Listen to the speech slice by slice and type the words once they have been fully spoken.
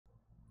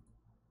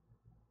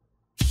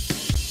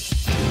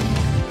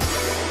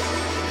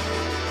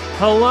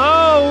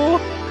Hello?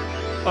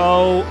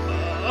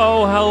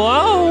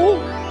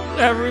 Hello?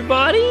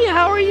 Everybody,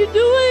 how are you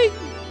doing?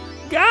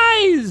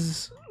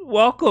 Guys,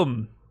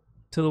 welcome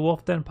to the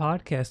Wulff Den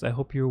podcast. I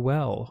hope you're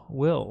well.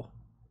 Will,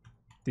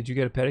 did you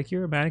get a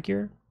pedicure, a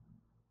manicure?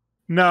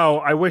 No,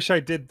 I wish I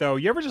did, though.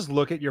 You ever just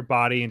look at your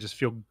body and just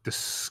feel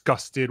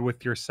disgusted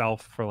with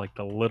yourself for, like,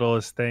 the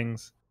littlest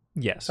things?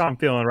 Yes. So I'm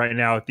feeling right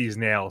now with these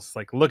nails.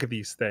 Like, look at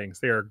these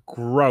things. They are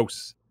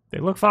gross. They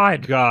look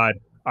fine. God,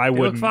 They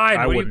look fine.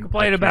 What are you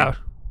complaining about?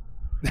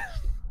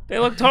 They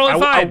look totally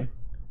fine.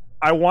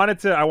 I wanted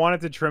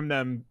to trim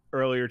them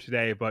earlier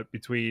today, but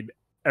between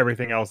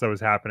everything else that was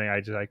happening,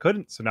 I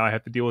couldn't. So now I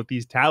have to deal with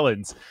these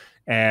talons.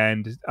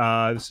 And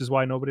this is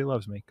why nobody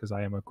loves me, because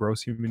I am a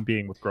gross human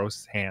being with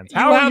gross hands.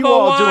 How are you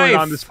all doing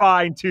on this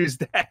fine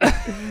Tuesday?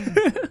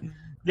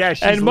 Yeah,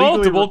 she's and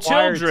multiple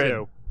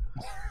children.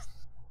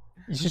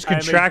 She's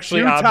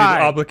contractually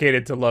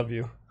obligated to love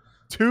you.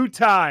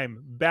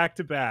 2-time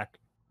back-to-back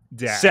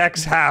dad.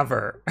 Sex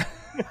haver.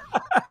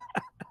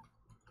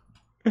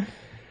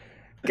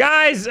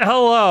 Guys,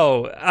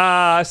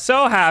 hello.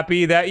 So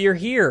happy that you're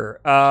here.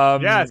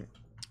 Yes.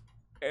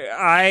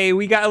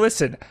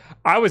 Listen,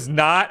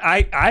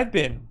 I've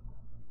been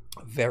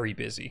very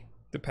busy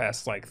the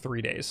past like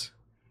 3 days.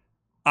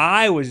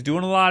 I was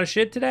doing a lot of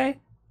shit today.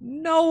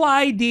 No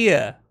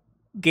idea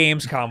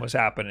Gamescom was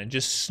happening.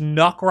 Just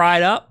snuck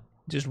right up,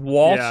 just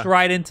waltzed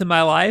right into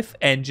my life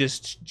and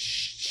just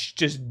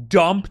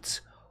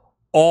dumped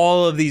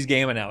all of these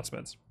game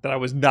announcements that I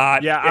was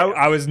not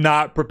I was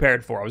not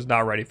prepared for. I was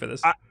not ready for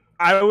this.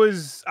 I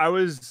was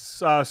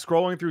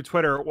scrolling through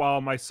Twitter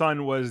while my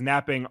son was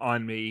napping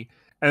on me,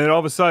 and then all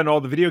of a sudden all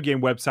the video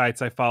game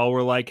websites I follow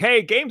were like,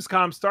 "Hey,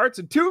 Gamescom starts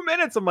in 2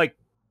 minutes." I'm like,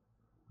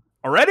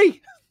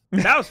 "Already?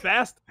 That was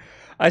fast."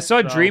 I saw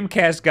a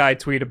Dreamcast guy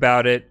tweet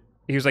about it.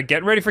 He was like,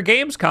 "Getting ready for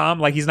Gamescom."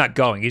 Like, he's not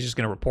going. He's just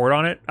going to report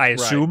on it, I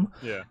assume.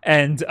 Right. Yeah.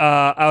 And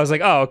I was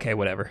like, "Oh, okay,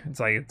 whatever." It's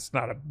like, it's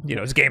not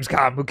it's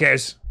Gamescom. Who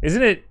cares?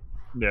 Isn't it?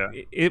 Yeah.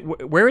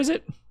 Where is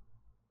it?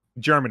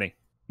 Germany.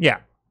 Yeah.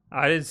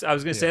 I was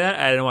going to say that.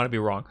 I didn't want to be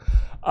wrong.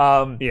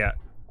 Yeah.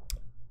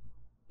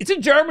 It's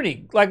in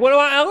Germany. Like, what do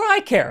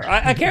I care?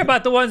 I care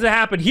about the ones that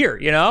happen here,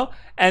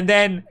 And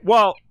then,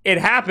 it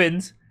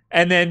happens.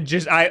 And then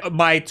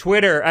my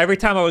Twitter, every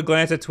time I would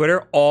glance at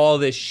Twitter, all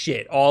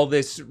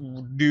this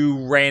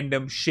new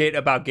random shit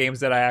about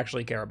games that I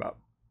actually care about.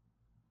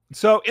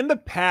 So in the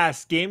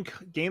past,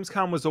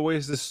 Gamescom was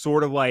always this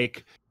sort of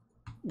like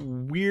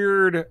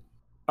weird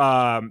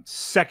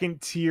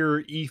second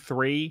tier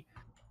E3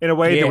 in a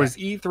way. Yeah. There was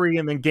E3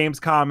 and then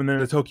Gamescom and then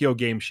the Tokyo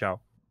Game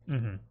Show.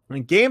 Mm-hmm.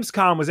 And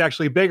Gamescom was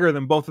actually bigger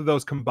than both of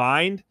those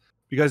combined,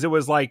 because it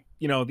was like,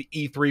 the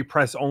E3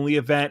 press only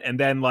event, and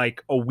then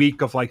like a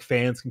week of like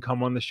fans can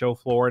come on the show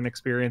floor and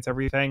experience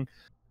everything.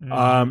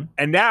 Mm-hmm.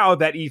 And now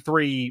that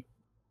E3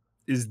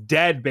 is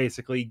dead,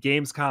 basically,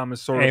 Gamescom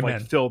has sort of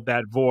like filled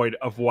that void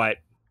of what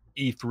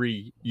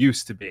E3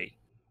 used to be,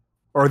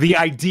 or the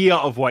idea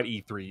of what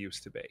E3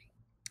 used to be.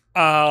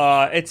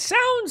 It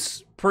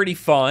sounds pretty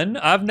fun.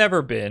 I've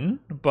never been,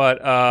 but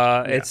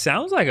it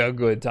sounds like a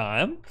good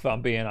time, if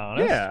I'm being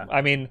honest. Yeah.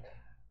 I mean,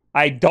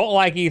 I don't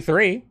like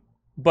E3.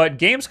 But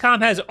Gamescom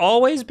has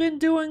always been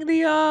doing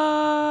the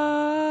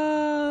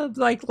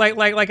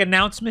like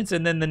announcements,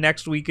 and then the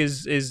next week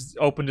is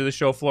open to the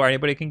show floor.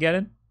 Anybody can get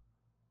in.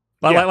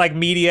 Like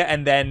media,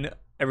 and then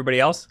everybody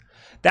else.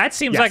 That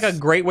seems like a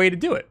great way to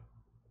do it.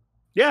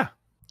 Yeah,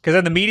 because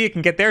then the media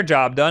can get their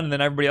job done, and then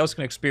everybody else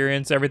can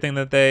experience everything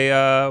that they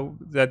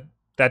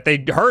that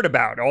they heard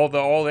about, all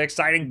the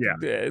exciting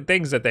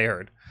things that they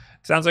heard.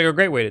 Sounds like a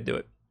great way to do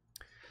it.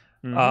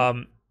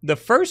 Mm-hmm. The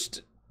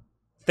first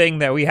thing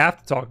that we have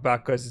to talk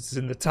about, because it's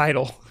in the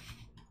title,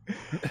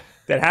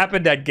 that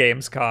happened at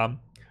Gamescom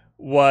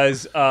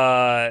was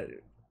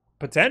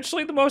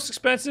potentially the most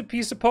expensive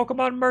piece of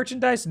Pokemon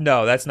merchandise.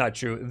 No, that's not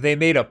true. They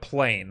made a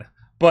plane,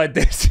 but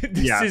this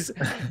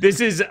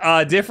is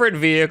a different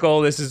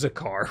vehicle. This is a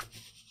car.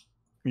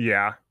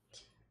 Yeah.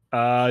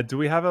 Do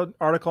we have an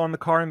article on the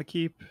car in the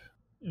keep?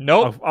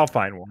 Nope. I'll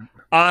find one.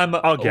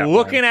 I'll get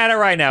looking at it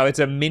right now. It's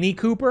a Mini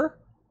Cooper.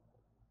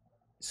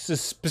 It's a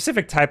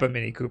specific type of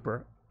Mini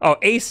Cooper. Oh,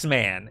 Ace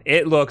Man.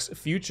 It looks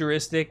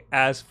futuristic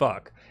as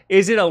fuck.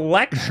 Is it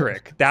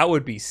electric? That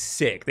would be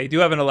sick. They do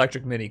have an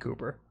electric Mini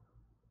Cooper.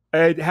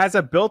 It has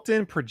a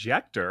built-in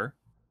projector.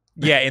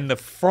 Yeah, in the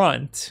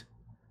front.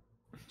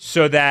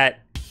 So that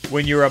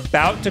when you're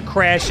about to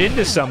crash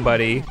into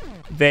somebody,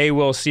 they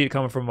will see it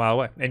coming from a mile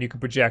away. And you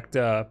can project,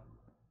 I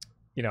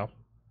don't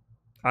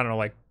know,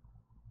 like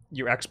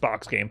your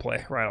Xbox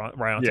gameplay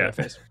right onto their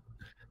face.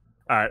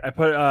 All right, I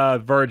put a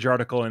Verge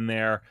article in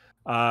there.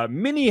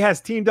 Mini has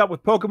teamed up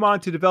with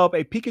Pokemon to develop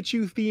a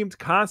Pikachu-themed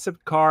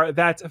concept car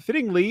that's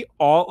fittingly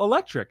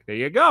all-electric. There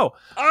you go.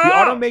 Oh! The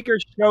automaker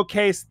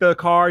showcased the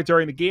car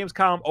during the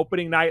Gamescom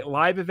opening night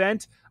live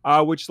event,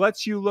 which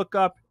lets you hook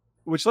up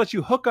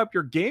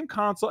your game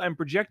console and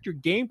project your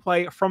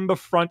gameplay from the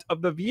front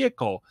of the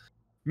vehicle.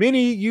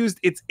 Mini used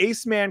its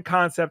Aceman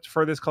concept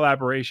for this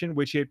collaboration,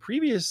 which it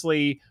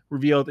previously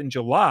revealed in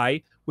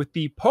July. With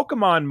the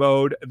Pokemon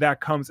mode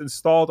that comes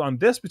installed on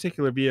this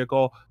particular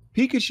vehicle,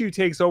 Pikachu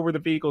takes over the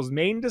vehicle's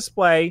main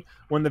display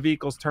when the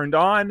vehicle's turned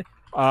on,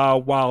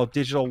 while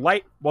digital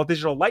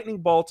lightning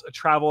bolts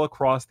travel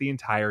across the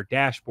entire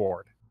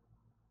dashboard.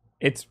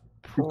 It's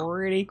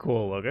pretty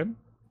cool looking.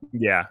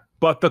 Yeah.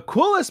 But the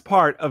coolest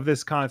part of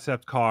this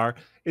concept car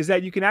is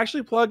that you can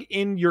actually plug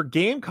in your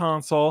game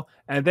console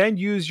and then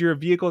use your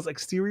vehicle's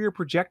exterior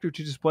projector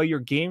to display your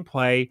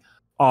gameplay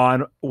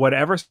on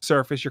whatever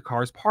surface your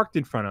car is parked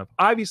in front of.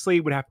 Obviously,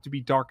 it would have to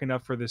be dark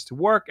enough for this to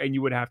work, and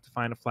you would have to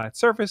find a flat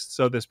surface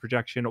so this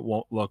projection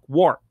won't look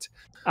warped.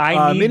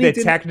 I need the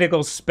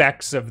technical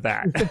specs of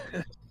that.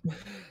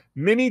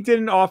 Mini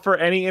didn't offer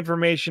any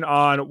information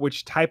on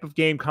which type of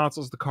game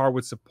consoles the car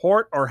would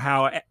support or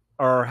how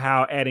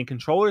adding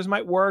controllers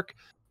might work.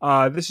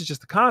 This is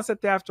just a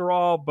concept after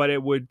all, but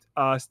it would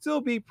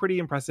still be pretty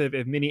impressive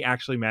if Mini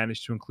actually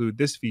managed to include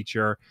this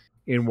feature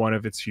in one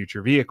of its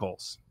future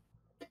vehicles.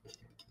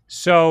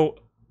 So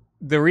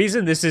the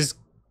reason this is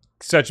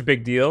such a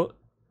big deal,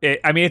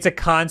 I mean, it's a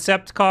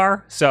concept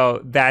car,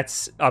 so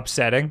that's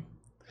upsetting.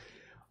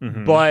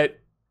 Mm-hmm.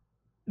 But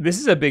this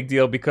is a big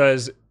deal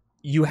because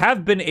you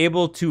have been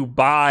able to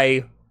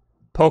buy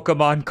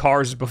Pokemon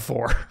cars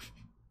before.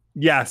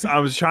 Yes, I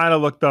was trying to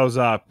look those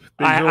up.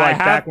 These were like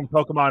back when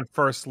Pokemon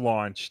first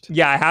launched.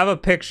 Yeah, I have a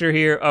picture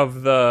here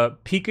of the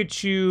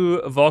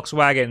Pikachu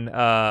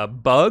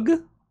Volkswagen Bug.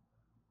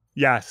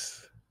 Yes.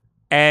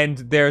 And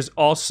there's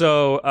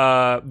also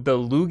the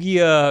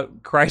Lugia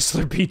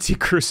Chrysler PT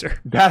Cruiser.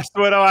 That's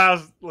what I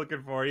was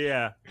looking for,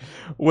 yeah.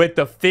 With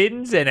the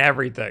fins and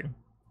everything.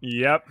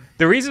 Yep.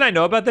 The reason I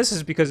know about this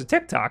is because of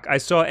TikTok. I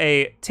saw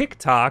a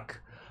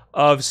TikTok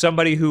of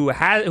somebody who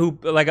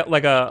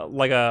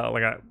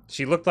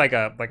she looked like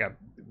a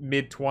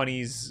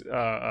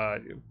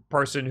mid-20s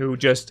person who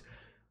just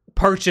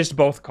purchased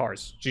both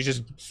cars. She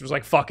was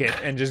like, fuck it,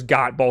 and just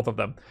got both of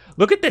them.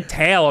 Look at the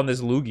tail on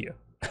this Lugia.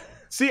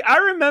 See, I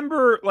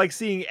remember like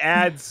seeing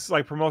ads,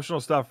 like promotional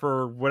stuff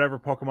for whatever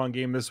Pokemon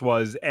game this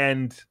was,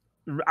 and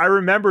I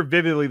remember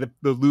vividly the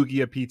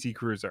Lugia PT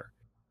Cruiser,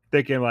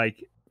 thinking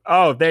like,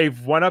 oh, they've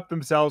one-upped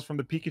themselves from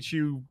the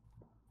Pikachu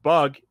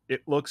Bug.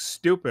 It looks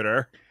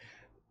stupider.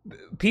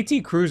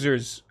 PT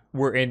Cruisers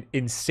were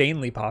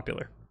insanely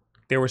popular.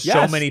 There were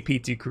so many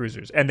PT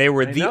Cruisers, and they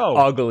were the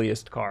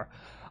ugliest car.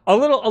 A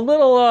little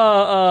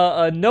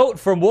note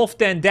from Wulff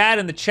Den Dad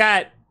in the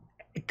chat.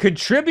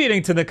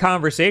 Contributing to the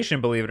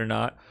conversation, believe it or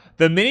not,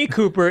 the Mini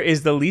Cooper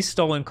is the least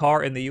stolen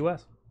car in the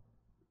U.S.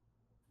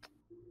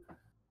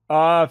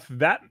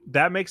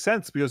 That makes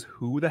sense because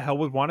who the hell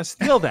would want to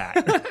steal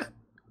that?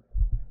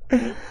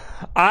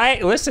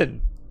 I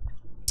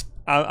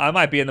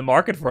might be in the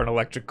market for an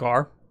electric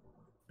car.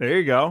 There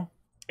you go.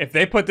 If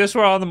they put this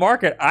one on the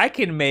market, I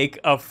can make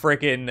a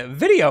freaking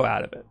video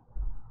out of it.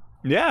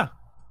 Yeah.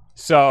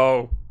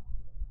 So,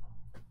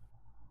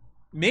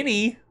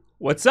 Mini,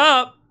 what's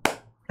up?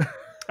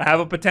 I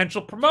have a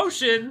potential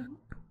promotion.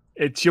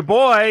 It's your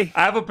boy.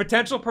 I have a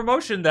potential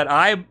promotion that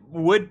I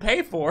would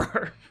pay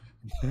for.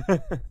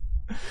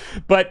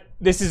 But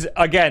this is,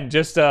 again,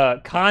 just a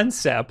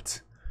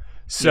concept.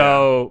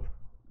 So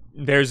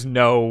there's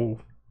no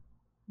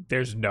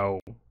date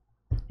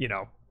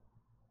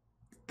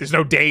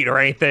or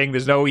anything.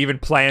 There's no even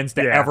plans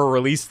to ever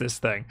release this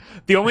thing.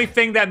 The only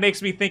thing that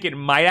makes me think it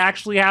might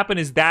actually happen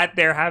is that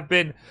there have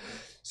been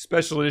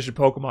special edition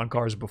Pokemon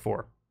cars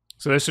before.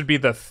 So this would be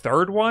the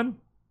third one.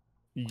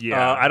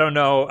 Yeah, I don't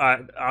know.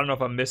 I don't know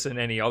if I'm missing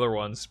any other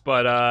ones,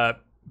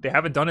 but they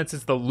haven't done it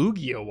since the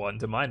Lugia one,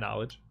 to my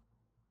knowledge.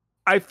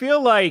 I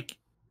feel like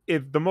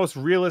if the most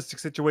realistic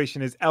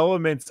situation is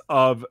elements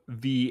of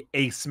the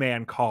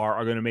Aceman car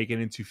are going to make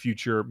it into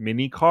future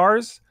mini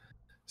cars.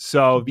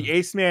 So the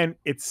Aceman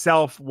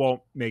itself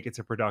won't make it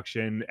to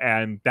production,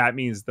 and that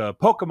means the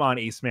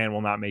Pokemon Aceman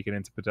will not make it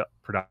into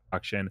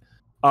production.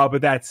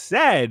 But that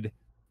said,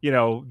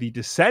 the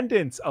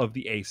descendants of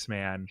the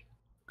Aceman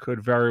could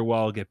very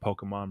well get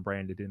Pokemon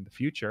branded in the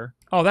future.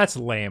 Oh, that's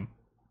lame.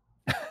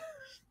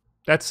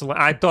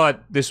 I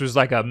thought this was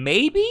like a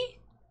maybe.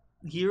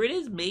 Here it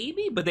is,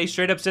 maybe. But they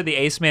straight up said the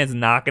Aceman's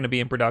not going to be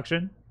in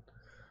production.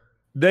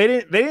 They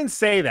didn't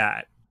say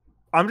that.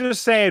 I'm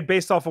just saying,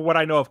 based off of what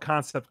I know of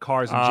concept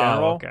cars in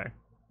general,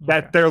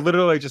 that they're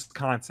literally just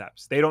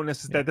concepts. They don't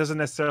that doesn't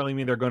necessarily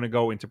mean they're going to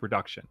go into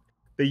production.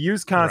 They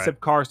use concept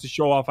cars to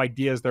show off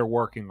ideas they're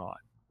working on.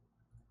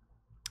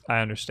 I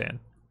understand.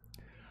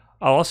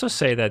 I'll also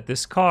say that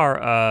this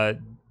car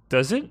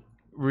doesn't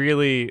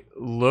really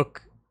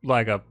look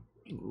like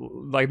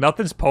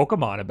nothing's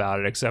Pokemon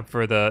about it except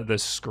for the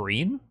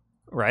screen,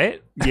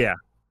 right? Yeah.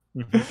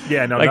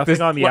 Yeah, no,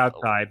 nothing on the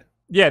outside.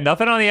 Yeah,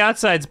 nothing on the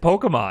outside's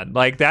Pokemon.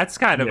 Like, that's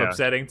kind of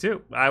upsetting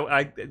too.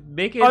 I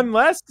make it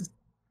unless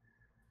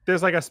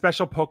there's like a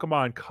special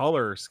Pokemon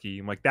color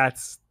scheme. Like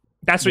that's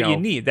what you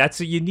need.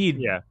 That's what you need.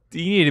 Yeah.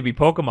 You need to be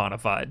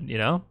Pokemonified,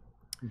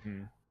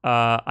 Mm-hmm.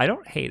 I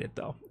don't hate it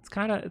though. It's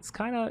kind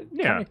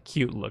of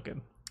cute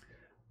looking.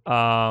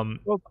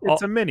 Well,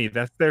 it's a mini.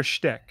 That's their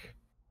shtick.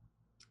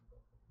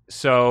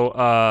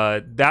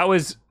 So that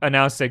was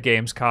announced at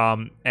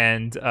Gamescom,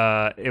 and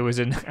it was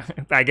in.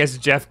 I guess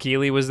Jeff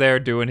Keighley was there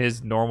doing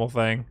his normal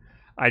thing.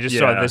 I just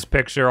saw this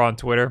picture on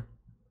Twitter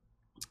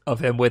of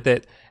him with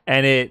it,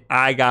 and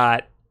I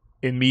got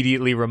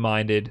immediately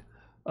reminded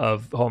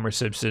of Homer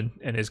Simpson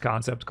and his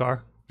concept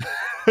car.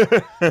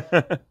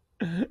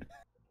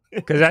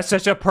 Because that's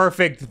such a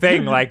perfect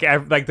thing. Like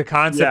the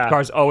concept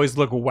cars always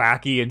look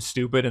wacky and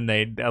stupid, and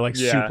they're like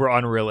super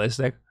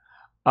unrealistic.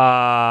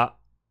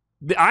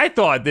 I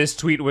thought this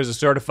tweet was a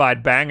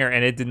certified banger,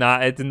 and it did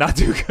not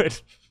do good.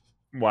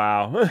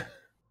 Wow.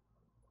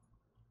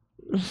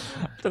 I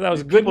thought that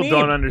was a good People meme.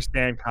 don't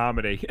understand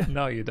comedy.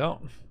 No, you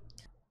don't.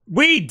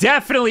 We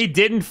definitely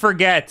didn't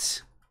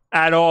forget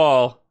at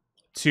all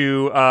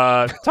to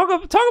talk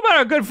about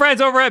our good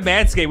friends over at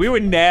Manscaped. We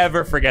would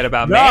never forget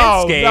about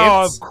Manscaped.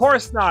 No, of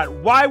course not.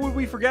 Why would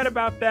we forget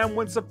about them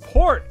when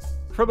support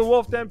for the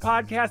Wulff Den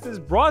podcast is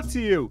brought to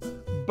you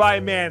by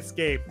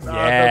Manscaped?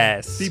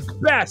 Yes. The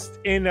best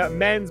in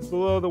men's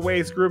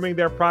below-the-waist grooming.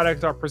 Their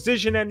products are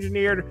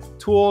precision-engineered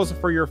tools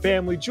for your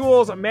family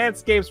jewels.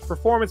 Manscaped's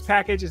Performance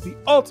Package is the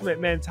ultimate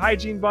men's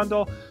hygiene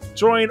bundle.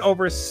 Join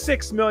over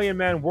 6 million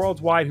men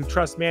worldwide who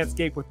trust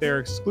Manscaped with their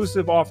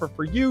exclusive offer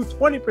for you.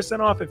 20%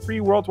 off and free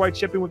worldwide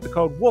shipping with the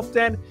code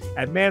WULFDEN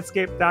at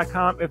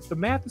manscaped.com. If the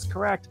math is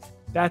correct,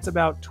 that's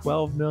about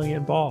 12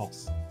 million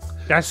balls.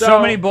 That's so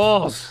many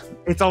balls.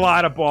 It's a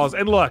lot of balls.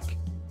 And look,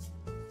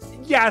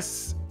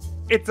 yes,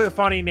 it's a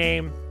funny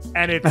name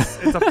and it's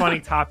a funny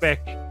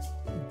topic,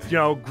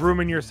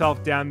 grooming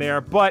yourself down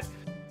there, but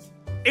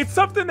it's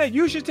something that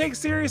you should take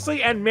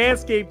seriously, and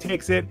Manscaped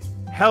takes it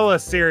hella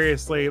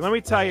seriously. Let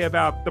me tell you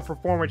about the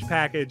Performance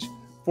Package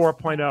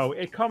 4.0.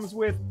 It comes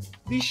with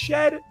the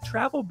Shed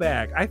travel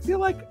bag. I feel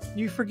like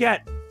you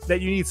forget that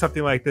you need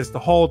something like this to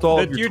hold all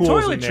of your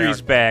tools in there.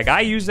 Toiletries bag.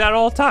 I use that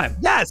all the time.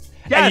 Yes.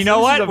 And you know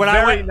what?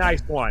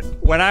 Nice one.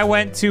 When I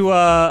went to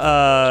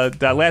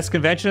that last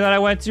convention that I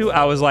went to,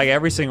 I was like,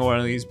 every single one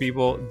of these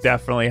people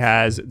definitely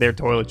has their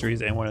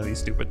toiletries in one of these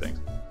stupid things.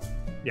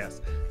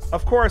 Yes.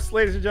 Of course,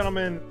 ladies and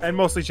gentlemen, and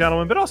mostly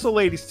gentlemen, but also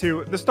ladies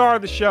too, the star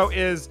of the show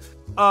is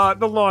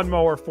the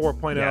Lawnmower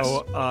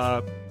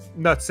 4.0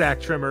 nutsack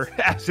trimmer,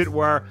 as it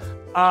were.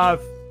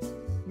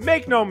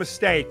 Make no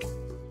mistake,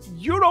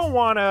 you don't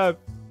want to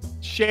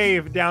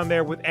shave down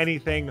there with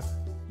anything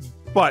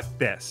but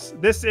this.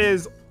 This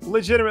is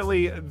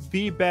legitimately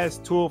the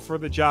best tool for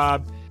the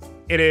job.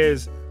 It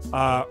is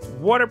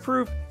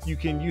waterproof. You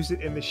can use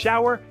it in the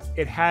shower.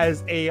 It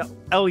has a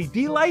LED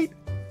light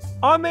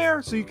on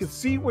there so you can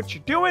see what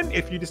you're doing.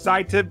 If you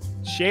decide to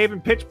shave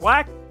in pitch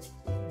black,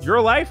 your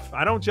life,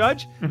 I don't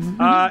judge.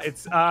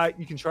 It's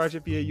you can charge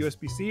it via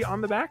USB-C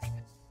on the back.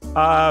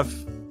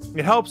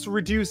 It helps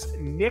reduce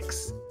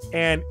nicks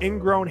and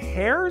ingrown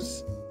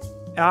hairs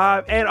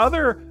and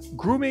other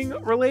grooming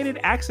related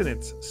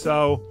accidents.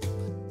 So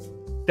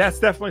that's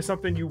definitely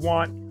something you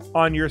want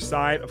on your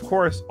side. Of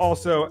course,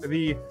 also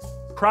the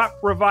Crop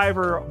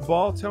Reviver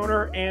Ball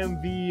Toner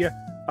and the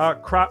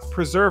Crop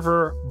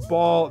Preserver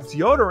Ball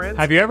Deodorant.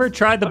 Have you ever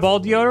tried the ball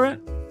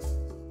deodorant?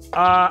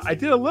 I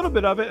did a little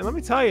bit of it, and let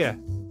me tell you,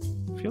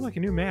 I feel like a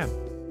new man.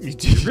 You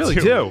really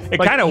do. It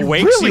kind of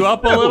wakes really you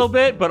up a little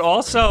bit, but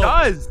also it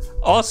does.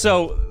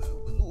 Also,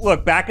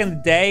 look, back in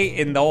the day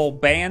in the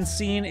old band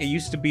scene, it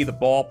used to be the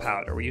ball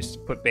powder. We used to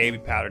put baby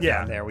powder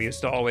down there. We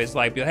used to always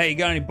like, hey, you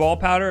got any ball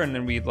powder? And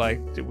then we'd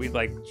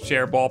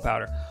share ball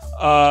powder,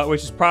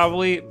 which is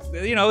probably,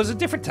 it was a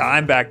different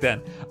time back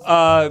then.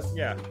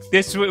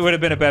 This would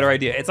have been a better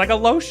idea. It's like a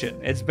lotion.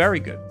 It's very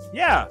good.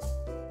 Yeah.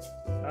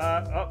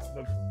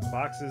 The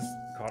box is.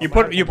 You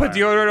put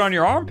deodorant on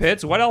your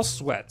armpits. What else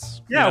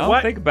sweats?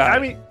 Yeah, think about it. I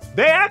mean,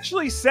 they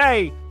actually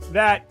say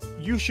that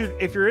you should,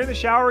 if you're in the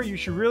shower, you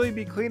should really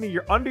be cleaning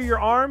your under your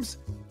arms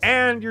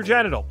and your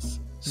genitals.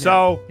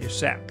 So your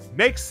sack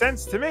makes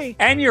sense to me.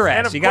 And your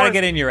ass. And you got to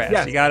get in your ass.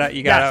 Yes, you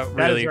gotta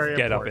really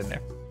get up in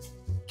there.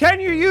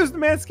 Can you use the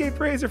Manscaped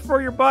razor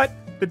for your butt?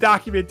 The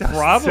document doesn't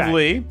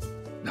probably.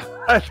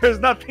 There's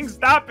nothing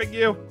stopping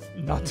you.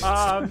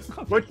 Nothing.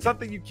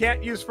 Something you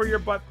can't use for your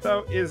butt,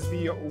 though, is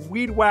the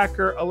Weed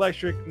Whacker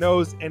electric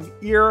nose and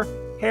ear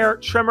hair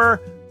trimmer.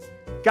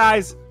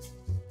 Guys,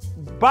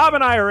 Bob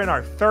and I are in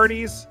our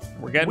 30s.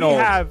 We're getting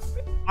old.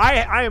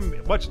 I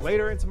am much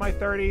later into my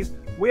 30s.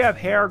 We have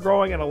hair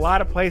growing in a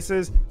lot of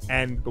places,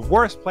 and the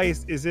worst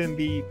place is in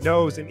the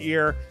nose and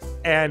ear.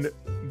 And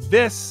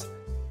this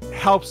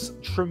helps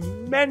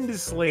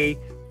tremendously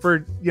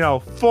for,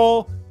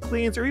 full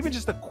cleans or even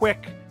just a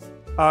quick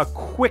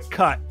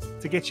cut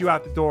to get you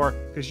out the door,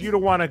 because you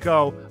don't want to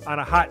go on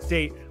a hot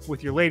date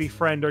with your lady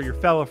friend or your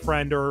fella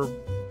friend or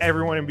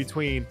everyone in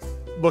between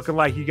looking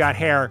like you got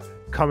hair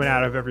coming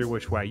out of every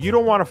which way. You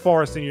don't want a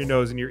forest in your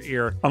nose and your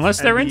ear.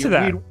 Unless they're into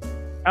that.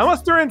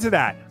 Unless they're into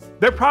that.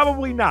 They're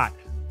probably not.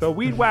 The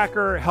Weed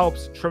Whacker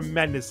helps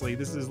tremendously.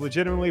 This is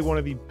legitimately one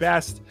of the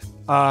best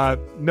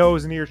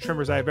nose and ear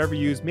trimmers I've ever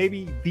used.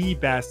 Maybe the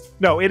best.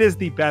 No, it is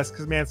the best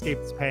because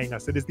Manscaped is paying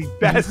us. It is the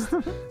best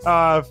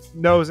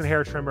nose and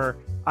hair trimmer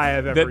I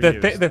have ever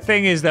used. The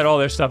thing is that all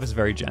their stuff is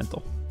very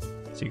gentle,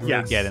 so you can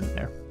really get in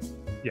there.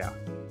 Yeah.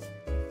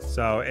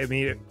 So I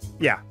mean,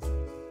 yeah.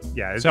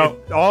 So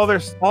all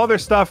their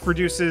stuff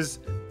reduces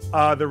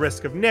the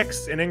risk of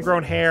nicks and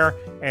ingrown hair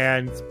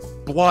and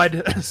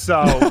blood.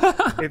 So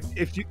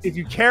if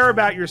you care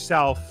about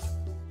yourself,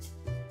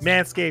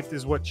 Manscaped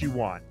is what you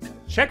want.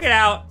 Check it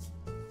out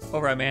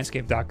over at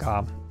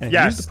manscaped.com. And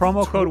use the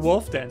promo code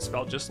Wulff Den,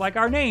 spelled just like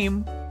our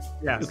name.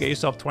 Yes. You'll get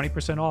yourself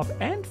 20% off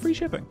and free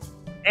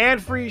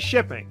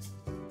shipping.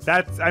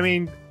 That's, I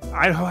mean,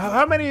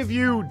 how many of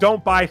you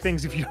don't buy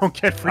things if you don't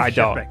get free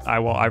shipping? I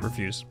won't. I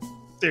refuse.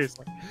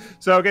 Seriously.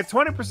 So get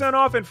 20%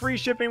 off and free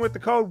shipping with the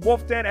code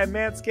WolfDen at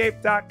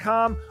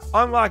manscaped.com.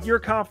 Unlock your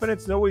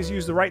confidence and always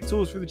use the right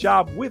tools for the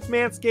job with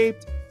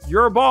Manscaped.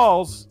 Your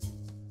balls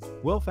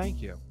will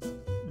thank you.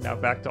 Now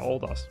back to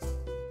old us.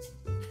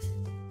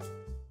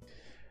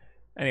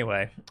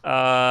 Anyway,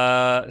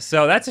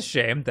 so that's a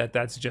shame that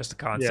that's just a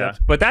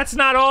concept. But that's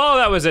not all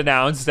that was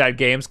announced at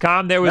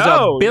Gamescom. There was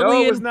a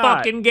billion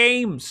fucking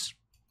games.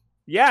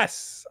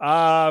 Yes.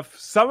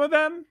 Some of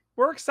them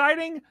were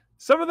exciting.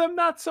 Some of them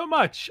not so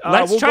much.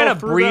 Let's try to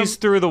breeze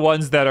through the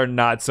ones that are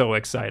not so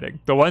exciting.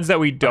 The ones that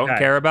we don't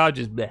care about,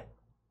 just bleh.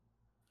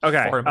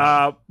 Okay.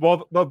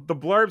 Well, the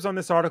blurbs on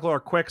this article are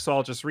quick, so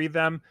I'll just read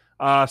them.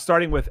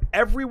 Starting with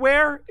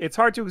Everywhere. It's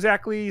hard to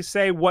exactly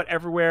say what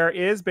Everywhere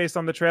is based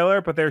on the trailer,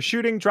 but they're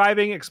shooting,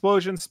 driving,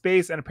 explosions,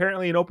 space, and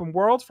apparently an open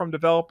world from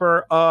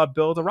developer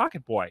Build a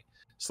Rocket Boy.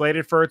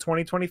 Slated for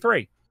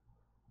 2023.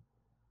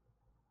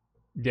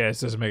 Yeah, it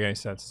doesn't make any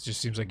sense. It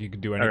just seems like you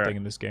can do anything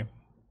in this game.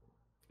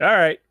 All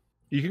right.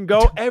 You can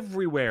go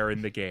everywhere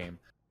in the game.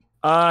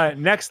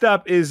 Next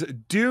up is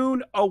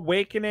Dune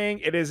Awakening.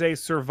 It is a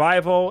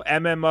survival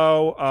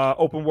MMO,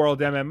 open world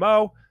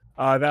MMO.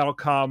 That'll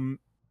come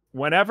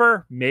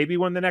whenever, maybe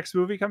when the next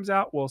movie comes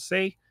out. We'll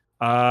see.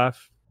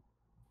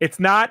 It's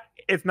not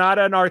an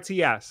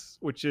RTS,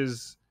 which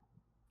is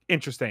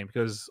interesting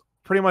because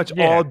pretty much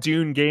all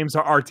Dune games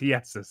are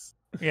RTSs.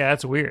 Yeah,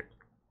 that's weird.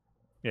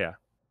 Yeah.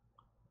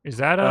 Is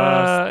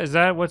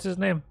that what's his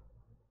name?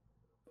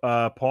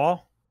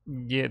 Paul?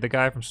 Yeah, the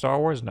guy from Star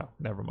Wars? No,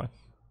 never mind.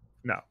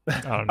 No.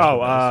 I don't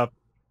know.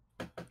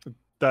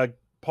 The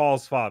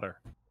Paul's father.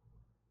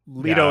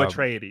 Leto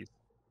Atreides.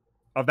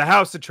 Of the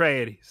House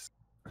Atreides.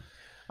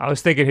 I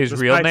was thinking his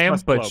real name,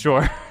 but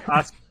sure.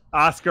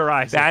 Oscar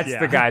Isaac. That's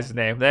the guy's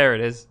name. There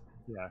it is.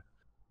 Yeah.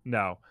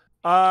 No.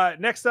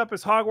 Next up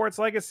is Hogwarts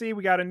Legacy.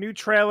 We got a new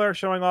trailer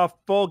showing off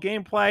full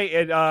gameplay.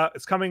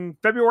 It's coming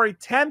February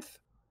 10th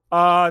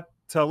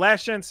to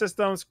last-gen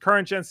systems,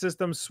 current-gen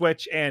systems,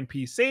 Switch, and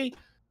PC.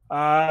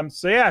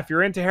 So yeah, if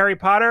you're into Harry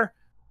Potter,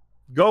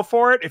 go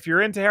for it. If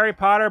you're into Harry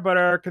Potter but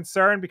are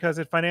concerned because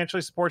it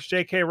financially supports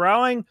J.K.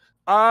 Rowling,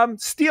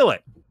 steal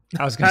it.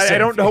 I was gonna say, I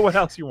don't know what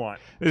else you want.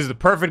 This is the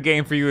perfect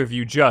game for you if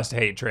you just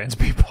hate trans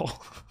people.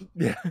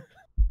 Yeah.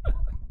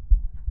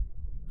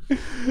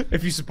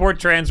 If you support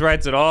trans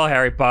rights at all,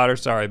 Harry Potter,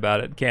 sorry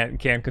about it. Can't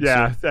consume.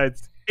 Yeah,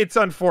 it's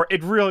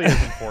unfortunate. It really is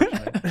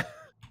unfortunate.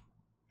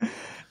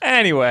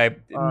 Anyway,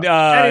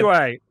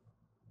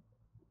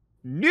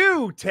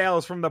 new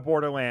Tales from the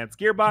Borderlands.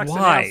 Gearbox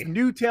announced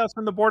new Tales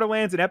from the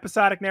Borderlands, an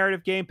episodic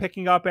narrative game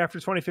picking up after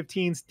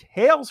 2015's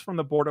Tales from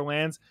the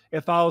Borderlands.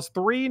 It follows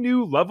 3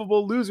 new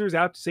lovable losers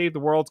out to save the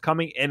world,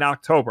 coming in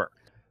October.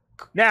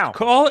 Now,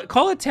 call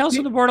it Tales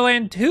from the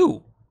Borderlands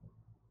 2.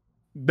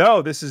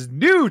 No, this is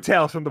new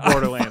Tales from the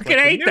Borderlands. I fucking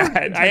hate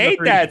that. I hate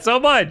that so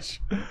much.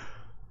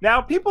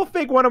 Now, people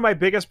think one of my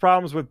biggest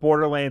problems with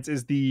Borderlands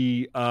is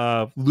the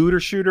looter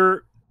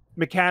shooter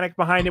mechanic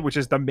behind it, which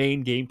is the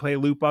main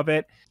gameplay loop of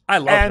it. I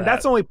love that. And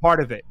that's only part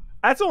of it.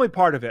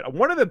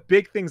 One of the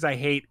big things I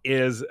hate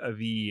is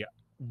the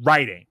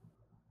writing.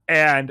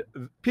 And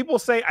people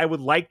say I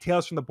would like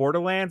Tales from the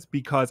Borderlands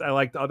because I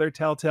like the other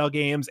Telltale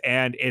games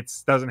and it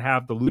doesn't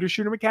have the looter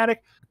shooter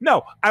mechanic.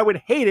 No, I would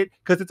hate it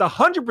because it's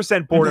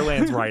 100%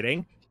 Borderlands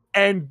writing.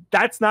 And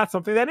that's not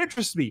something that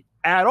interests me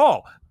at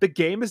all. The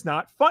game is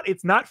not fun.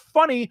 It's not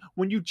funny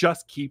when you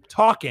just keep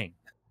talking.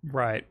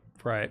 Right.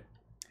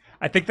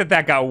 I think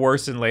that got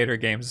worse in later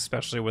games,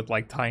 especially with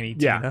like Tiny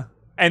Tina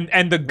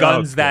and the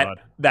guns that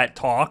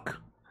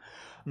talk.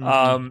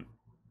 Mm-hmm.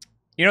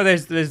 You know,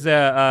 there's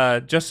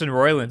a Justin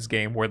Roiland's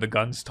game where the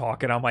guns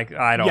talk, and I'm like,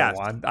 I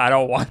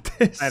don't want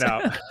this. I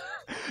know.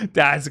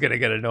 That's gonna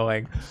get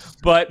annoying.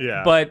 But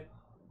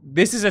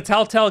this is a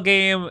Telltale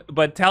game,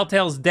 but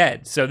Telltale's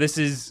dead. So this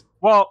is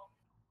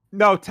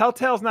no,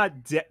 Telltale's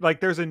not dead.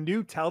 Like, there's a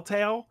new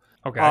Telltale.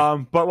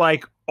 Okay. But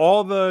like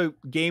all the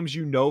games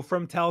you know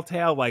from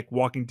Telltale, like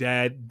Walking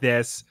Dead,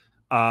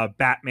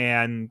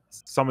 Batman,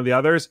 some of the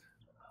others,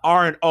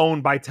 aren't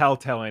owned by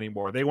Telltale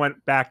anymore. They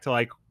went back to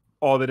like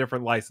all the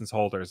different license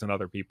holders and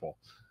other people.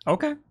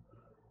 Okay.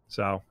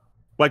 So,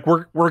 like,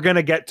 we're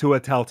gonna get to a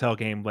Telltale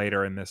game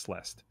later in this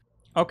list.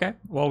 Okay.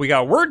 Well, we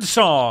got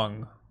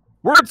Wordsong.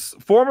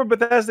 Former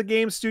Bethesda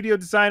Games studio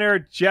designer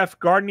Jeff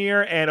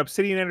Gardner and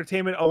Obsidian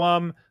Entertainment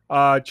alum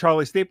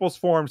Charlie Staples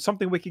formed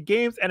Something Wicked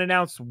Games and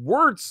announced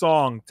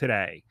Wordsong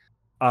today.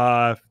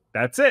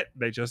 That's it.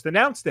 They just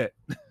announced it.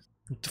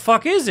 What the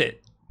fuck is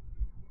it?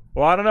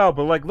 Well, I don't know,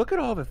 but like, look at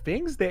all the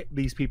things that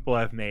these people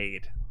have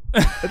made.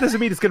 That doesn't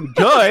mean it's gonna be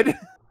good.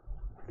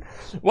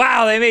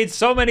 Wow, they made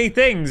so many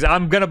things.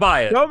 I'm gonna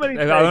buy it. So many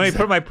things. Let me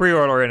put my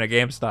pre-order in at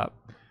GameStop.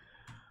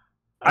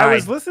 I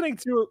was listening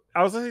to a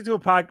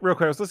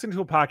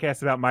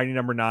podcast about Mighty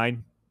Number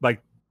 9,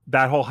 like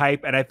that whole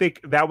hype, and I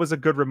think that was a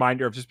good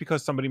reminder of just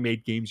because somebody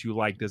made games you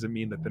like doesn't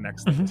mean that the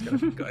next thing is gonna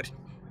be good.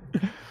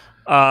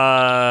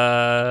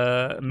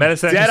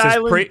 Medicine says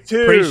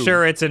pretty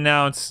sure it's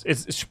announced.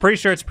 It's pretty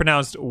sure it's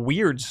pronounced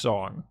Weird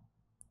Song.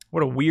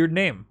 What a weird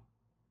name.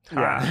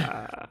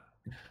 Yeah.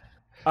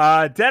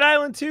 Dead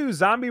Island 2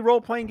 zombie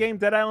role-playing game.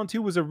 Dead Island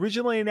 2 was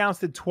originally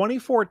announced in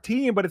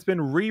 2014, but it's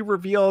been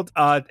re-revealed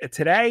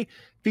today.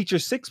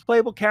 Features 6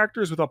 playable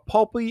characters with a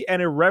pulpy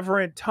and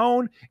irreverent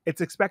tone.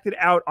 It's expected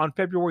out on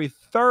February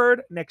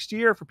 3rd next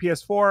year for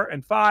PS4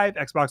 and 5,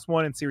 Xbox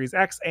One and Series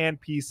X, and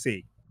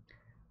PC.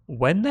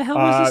 When the hell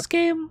was this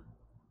game?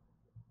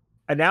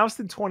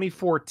 Announced in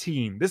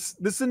 2014.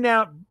 This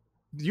announced.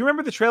 Do you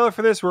remember the trailer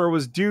for this where it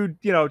was dude,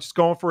 just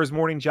going for his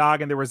morning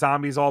jog and there were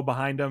zombies all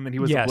behind him and he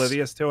was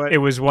oblivious to it? It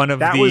was one of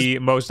the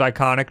most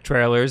iconic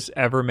trailers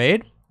ever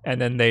made, and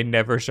then they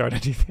never showed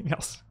anything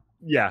else.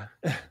 Yeah.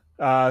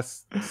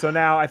 So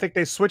now I think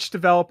they switched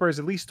developers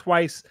at least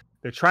twice.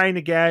 They're trying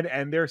again,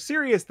 and they're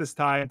serious this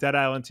time. Dead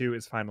Island 2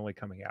 is finally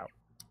coming out.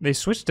 They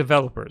switched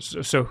developers.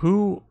 So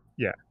who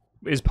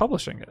is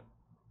publishing it?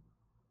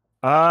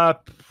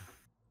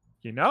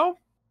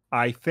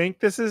 I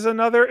think this is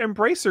another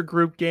Embracer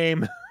Group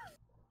game.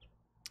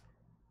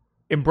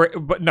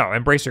 But no,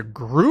 Embracer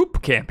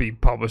Group can't be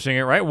publishing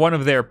it, right? One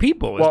of their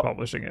people is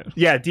publishing it.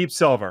 Yeah, Deep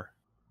Silver.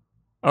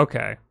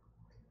 Okay.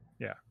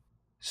 Yeah.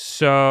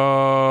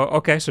 So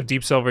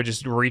Deep Silver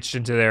just reached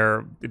into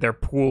their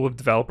pool of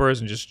developers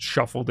and just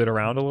shuffled it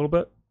around a little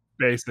bit.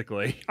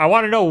 Basically. I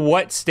want to know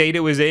what state it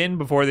was in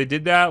before they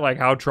did that. Like,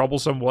 how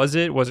troublesome was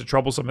it? Was it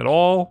troublesome at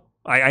all?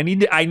 I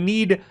need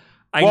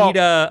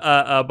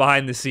a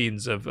behind the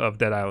scenes of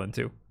Dead Island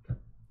 2.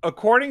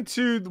 According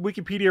to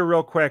Wikipedia,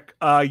 real quick,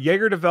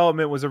 Jaeger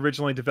Development was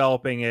originally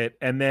developing it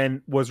and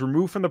then was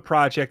removed from the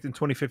project in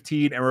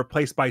 2015 and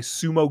replaced by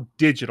Sumo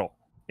Digital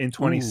in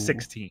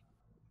 2016. Ooh.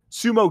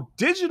 Sumo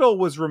Digital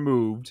was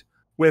removed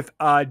with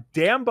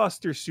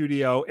Dambuster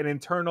Studio, an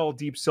internal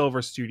Deep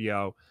Silver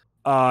studio,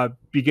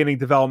 beginning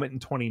development in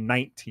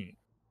 2019.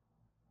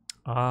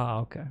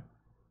 Okay.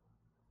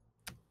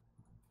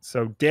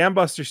 So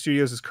Dambuster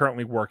Studios is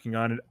currently working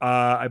on it.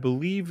 I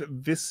believe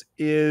this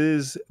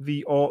is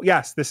the old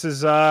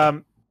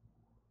the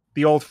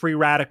old Free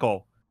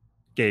Radical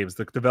games,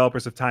 the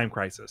developers of Time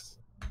Crisis.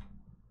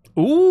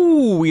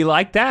 Ooh, we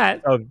like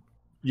that.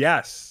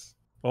 Yes.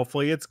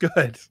 Hopefully it's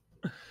good.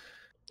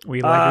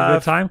 We like a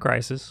good Time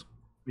Crisis.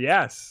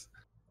 Yes.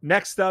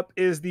 Next up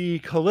is the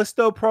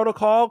Callisto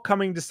Protocol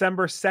coming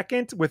December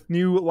 2nd with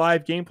new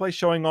live gameplay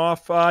showing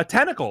off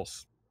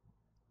tentacles.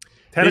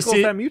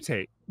 Tentacles that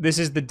mutate. This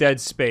is the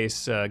Dead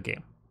Space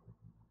game.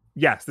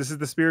 Yes, this is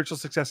the spiritual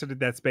successor to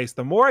Dead Space.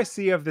 The more I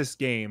see of this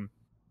game,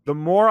 the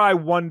more I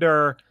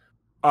wonder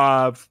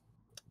of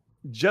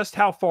just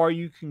how far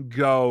you can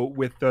go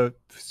with the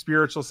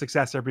spiritual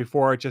successor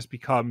before it just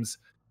becomes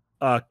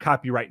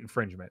copyright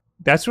infringement.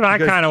 That's what I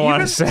kind of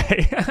want to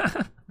say.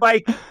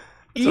 Like,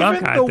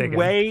 even the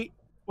way,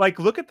 like,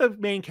 look at the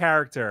main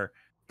character.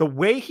 The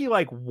way he,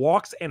 like,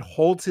 walks and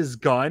holds his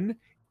gun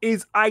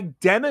is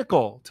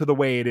identical to the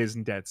way it is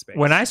in Dead Space.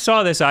 When I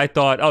saw this, I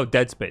thought, oh,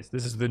 Dead Space.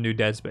 This is the new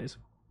Dead Space.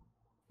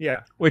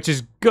 Yeah. Which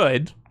is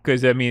good,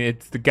 because, I mean,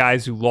 it's the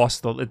guys who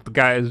the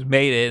guy who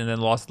made it and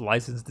then lost the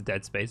license to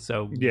Dead Space.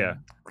 So, yeah.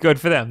 Good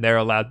for them. They're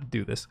allowed to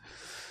do this.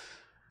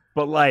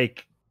 But,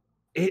 like,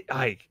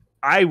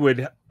 I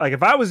would, like,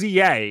 if I was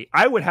EA,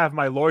 I would have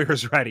my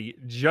lawyers ready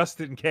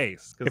just in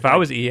case. If I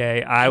was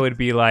EA, I would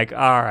be like,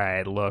 all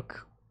right,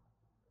 look,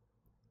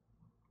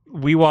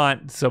 we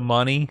want some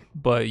money,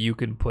 but you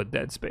can put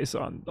Dead Space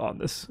on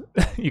this.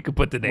 You can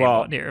put the name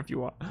on here if you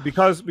want.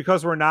 Because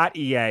we're not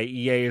EA.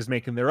 EA is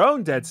making their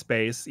own Dead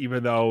Space,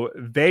 even though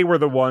they were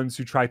the ones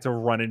who tried to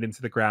run it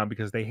into the ground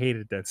because they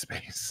hated Dead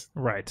Space.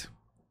 Right.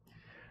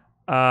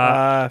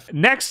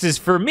 Next is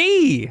for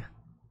me.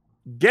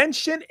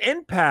 Genshin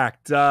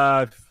Impact.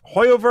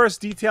 Hoyoverse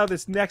detailed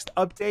this next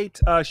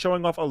update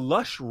showing off a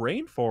lush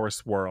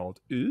rainforest world.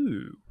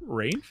 Ooh,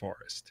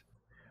 rainforest.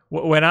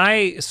 When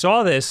I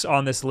saw this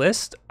on this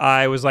list,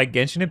 I was like,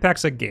 Genshin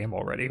Impact's a game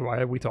already. Why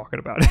are we talking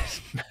about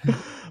it?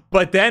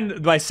 But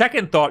then my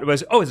second thought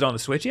was, oh, is it on the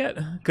Switch yet?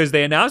 Because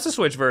they announced the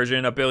Switch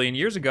version a billion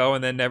years ago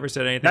and then never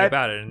said anything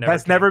about it.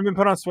 That's never been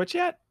put on Switch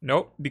yet?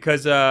 Nope,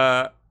 because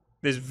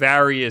there's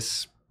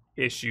various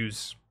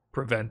issues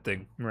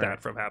preventing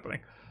that from happening.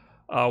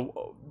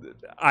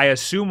 I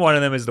assume one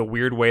of them is the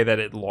weird way that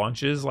it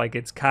launches. Like,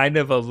 it's kind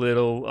of a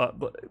little...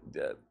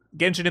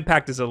 Genshin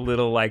Impact is a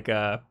little, like...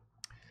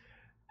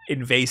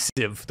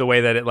 invasive, the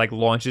way that it like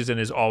launches and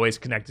is always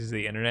connected to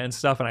the internet and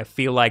stuff, and I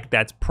feel like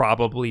that's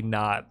probably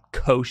not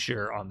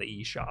kosher on the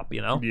eShop,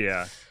 you know?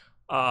 Yeah.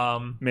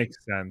 Makes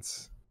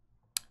sense.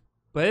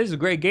 But it is a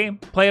great game.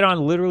 Play it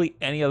on literally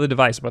any other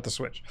device but the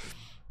Switch.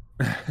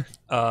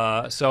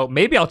 So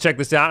maybe I'll check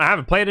this out. I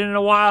haven't played it in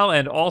a while,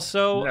 and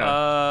also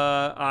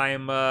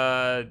I'm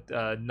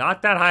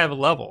not that high of a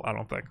level, I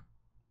don't think.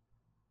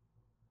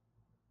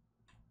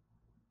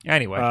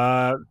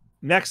 Anyway.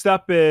 Next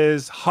up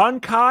is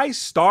Honkai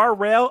Star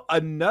Rail,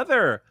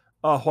 another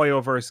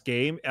Hoyoverse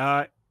game.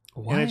 And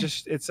it's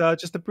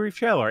just a brief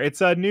trailer.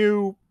 It's a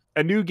new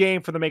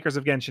game for the makers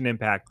of Genshin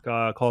Impact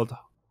called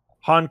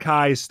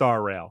Honkai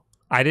Star Rail.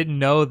 I didn't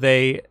know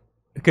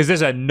because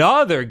there's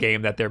another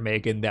game that they're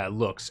making that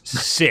looks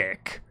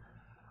sick.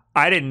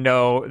 I didn't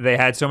know they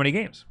had so many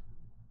games.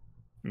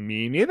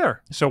 Me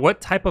neither. So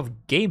what type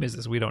of game is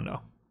this? We don't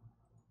know.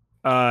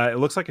 It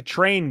looks like a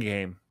train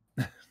game.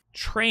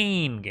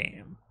 Train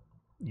game.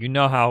 You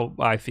know how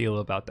I feel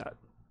about that.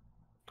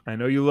 I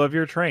know you love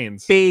your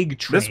trains. Big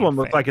train. This one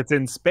looks like it's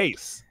in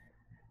space.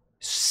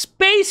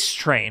 Space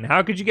Train.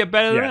 How could you get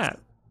better than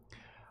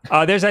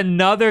that? There's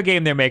another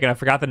game they're making. I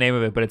forgot the name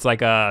of it, but it's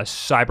like a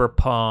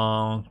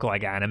cyberpunk,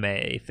 like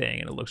anime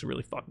thing, and it looks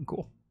really fucking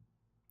cool.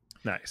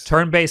 Nice.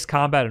 Turn-based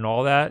combat and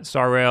all that.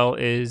 Star Rail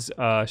is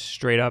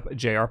straight up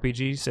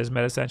JRPG, says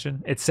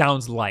MetaSension. It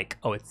sounds like.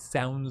 Oh, it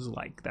sounds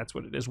like that's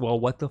what it is. Well,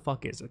 what the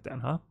fuck is it then,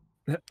 huh?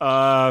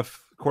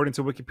 According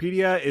to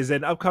Wikipedia, is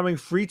an upcoming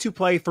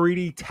free-to-play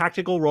 3D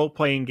tactical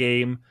role-playing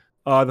game.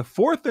 The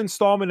fourth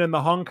installment in the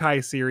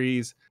Honkai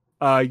series,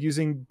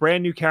 using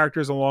brand new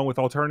characters along with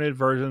alternative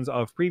versions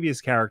of previous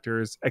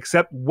characters,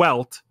 except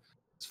Welt.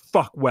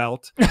 Fuck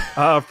Welt.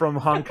 From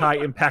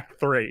Honkai Impact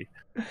 3.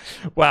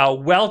 Wow,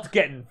 Welt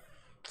getting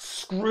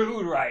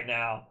screwed right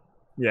now.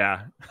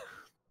 Yeah.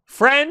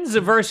 Friends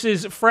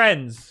versus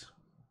Friends.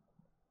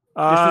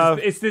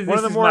 This is one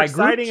of the more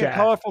exciting and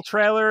colorful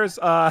trailers.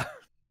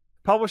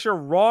 Publisher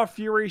Raw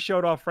Fury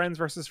showed off Friends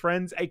vs.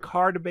 Friends, a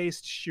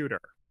card-based shooter.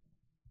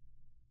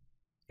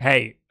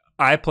 Hey,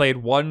 I played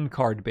one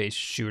card-based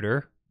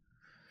shooter.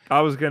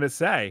 I was going to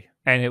say.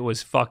 And it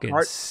was fucking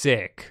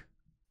sick.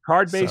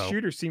 Card-based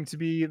shooters seem to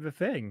be the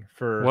thing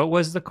for what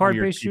was the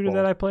card-based shooter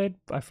that I played?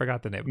 I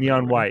forgot the name.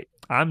 Neon White.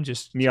 I'm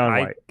just...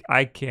 Neon White.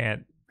 I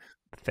can't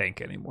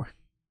think anymore.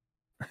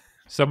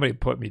 Somebody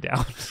put me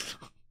down.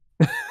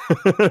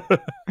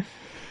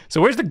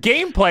 So where's the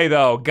gameplay,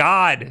 though?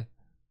 God.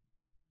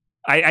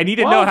 I need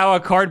to know how a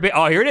card...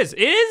 Oh, here it is.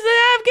 It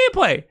is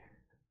gameplay.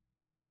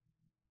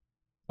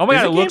 Oh my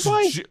God, it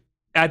looks...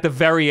 At the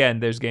very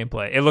end, there's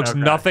gameplay. It looks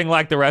nothing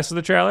like the rest of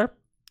the trailer.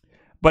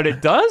 But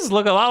it does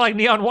look a lot like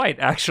Neon White,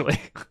 actually.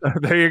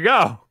 There you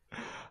go.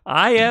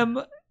 I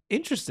am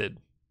interested.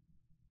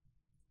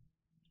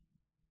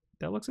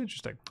 That looks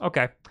interesting.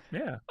 Okay.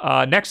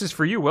 Yeah. Next is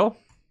for you, Will.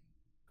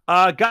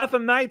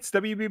 Gotham Knights,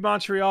 WB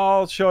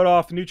Montreal showed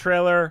off a new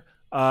trailer.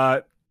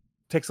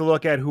 Takes a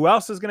look at who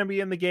else is going to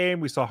be in the game.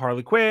 We saw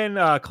Harley Quinn,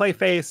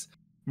 Clayface,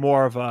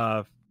 more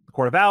of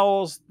Court of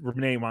Owls.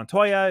 Renee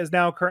Montoya is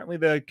now currently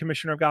the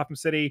commissioner of Gotham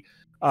City.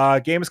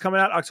 Game is coming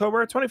out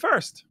October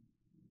 21st.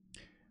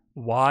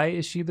 Why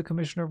is she the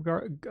commissioner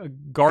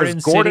of Garden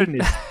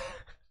City?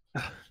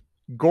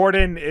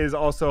 Gordon is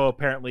also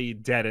apparently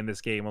dead in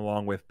this game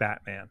along with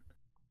Batman.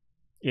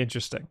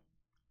 Interesting.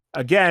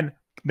 Again,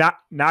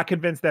 not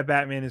convinced that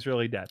Batman is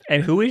really dead.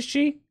 And who is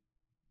she?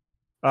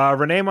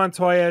 Renee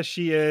Montoya.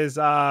 She is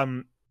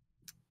one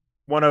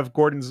of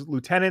Gordon's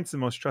lieutenants and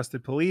most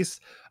trusted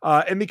police.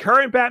 In the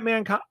current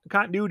Batman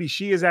continuity,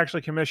 she is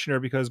actually commissioner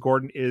because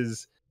Gordon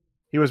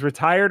he was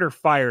retired or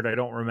fired. I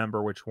don't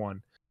remember which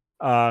one.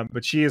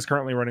 But she is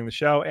currently running the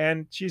show,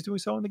 and she's doing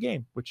so in the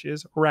game, which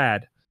is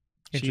rad.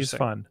 She's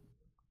fun.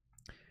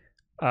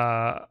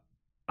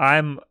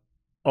 I'm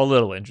a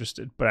little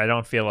interested, but I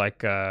don't feel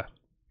like I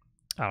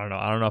don't know.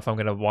 I don't know if I'm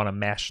gonna want to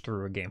mash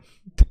through a game.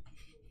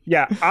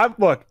 Yeah,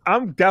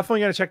 I'm definitely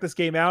gonna check this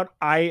game out.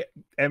 I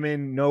am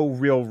in no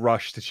real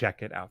rush to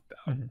check it out,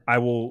 though. Mm-hmm. I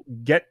will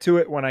get to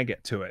it when I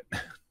get to it.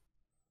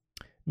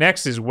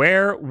 Next is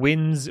Where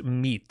Winds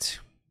Meet.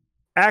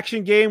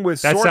 Action game with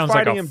sword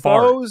fighting and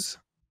bows.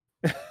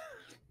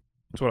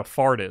 That's what a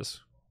fart is.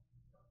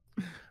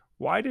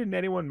 Why didn't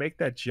anyone make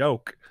that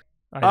joke?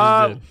 I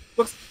just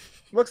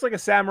did. Looks like a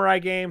samurai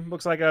game.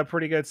 Looks like a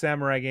pretty good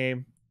samurai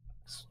game.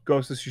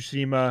 Ghost of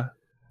Tsushima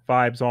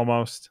vibes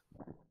almost.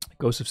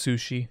 Ghost of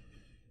Sushi.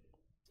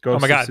 Oh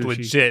my God,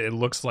 legit. It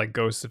looks like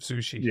Ghost of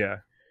Sushi. Yeah.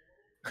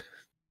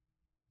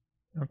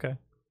 Okay.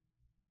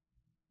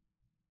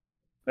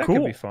 That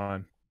could be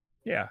fun.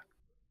 Yeah.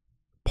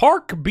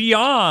 Park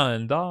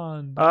Beyond.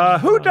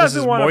 Who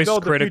doesn't want to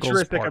build a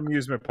futuristic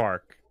amusement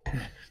park?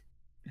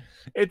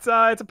 It's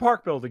a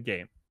park building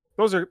game.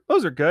 Those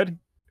are good.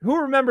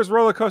 Who remembers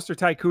Roller Coaster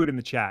Tycoon in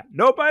the chat?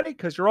 Nobody,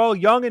 because you're all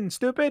young and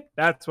stupid.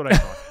 That's what I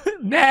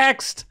thought.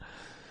 Next.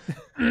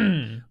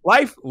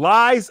 Life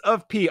Lies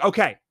of P.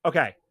 Okay.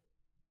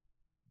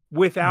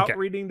 Without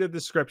reading the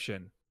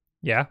description.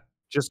 Yeah.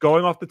 Just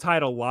going off the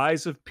title,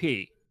 Lies of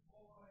P.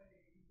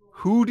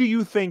 Who do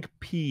you think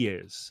P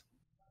is?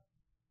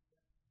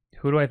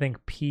 Who do I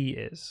think P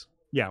is?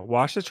 Yeah,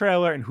 watch the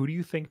trailer, and who do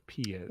you think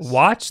P is?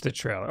 Watch the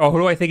trailer. Oh, who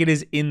do I think it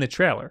is in the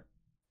trailer?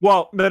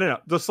 Well, no.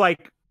 Just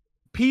like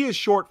P is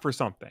short for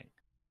something.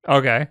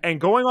 Okay.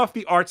 And going off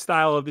the art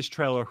style of this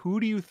trailer, what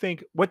do you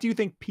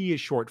think P is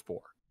short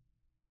for?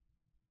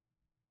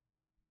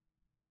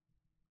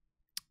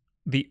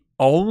 The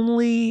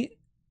only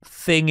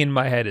thing in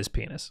my head is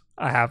penis.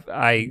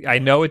 I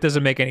know it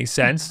doesn't make any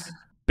sense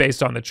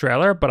based on the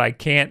trailer, but I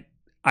can't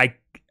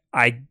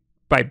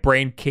my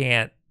brain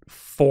can't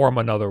form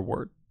another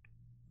word.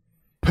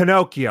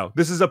 Pinocchio.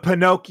 This is a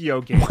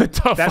Pinocchio game. What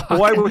the that fuck?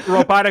 boy with the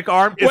robotic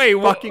arm is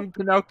fucking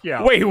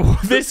Pinocchio. Wait,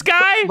 this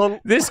guy?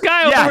 This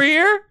guy over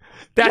here?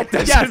 That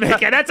doesn't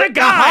make it. That's a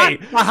guy.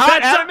 The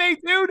hot anime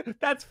dude?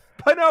 That's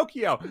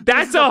Pinocchio.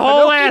 That's a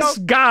whole ass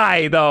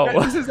guy, though.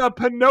 This is a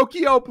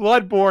Pinocchio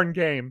Bloodborne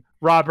game,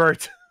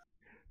 Robert.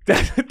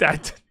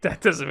 That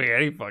doesn't make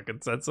any fucking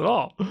sense at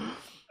all.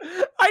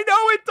 I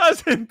know it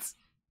doesn't.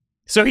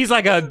 So he's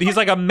like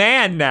a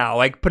man now.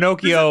 Like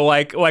Pinocchio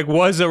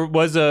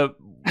was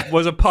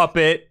a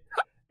puppet,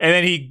 and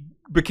then he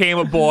became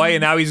a boy,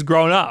 and now he's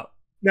grown up.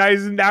 Now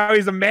he's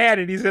a man,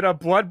 and he's in a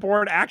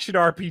Bloodborne action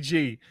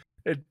RPG,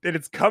 and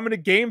it's coming to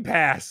Game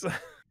Pass.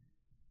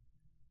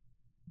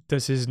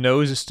 Does his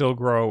nose still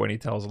grow when he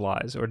tells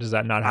lies, or does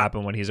that not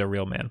happen when he's a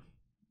real man?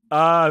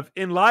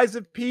 In Lies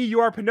of P, you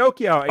are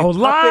Pinocchio. Oh,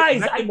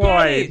 Lies!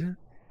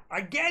 I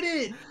get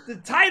it. The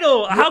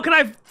title. How can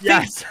I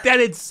think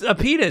that it's a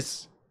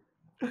penis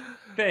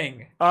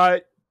thing?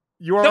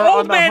 You are the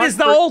old man is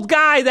the old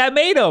guy that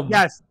made him.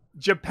 Yes,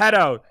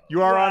 Geppetto.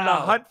 You are on the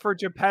hunt for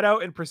Geppetto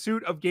in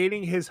pursuit of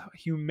gaining his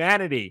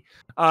humanity.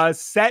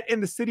 Set in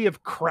the city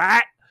of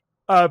Krat,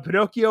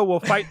 Pinocchio will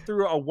fight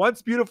through a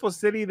once beautiful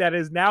city that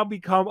has now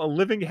become a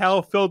living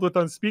hell filled with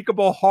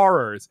unspeakable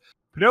horrors.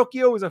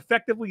 Pinocchio is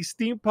effectively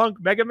steampunk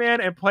Mega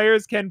Man, and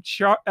players can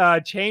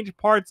change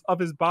parts of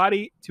his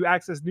body to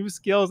access new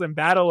skills and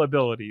battle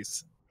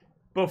abilities.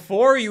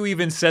 Before you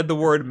even said the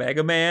word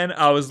Mega Man,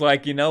 I was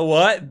like, you know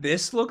what?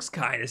 This looks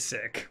kind of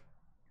sick.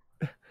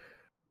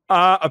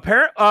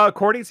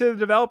 According to the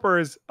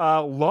developers,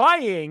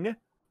 lying,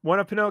 one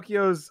of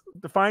Pinocchio's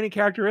defining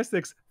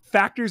characteristics,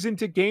 factors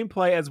into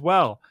gameplay as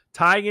well,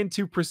 tying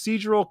into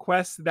procedural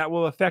quests that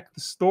will affect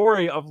the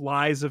story of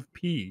Lies of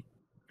P.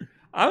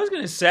 I was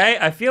going to say,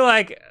 I feel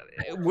like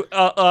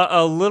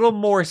a little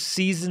more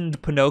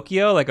seasoned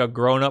Pinocchio, like a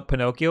grown-up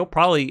Pinocchio,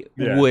 probably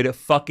would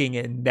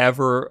fucking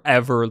never,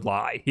 ever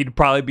lie. He'd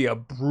probably be a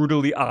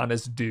brutally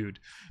honest dude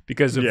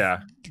because of,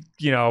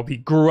 he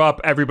grew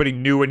up, everybody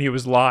knew when he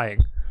was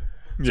lying.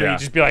 So he'd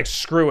just be like,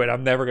 screw it,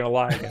 I'm never going to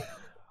lie again.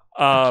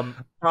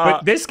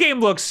 But this game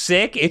looks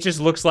sick. It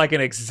just looks like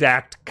an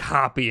exact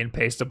copy and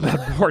paste of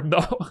Bloodborne,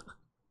 though.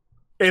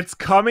 It's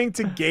coming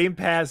to Game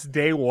Pass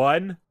day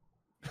one.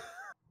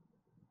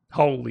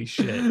 Holy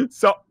shit.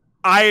 So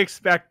I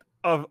expect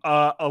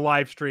a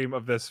live stream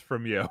of this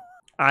from you.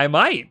 I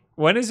might.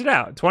 When is it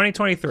out?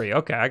 2023.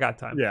 Okay, I got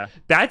time. Yeah.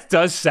 That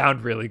does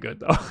sound really good,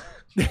 though.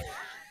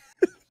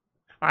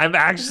 I'm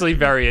actually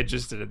very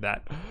interested in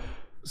that.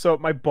 So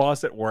my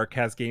boss at work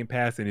has Game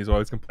Pass, and he's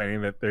always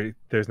complaining that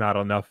there's not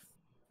enough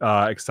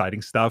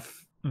exciting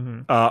stuff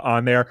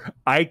on there.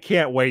 I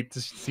can't wait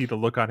to see the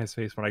look on his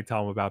face when I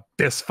tell him about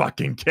this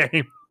fucking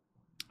game.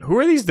 Who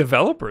are these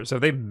developers?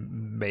 Have they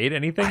made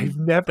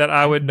anything that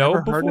I would know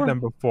before? Heard of them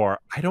before.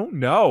 I don't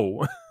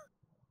know.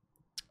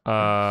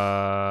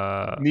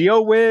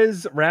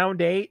 NeoWiz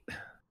Round 8.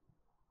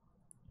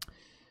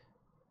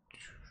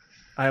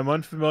 I am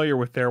unfamiliar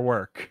with their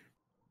work.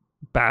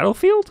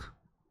 Battlefield?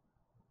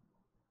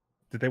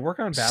 Did they work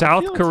on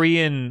Battlefield? South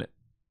Korean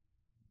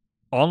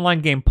online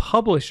game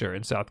publisher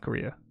in South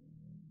Korea.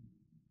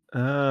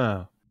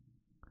 Oh.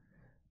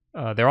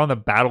 They're on the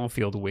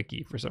Battlefield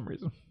wiki for some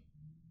reason.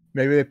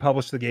 Maybe they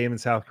published the game in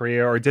South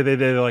Korea, or did they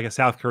do like a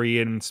South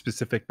Korean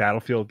specific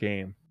Battlefield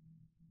game?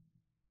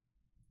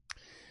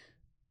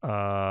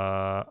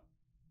 Okay,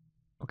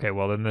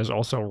 well then there's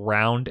also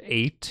Round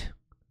 8.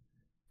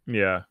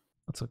 Yeah.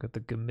 Let's look at the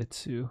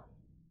Gamitsu.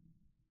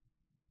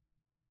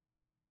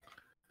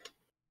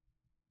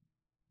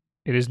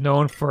 It is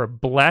known for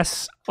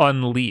Bless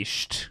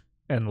Unleashed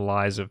and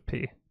Lies of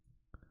P.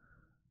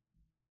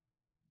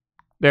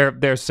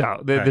 They're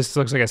South. Okay. This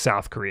looks like a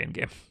South Korean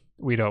game.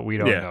 We don't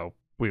know.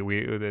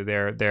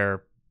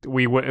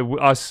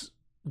 Us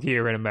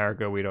here in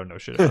America, we don't know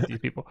shit about these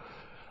people.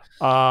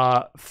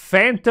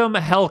 Phantom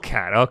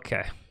Hellcat.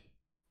 Okay.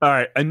 All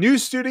right. A new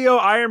studio,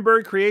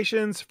 Ironbird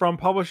Creations, from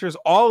publishers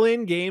All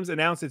In Games,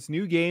 announced its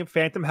new game,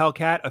 Phantom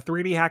Hellcat, a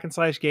 3D hack and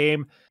slash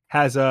game.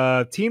 Has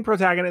a teen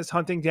protagonist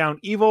hunting down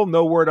evil.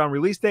 No word on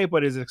release date,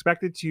 but is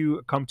expected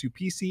to come to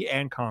PC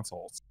and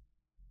consoles.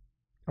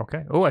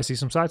 Okay. Oh, I see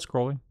some side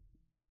scrolling.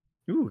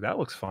 Ooh, that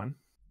looks fun.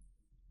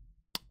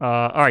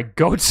 All right,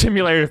 Goat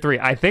Simulator 3.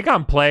 I think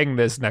I'm playing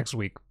this next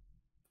week.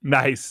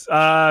 Nice. We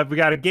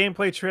got a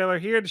gameplay trailer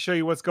here to show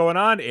you what's going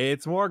on.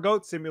 It's more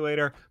Goat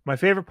Simulator. My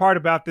favorite part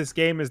about this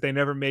game is they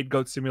never made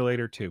Goat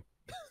Simulator 2.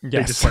 Yes.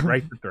 They just went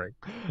right to 3.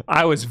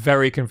 I was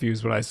very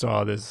confused when I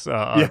saw this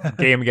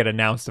game get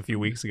announced a few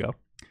weeks ago.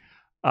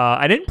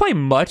 I didn't play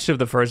much of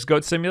the first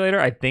Goat Simulator.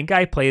 I think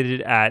I played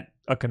it at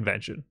a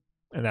convention,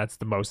 and that's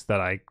the most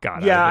that I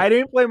got. Yeah, I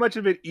didn't play much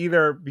of it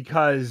either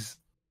because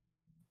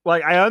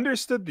like I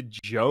understood the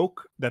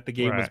joke that the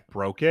game was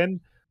broken,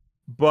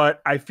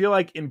 but I feel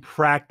like in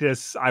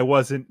practice I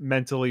wasn't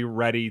mentally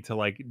ready to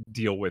like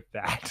deal with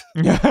that.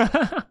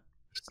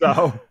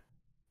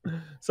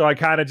 So I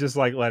kind of just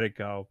like let it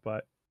go,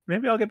 but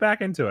maybe I'll get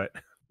back into it.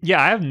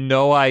 Yeah, I have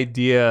no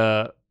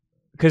idea,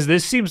 because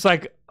this seems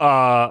like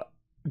a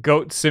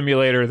goat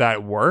simulator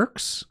that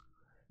works.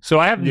 So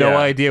I have no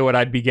idea what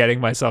I'd be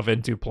getting myself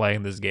into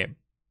playing this game.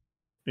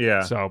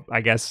 Yeah. So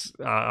I guess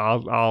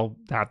I'll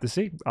have to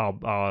see.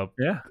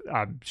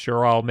 I'm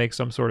sure I'll make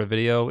some sort of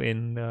video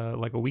in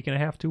like a week and a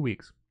half, 2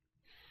 weeks.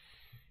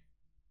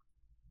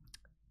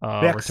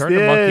 Return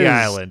to Monkey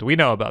Island. We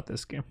know about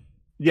this game.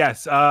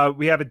 Yes,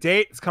 we have a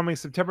date. It's coming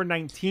September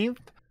 19th.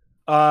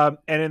 And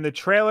in the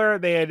trailer,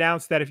 they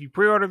announced that if you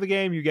pre-order the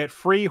game, you get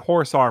free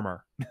horse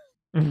armor.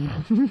 Okay.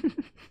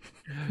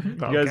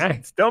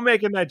 Still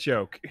making that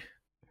joke.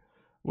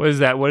 What is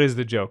that? What is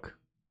the joke?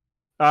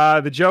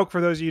 The joke,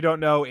 for those of you who don't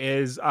know,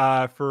 is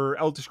for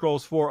Elder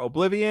Scrolls 4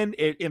 Oblivion,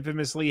 it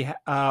infamously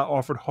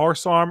offered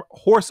horse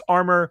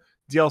armor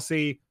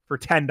DLC for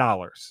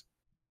 $10.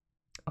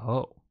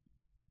 Oh.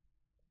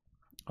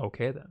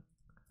 Okay, then.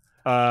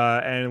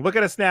 And look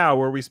at us now,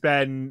 where we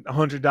spend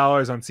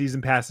 $100 on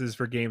season passes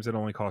for games that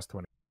only cost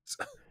 $20.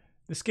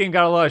 This game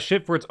got a lot of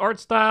shit for its art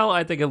style.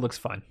 I think it looks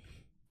fun.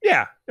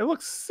 Yeah, it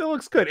looks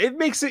good. It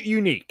makes it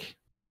unique.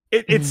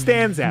 It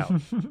stands out.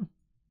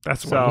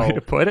 That's one way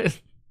to put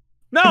it.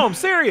 No, I'm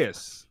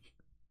serious.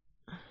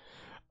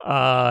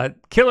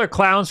 Killer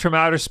Clowns from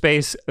Outer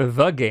Space,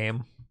 the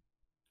game.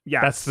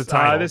 Yeah, that's the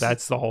title.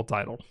 That's the whole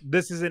title.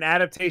 This is an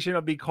adaptation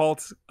of the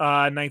cult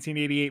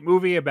 1988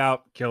 movie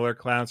about killer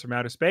clowns from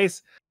outer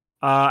space.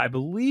 I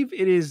believe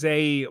it is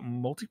a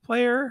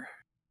multiplayer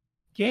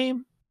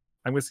game.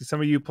 I'm going to see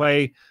some of you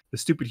play the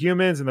stupid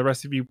humans and the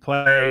rest of you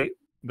play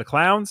the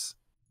clowns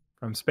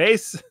from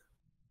space.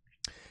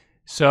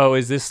 So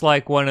is this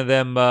like one of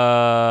them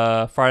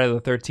Friday the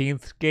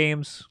 13th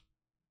games?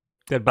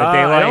 Dead by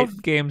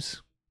Daylight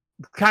games?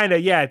 Kind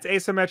of, yeah. It's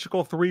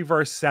asymmetrical 3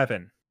 versus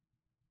 7.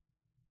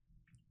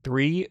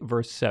 3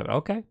 versus 7.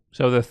 Okay.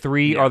 So the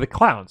 3 are the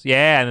clowns.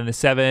 Yeah, and then the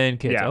 7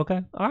 kids. Yeah.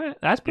 Okay. All right.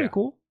 That's pretty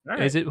cool.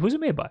 Right. Who's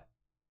it made by?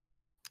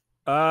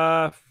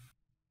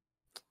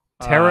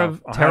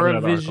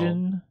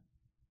 TerraVision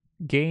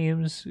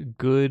Games,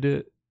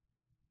 good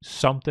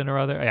something or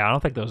other. Yeah, I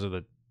don't think those are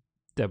the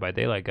Dead by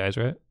Daylight guys,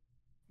 right?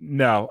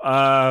 No.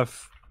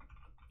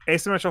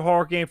 Asymmetrical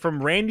horror game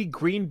from Randy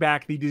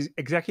Greenback, the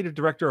executive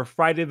director of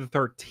Friday the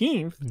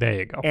 13th. There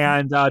you go.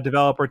 And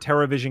developer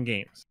TerraVision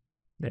Games.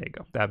 There you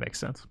go. That makes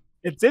sense.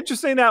 It's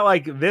interesting that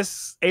like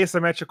this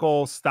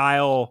asymmetrical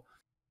style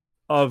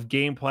of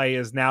gameplay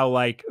is now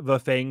like the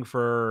thing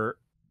for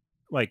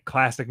like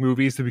classic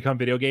movies to become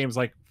video games,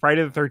 like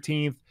Friday the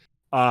 13th,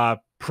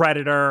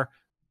 Predator.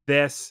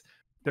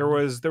 There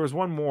was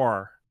one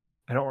more.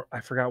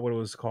 I forgot what it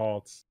was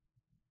called.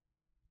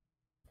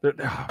 And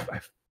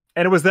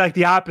it was like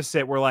the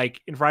opposite, where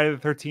like in Friday the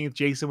 13th,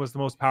 Jason was the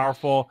most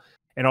powerful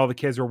and all the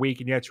kids were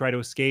weak and you had to try to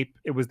escape.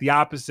 It was the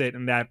opposite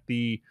in that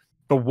the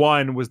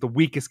one was the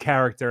weakest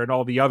character and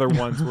all the other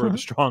ones were the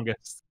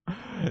strongest.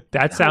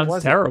 That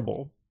sounds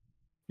terrible.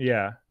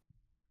 Yeah.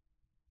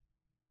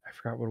 I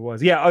forgot what it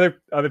was. Yeah,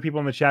 other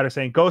people in the chat are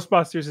saying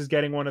Ghostbusters is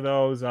getting one of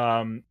those.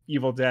 The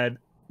Evil Dead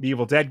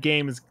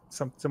game is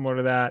something similar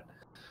to that.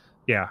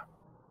 Yeah.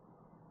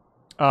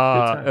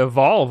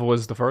 Evolve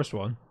was the first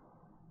one.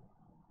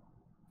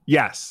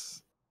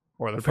 Yes.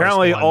 Or the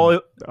apparently first one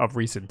of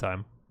recent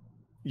time.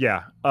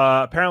 Yeah.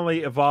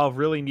 Apparently Evolve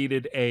really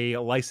needed a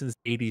licensed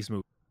 80s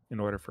movie in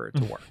order for it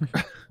to work.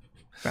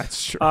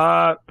 That's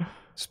true.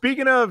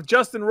 Speaking of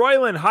Justin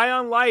Roiland, High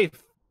on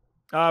Life,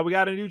 we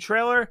got a new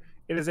trailer.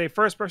 It is a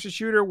first-person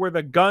shooter where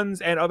the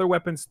guns and other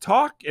weapons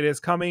talk. It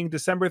is coming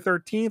December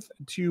 13th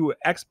to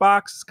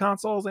Xbox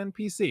consoles and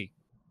PC.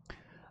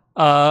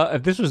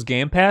 If this was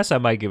Game Pass, I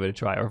might give it a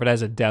try. Or if it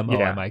has a demo,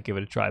 I might give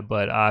it a try.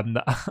 But I'm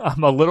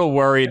a little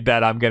worried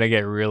that I'm going to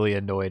get really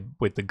annoyed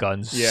with the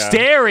guns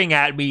staring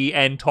at me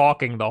and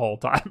talking the whole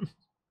time.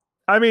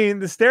 I mean,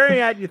 the staring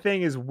at you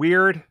thing is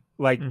weird.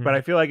 But I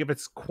feel like if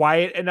it's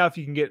quiet enough,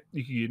 you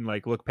can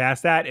like look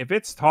past that. If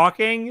it's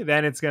talking,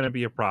 then it's going to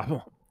be a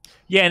problem.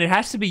 Yeah, and it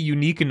has to be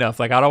unique enough.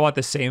 Like, I don't want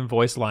the same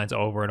voice lines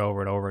over and over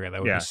and over again.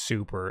 That would be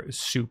super,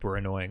 super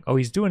annoying. Oh,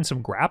 he's doing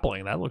some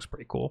grappling. That looks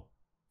pretty cool.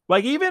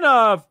 Like, even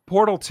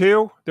Portal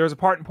 2, there's a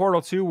part in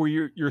Portal 2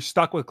 where you're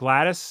stuck with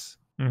Gladys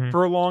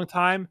for a long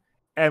time.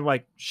 And,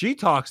 like, she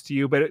talks to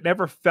you, but it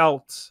never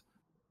felt,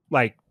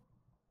 like,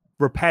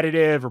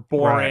 repetitive or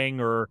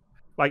boring or,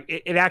 like,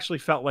 it actually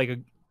felt like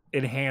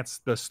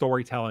enhanced the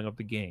storytelling of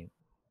the game.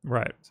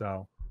 Right.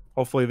 So,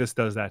 hopefully this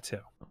does that,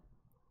 too.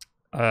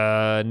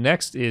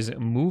 Next is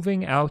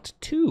Moving Out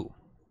 2.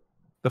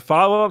 The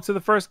follow-up to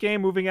the first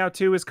game, Moving Out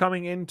 2, is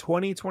coming in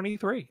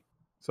 2023.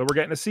 So we're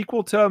getting a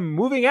sequel to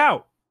Moving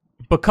Out.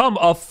 Become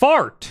a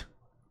fart.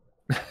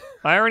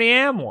 I already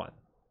am one.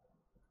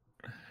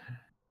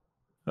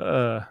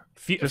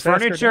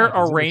 Furniture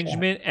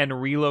arrangement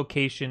and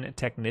relocation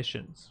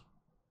technicians.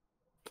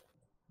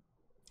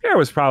 There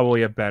was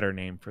probably a better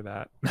name for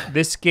that.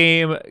 This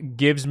game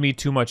gives me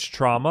too much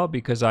trauma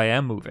because I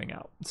am moving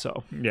out.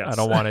 So yes. I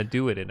don't want to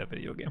do it in a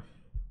video game.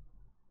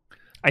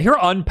 I hear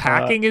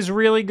unpacking is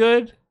really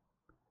good.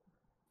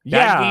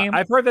 Game.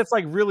 I've heard that's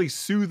like really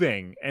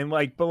soothing and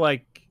like, but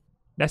like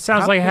that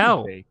sounds like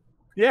hell.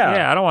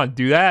 Yeah, I don't want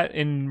to do that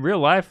in real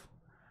life.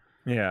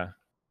 Yeah.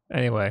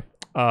 Anyway,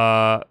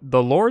 the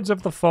Lords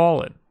of the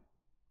Fallen.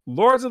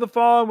 Lords of the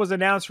Fallen was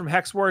announced from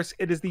Hexworks.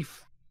 It is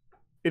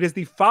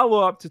the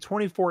follow-up to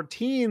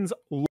 2014's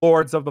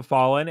Lords of the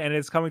Fallen, and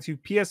it's coming to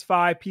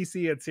PS5,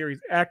 PC, and Series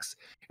X.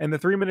 And the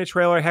 3-minute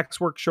trailer,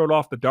 Hexworks showed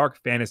off the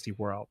dark fantasy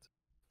world.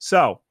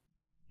 So,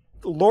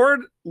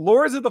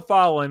 Lords of the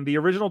Fallen, the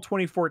original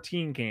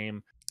 2014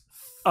 game,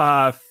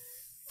 Fallen,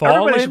 like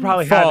fell,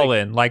 like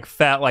Fallen. I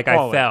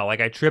fell, like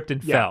I tripped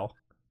and fell.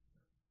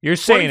 You're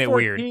saying it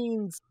weird.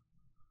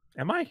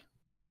 Am I?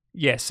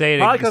 Yeah, say it.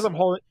 Probably because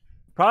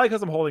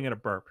I'm holding in a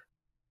burp.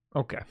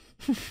 Okay.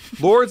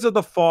 Lords of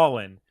the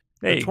Fallen.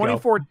 There the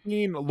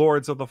 2014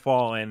 Lords of the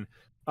Fallen.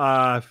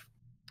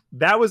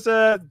 That was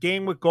a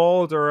game with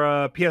gold or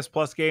a PS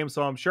Plus game,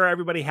 so I'm sure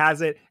everybody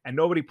has it and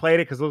nobody played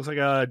it because it looks like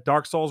a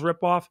Dark Souls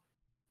ripoff.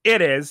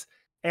 It is.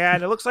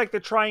 And it looks like they're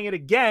trying it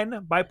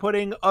again by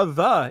putting a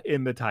 "the"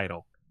 in the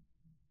title.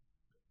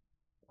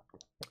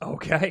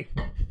 Okay.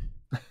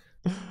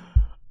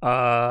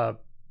 All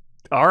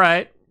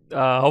right.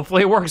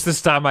 Hopefully it works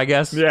this time, I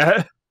guess.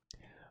 Yeah.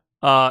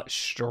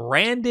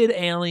 Stranded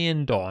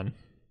Alien Dawn.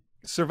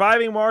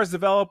 Surviving Mars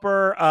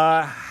developer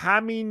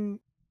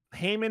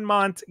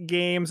Haemimont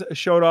Games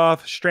showed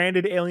off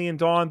Stranded Alien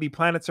Dawn, the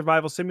planet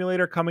survival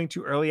simulator, coming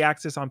to early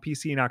access on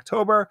PC in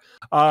October.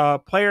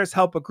 Players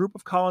help a group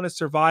of colonists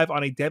survive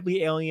on a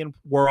deadly alien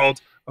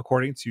world,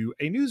 according to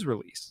a news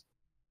release.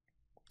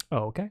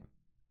 Oh, okay.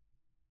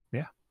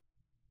 Yeah.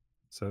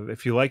 So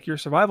if you like your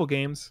survival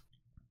games,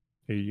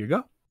 here you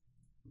go.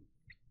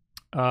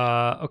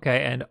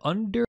 Okay, and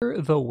Under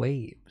the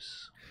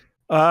Waves.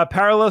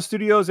 Parallel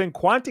Studios and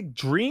Quantic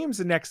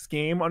Dream's next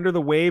game, Under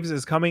the Waves,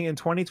 is coming in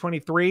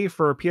 2023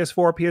 for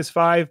PS4,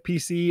 PS5,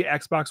 PC,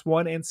 Xbox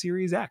One, and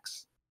Series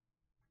X.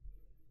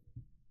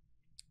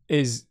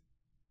 Is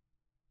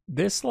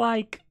this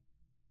like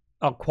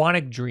a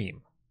Quantic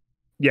Dream?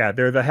 Yeah,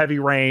 they're the Heavy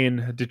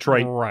Rain,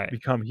 Detroit,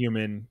 Become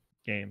Human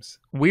games.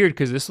 Weird,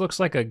 because this looks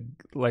like a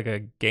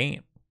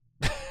game.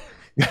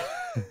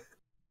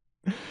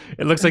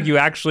 It looks like you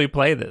actually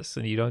play this,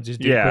 and you don't just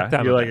do quick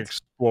time you events. like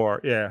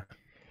explore. Yeah.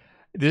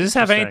 Does this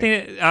have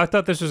anything? I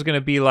thought this was gonna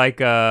be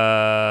like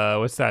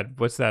what's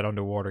that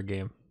underwater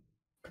game?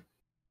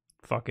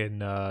 Fucking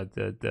where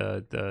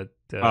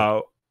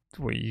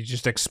you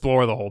just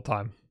explore the whole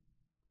time.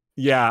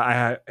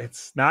 Yeah,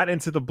 it's not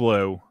Into the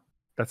Blue.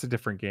 That's a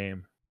different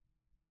game.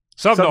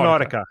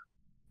 Subnautica.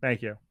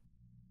 Thank you.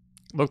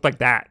 Looked like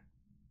that.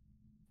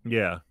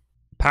 Yeah.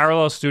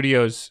 Parallel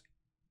Studios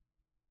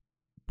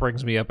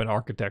brings me up an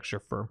architecture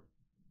firm.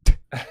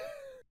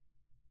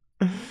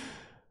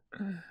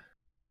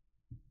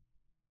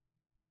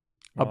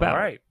 About. All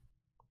right.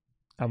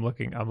 I'm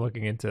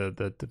looking into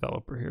the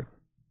developer here.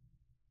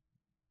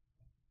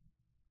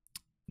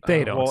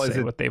 They don't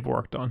say what they've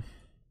worked on.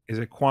 Is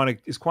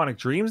Quantic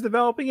Dreams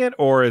developing it,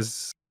 or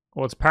is...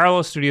 Well, it's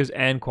Parallel Studios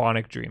and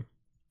Quantic Dream.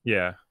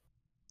 Yeah.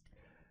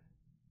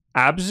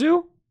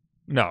 Abzu?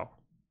 No.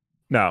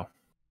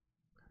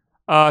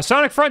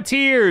 Sonic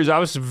Frontiers. I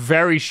was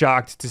very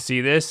shocked to see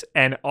this.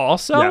 And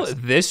also,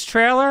 this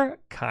trailer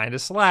kind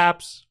of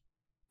slaps.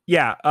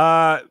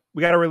 Yeah.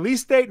 We got a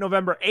release date,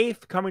 November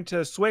 8th, coming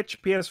to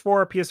Switch,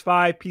 PS4,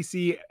 PS5,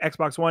 PC,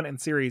 Xbox One, and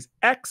Series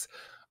X.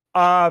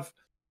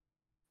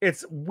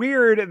 It's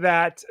weird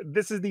that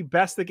this is the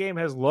best the game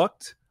has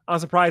looked. I'm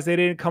surprised they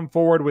didn't come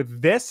forward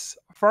with this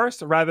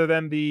first rather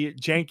than the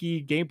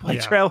janky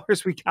gameplay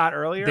trailers we got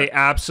earlier. They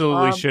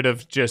absolutely should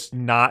have just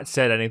not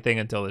said anything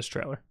until this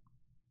trailer.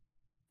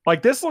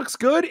 Like, this looks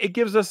good. It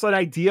gives us an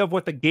idea of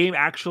what the game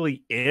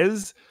actually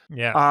is.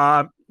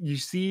 Yeah. You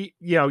see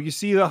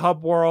the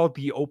hub world,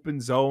 the open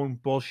zone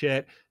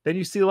bullshit. Then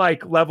you see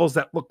like levels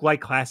that look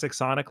like classic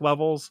Sonic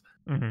levels.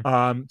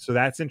 Mm-hmm. So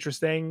that's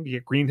interesting. You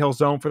get Green Hill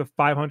Zone for the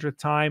 500th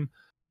time.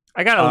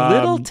 I got a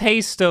little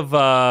taste of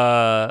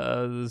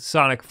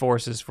Sonic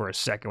Forces for a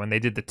second when they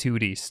did the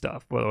 2D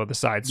stuff or the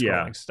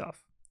side-scrolling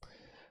stuff.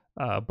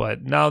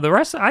 But no, the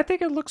rest, I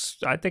think it looks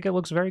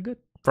very good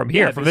from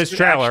here, from this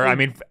trailer. Actually, I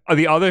mean,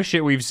 the other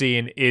shit we've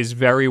seen is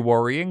very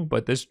worrying,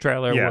 but this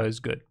trailer was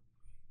good.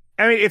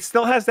 I mean, it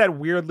still has that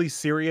weirdly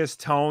serious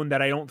tone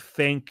that I don't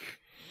think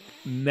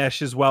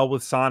meshes well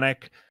with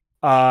Sonic.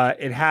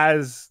 It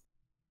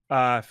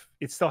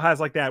still has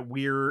like that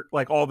weird,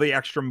 like all the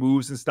extra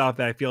moves and stuff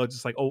that I feel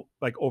just like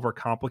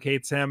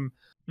overcomplicates him.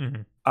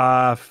 Mm-hmm.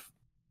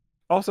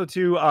 Also,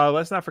 too,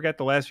 let's not forget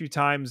the last few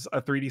times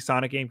a 3D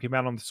Sonic game came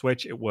out on the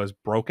Switch, it was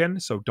broken.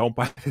 So don't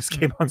buy this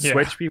game on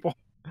Switch, people.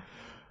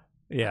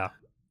 Yeah,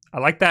 I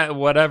like that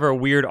whatever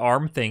weird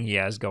arm thing he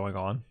has going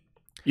on.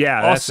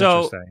 Yeah, that's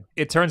also, interesting.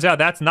 It turns out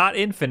that's not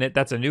Infinite.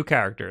 That's a new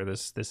character.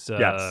 This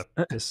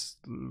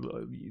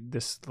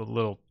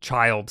little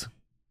child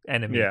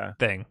enemy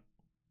thing.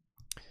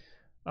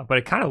 But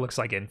it kind of looks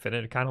like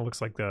Infinite. It kind of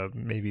looks like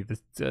maybe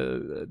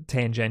the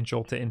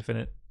tangential to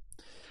Infinite.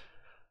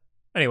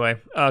 Anyway,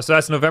 so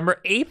that's November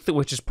 8th,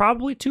 which is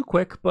probably too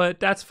quick, but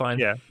that's fine.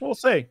 Yeah, we'll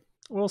see.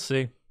 We'll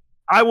see.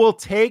 I will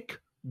take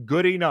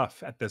good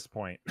enough at this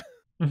point.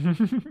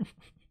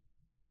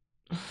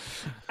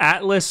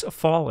 Atlas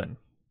Fallen.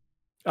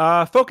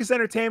 Focus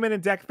Entertainment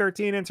and Deck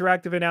 13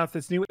 Interactive announced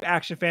its new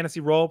action fantasy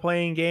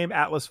role-playing game,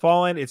 Atlas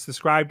Fallen. It's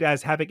described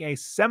as having a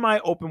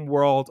semi-open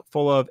world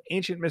full of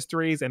ancient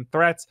mysteries and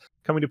threats,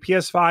 coming to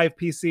PS5,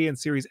 PC, and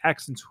Series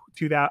X in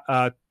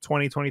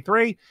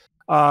 2023.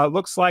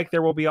 Looks like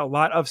there will be a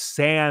lot of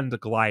sand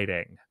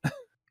gliding.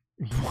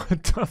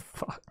 What the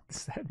fuck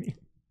does that mean?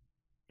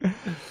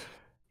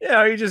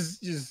 Yeah, you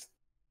just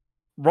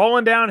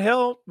rolling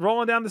downhill,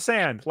 rolling down the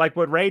sand, like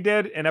what Ray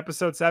did in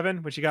episode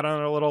 7, when she got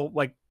on a little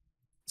like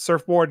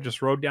surfboard and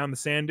just rode down the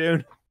sand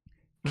dune.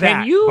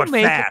 Can you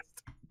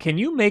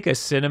make a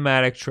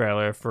cinematic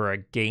trailer for a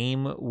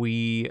game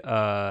we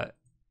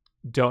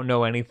don't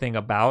know anything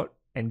about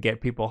and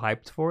get people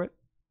hyped for it?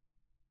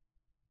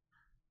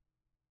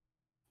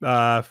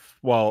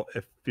 Well,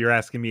 if you're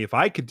asking me if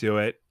I could do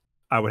it,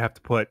 I would have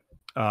to put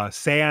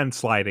sand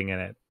sliding in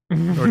it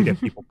in order to get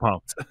people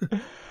pumped.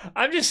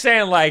 I'm just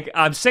saying, like,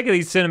 I'm sick of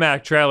these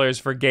cinematic trailers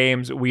for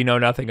games we know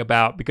nothing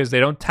about because they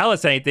don't tell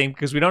us anything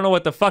because we don't know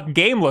what the fucking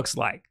game looks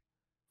like.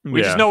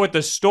 We just know what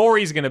the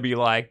story's going to be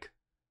like.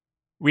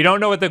 We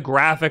don't know what the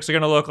graphics are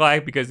going to look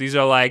like because these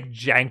are like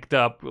janked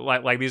up,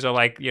 like these are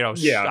like, you know,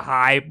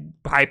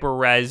 hyper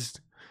res,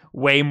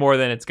 way more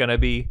than it's going to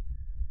be.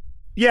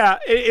 Yeah,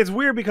 it's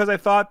weird because I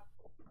thought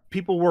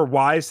people were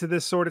wise to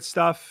this sort of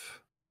stuff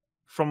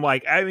from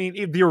like, I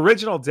mean, the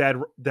original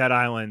Dead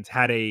Island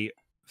had a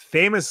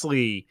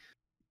famously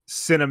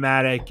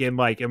cinematic and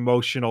like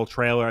emotional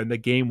trailer, and the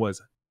game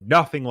was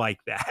nothing like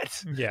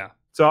that. Yeah.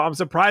 So I'm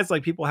surprised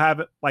like people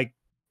haven't, like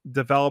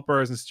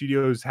developers and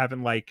studios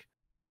haven't like,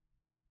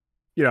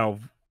 you know,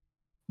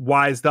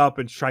 wised up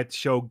and tried to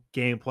show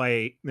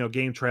gameplay, you know,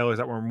 game trailers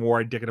that were more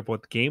indicative of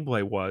what the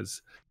gameplay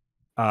was.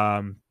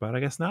 But I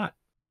guess not.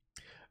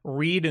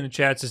 Reed in the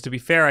chat says, to be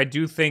fair, I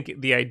do think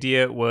the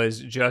idea was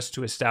just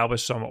to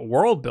establish some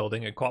world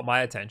building. It caught my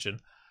attention.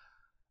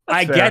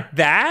 I get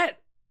that,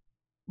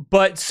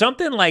 but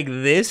something like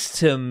this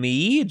to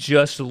me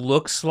just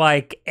looks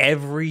like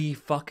every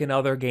fucking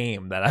other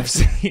game that I've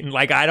seen.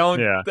 Like, I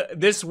don't,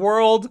 this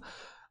world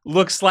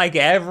looks like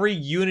every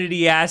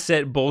Unity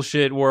asset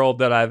bullshit world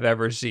that I've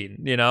ever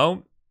seen, you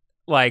know?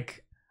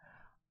 Like,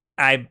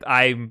 I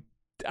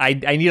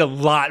need a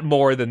lot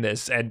more than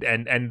this, and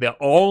the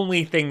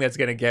only thing that's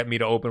gonna get me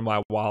to open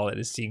my wallet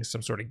is seeing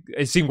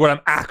seeing what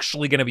I'm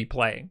actually gonna be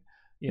playing.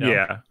 You know?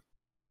 Yeah.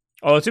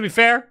 Oh, to be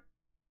fair,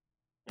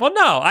 well,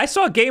 no, I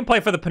saw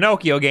gameplay for the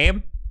Pinocchio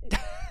game.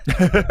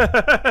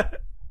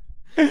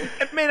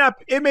 It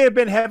may have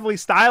been heavily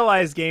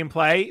stylized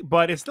gameplay,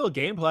 but it's still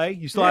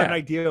gameplay. You still have an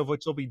idea of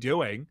what you'll be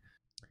doing.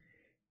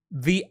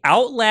 The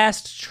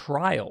Outlast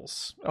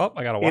Trials. Oh,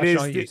 I gotta watch it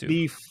on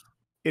YouTube.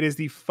 It is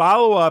the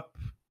follow-up.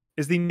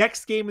 Is the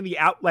next game in the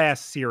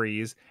Outlast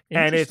series,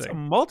 and it's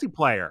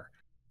multiplayer.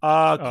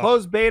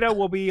 Closed beta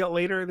will be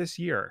later this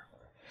year.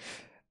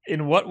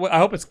 In what? I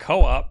hope it's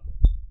co-op.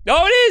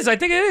 Oh, it is. I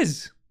think it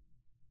is.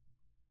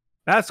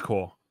 That's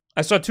cool.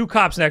 I saw two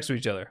cops next to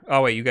each other.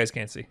 Oh wait, you guys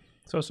can't see.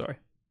 So sorry.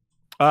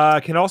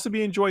 Can also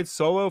be enjoyed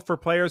solo for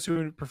players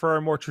who prefer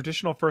a more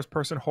traditional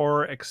first-person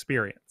horror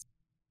experience.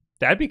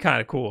 That'd be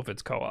kind of cool if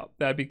it's co-op.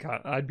 I'd be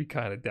kind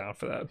of down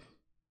for that.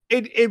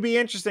 It'd be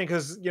interesting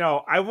because, you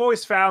know, I've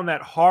always found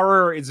that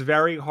horror is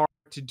very hard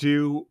to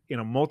do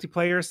in a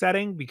multiplayer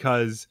setting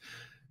because,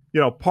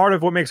 you know, part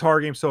of what makes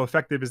horror games so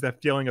effective is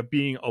that feeling of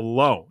being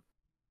alone.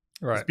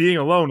 Right. Being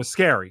alone is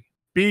scary.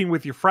 Being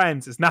with your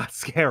friends is not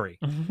scary.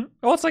 Mm-hmm.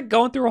 Well, it's like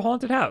going through a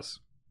haunted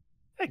house.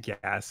 I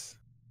guess.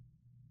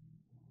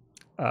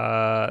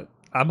 I'm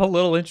a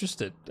little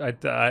interested. I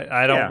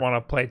don't want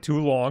to play too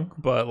long,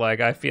 but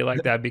like I feel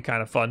like that'd be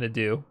kind of fun to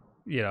do,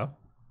 you know,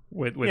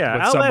 with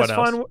someone else.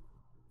 Fun.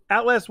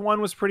 Outlast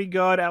 1 was pretty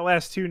good.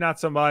 Outlast 2, not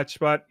so much.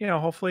 But, you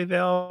know, hopefully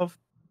they'll,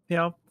 you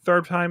know,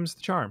 third time's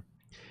the charm.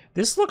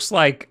 This looks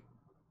like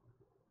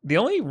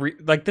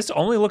this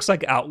only looks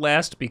like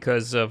Outlast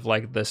because of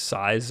like the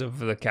size of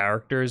the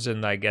characters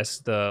and I guess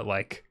the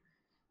like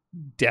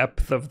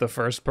depth of the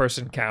first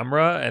person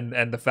camera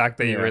and the fact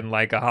that you're in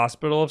like a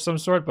hospital of some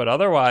sort. But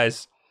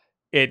otherwise,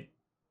 it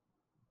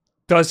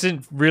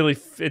doesn't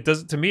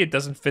to me, it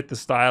doesn't fit the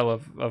style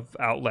of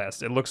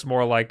Outlast. It looks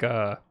more like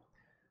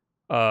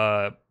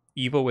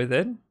Evil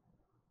Within?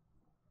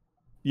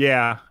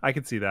 Yeah, I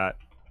could see that.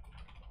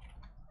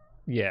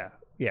 Yeah.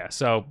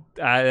 So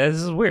this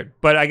is weird,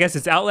 but I guess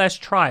it's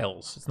Outlast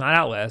Trials. It's not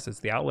Outlast. It's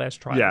the Outlast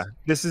Trials. Yeah,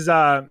 this is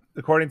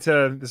according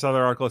to this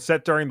other article, it's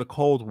set during the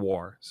Cold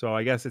War. So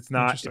I guess it's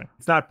not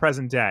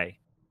present day.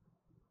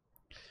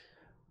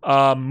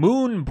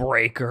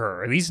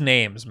 Moonbreaker. These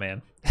names,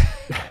 man.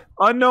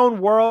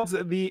 Unknown Worlds.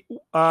 The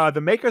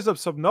makers of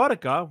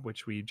Subnautica,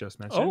 which we just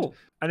mentioned,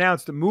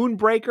 announced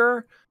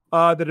Moonbreaker.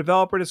 The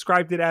developer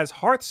described it as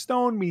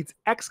Hearthstone meets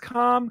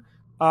XCOM.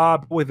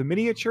 with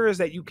miniatures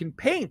that you can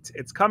paint.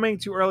 It's coming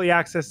to early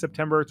access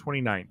September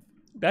 29th.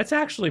 That's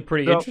actually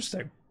pretty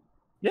interesting.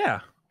 Yeah.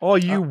 All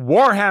you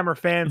Warhammer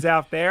fans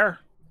out there,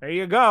 there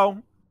you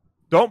go.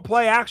 Don't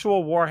play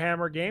actual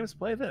Warhammer games.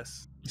 Play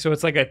this. So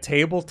it's like a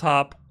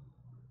tabletop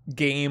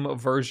game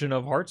version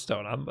of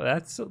Hearthstone.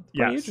 That's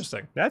pretty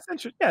interesting. That's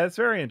interesting. Yeah, that's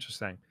very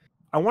interesting.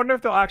 I wonder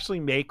if they'll actually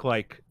make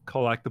like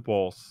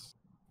collectibles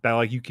that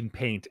like you can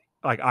paint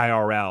like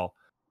IRL.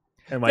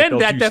 And like then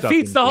that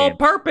defeats the whole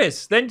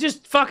purpose. Then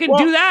just fucking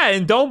do that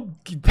and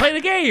don't play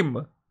the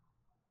game.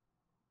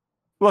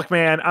 Look,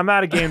 man, I'm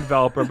not a game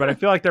developer, but I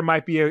feel like there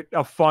might be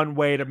a fun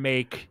way to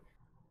make,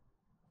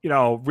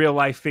 real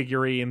life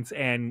figurines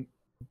and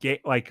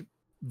like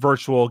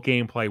virtual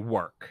gameplay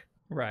work.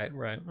 Right.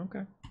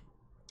 Okay.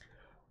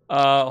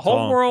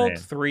 Homeworld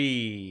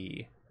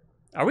 3.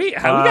 We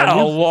got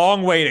a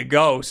long way to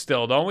go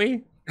still, don't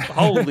we?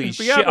 Holy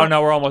shit. Oh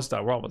no, we're almost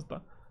done.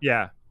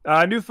 Yeah.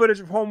 New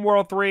footage of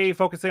Homeworld 3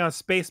 focusing on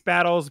space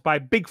battles by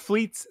big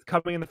fleets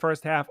coming in the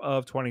first half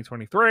of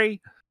 2023.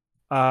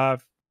 Yeah.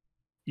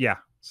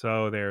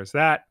 So there's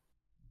that.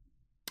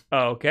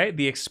 Okay.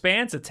 The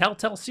Expanse, a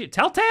Telltale.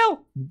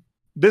 Telltale?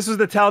 This is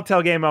the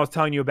Telltale game I was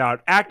telling you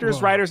about.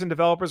 Actors, writers, and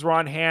developers were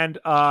on hand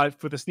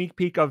for the sneak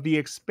peek of The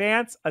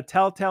Expanse, a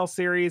Telltale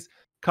series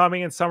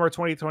coming in summer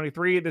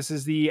 2023. This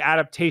is the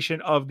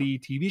adaptation of the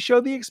TV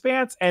show The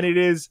Expanse, and it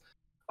is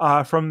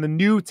from the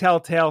new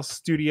Telltale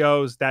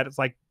Studios that is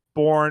like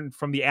born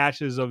from the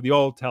ashes of the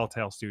old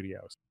Telltale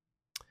Studios.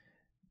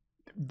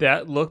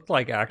 That looked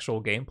like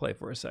actual gameplay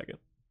for a second.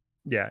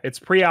 Yeah, it's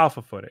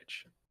pre-alpha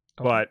footage,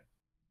 but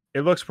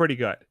it looks pretty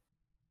good.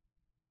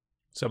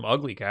 Some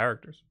ugly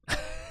characters.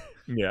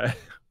 Yeah.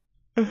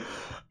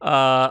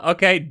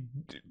 Okay.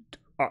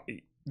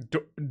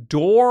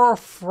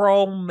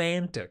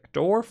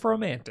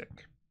 Dorfromantic.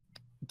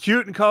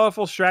 Cute and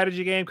colorful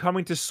strategy game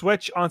coming to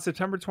Switch on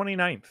September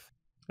 29th.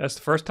 That's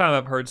the first time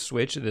I've heard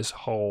Switch this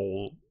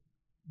whole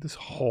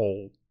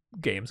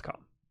Gamescom.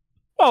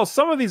 Well,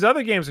 some of these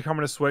other games are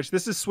coming to Switch.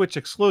 This is Switch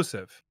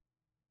exclusive.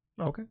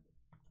 Okay.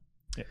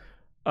 Yeah.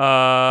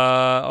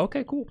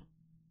 Okay, cool.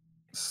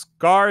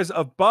 Scars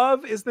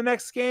Above is the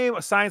next game,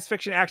 a science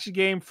fiction action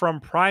game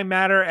from Prime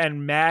Matter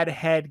and Mad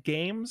Head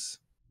Games.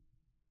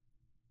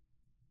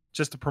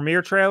 Just a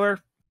premiere trailer,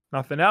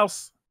 nothing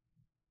else.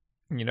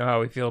 You know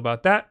how we feel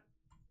about that.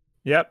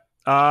 Yep.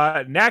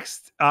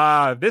 Next,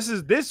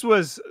 this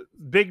was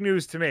big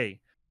news to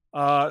me.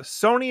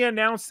 Sony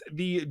announced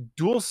the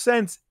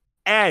DualSense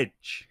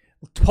Edge.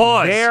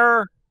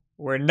 Pause.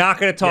 We're not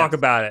going to talk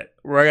about it.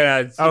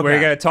 We're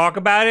gonna talk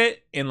about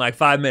it in like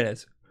 5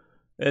 minutes.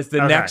 It's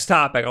the next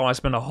topic. I want to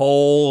spend a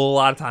whole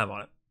lot of time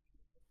on it.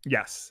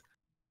 Yes.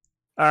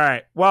 All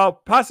right. Well,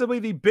 possibly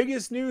the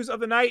biggest news of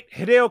the night.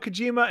 Hideo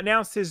Kojima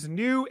announced his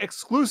new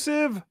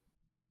exclusive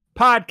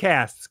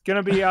podcast. It's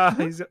gonna be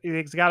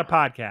he's got a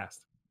podcast.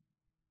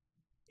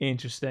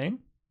 Interesting.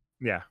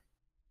 Yeah.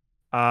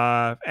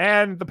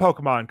 And the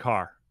Pokémon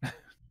Car.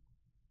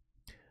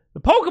 The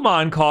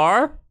Pokémon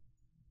Car?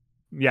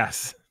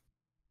 Yes.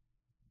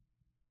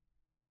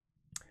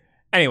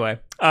 Anyway,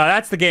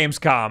 that's the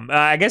Gamescom.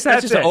 I guess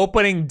that's just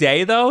opening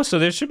day, though, so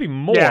there should be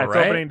more, right? Yeah, it's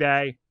right? Opening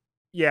day.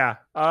 Yeah.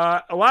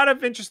 A lot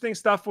of interesting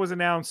stuff was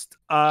announced.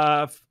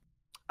 I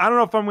don't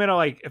know if I'm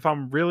gonna if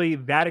I'm really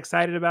that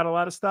excited about a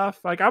lot of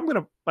stuff.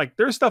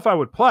 There's stuff I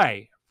would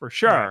play for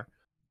sure,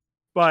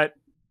 but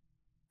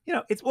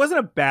it wasn't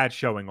a bad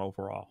showing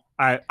overall.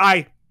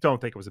 I don't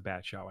think it was a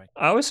bad showing.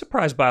 I was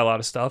surprised by a lot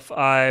of stuff.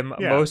 I'm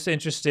most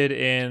interested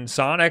in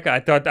Sonic. I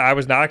thought I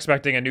was not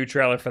expecting a new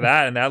trailer for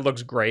that, and that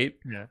looks great.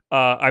 Yeah.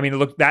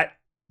 That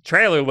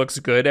trailer looks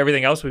good.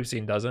 Everything else we've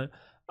seen doesn't.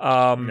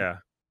 Yeah.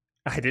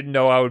 I didn't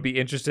know I would be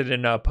interested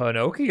in a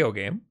Pinocchio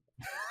game.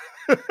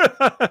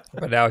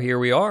 But now here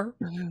we are.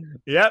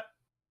 Yep.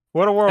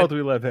 What a world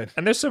we live in.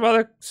 And there's some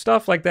other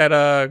stuff like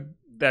that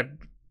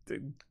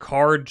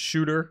card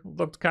shooter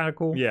looked kind of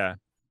cool. Yeah.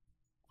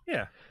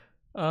 Yeah.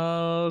 It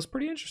was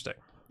pretty interesting.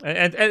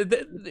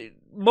 And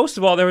most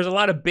of all, there was a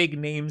lot of big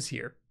names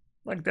here.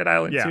 Like Dead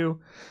Island 2,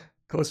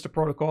 Callisto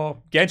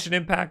Protocol, Genshin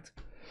Impact.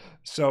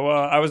 So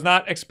I was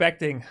not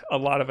expecting a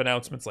lot of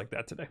announcements like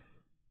that today.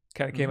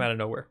 Kind of came out of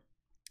nowhere.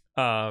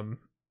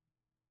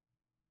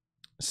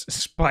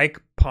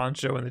 Spike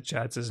Poncho in the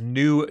chat says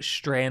new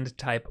Strand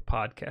type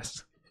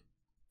podcast.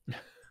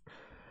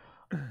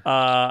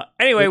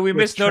 Anyway, we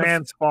missed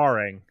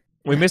transparring.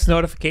 We missed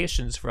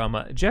notifications from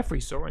Jeffrey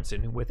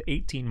Sorensen with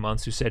 18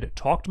 months who said,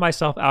 talked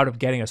myself out of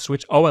getting a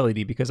Switch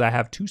OLED because I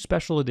have 2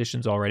 special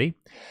editions already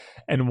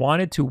and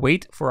wanted to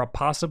wait for a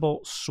possible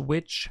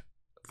Switch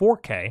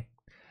 4K.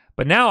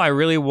 But now I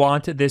really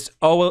want this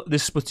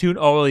Splatoon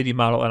OLED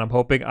model, and I'm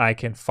hoping I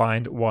can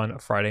find one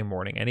Friday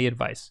morning. Any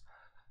advice?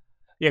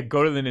 Yeah,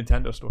 go to the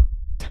Nintendo store.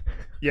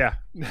 Yeah,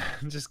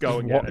 just go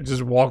and get it.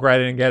 Just walk right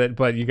in and get it.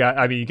 But you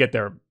get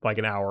there like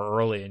an hour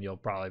early, and you'll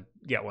probably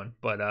get one.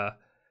 But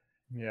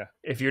yeah,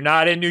 if you're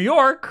not in New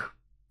York,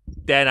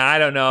 then I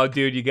don't know,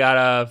 dude. You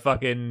gotta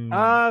fucking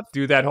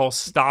do that whole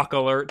stock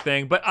alert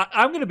thing. But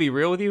I'm gonna be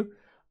real with you.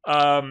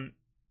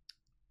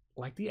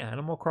 like the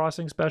Animal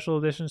Crossing Special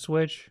Edition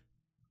Switch,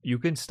 you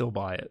can still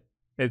buy it.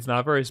 It's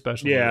not very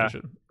special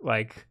edition.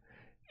 Like,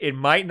 it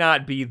might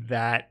not be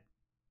that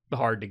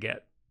hard to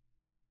get.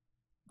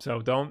 So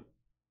don't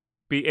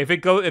be if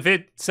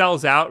it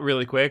sells out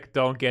really quick,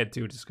 don't get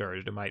too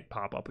discouraged. It might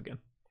pop up again.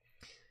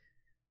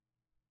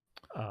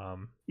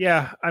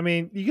 Yeah, I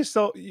mean, you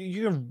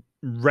can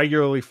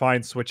regularly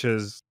find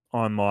Switches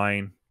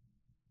online.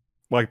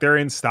 Like, they're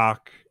in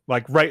stock.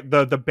 Like,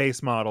 the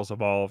base models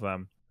of all of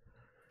them.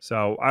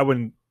 So I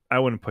wouldn't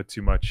put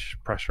too much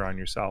pressure on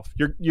yourself.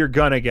 You're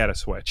gonna get a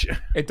Switch.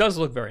 It does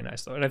look very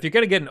nice though, and if you're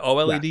gonna get an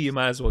OLED, you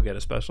might as well get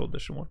a special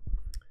edition one.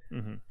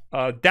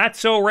 Mm-hmm. That's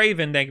So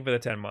Raven. Thank you for the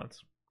 10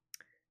 months.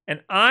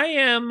 And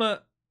I'm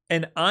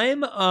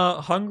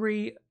a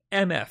hungry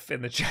MF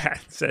in the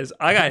chat. Says,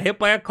 I got hit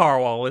by a car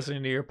while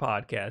listening to your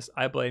podcast.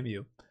 I blame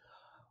you.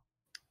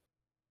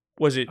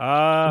 Was it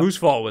whose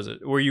fault was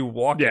it? Were you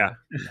walking? Yeah.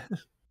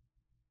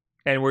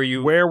 And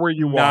where were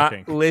you not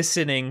walking?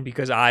 Listening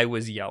because I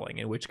was yelling,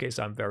 in which case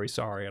I'm very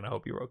sorry and I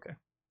hope you're okay.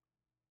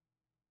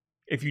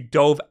 If you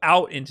dove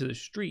out into the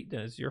street,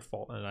 then it's your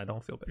fault and I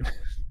don't feel bad.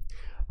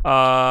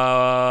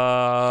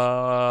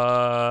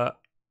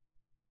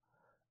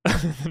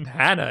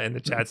 Hannah in the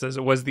chat says,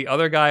 was the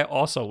other guy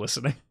also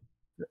listening?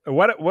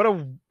 What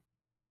a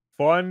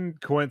fun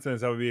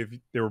coincidence that would be if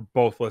they were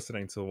both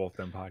listening to the Wulff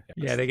Den podcast.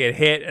 Yeah, they get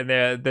hit and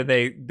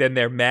then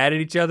they're mad at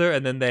each other,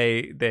 and then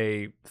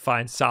they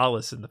find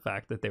solace in the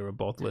fact that they were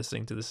both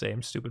listening to the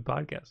same stupid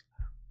podcast.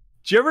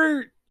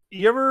 Do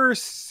you ever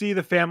see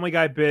the Family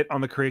Guy bit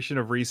on the creation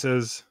of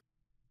Reese's?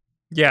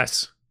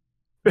 Yes.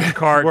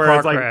 Car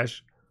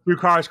crash. Two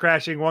cars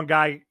crashing. One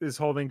guy is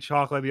holding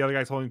chocolate. The other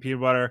guy's holding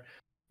peanut butter.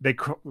 They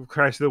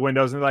crash through the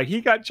windows and they're like, he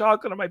got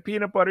chocolate on my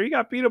peanut butter. He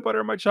got peanut butter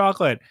on my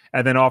chocolate.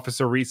 And then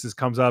Officer Reese's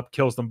comes up,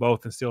 kills them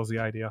both, and steals the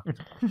idea.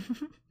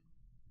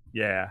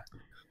 Yeah.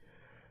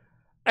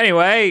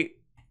 Anyway,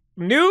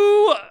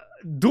 new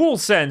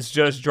DualSense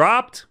just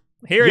dropped.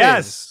 Here it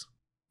is.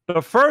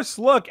 The first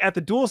look at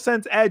the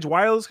DualSense Edge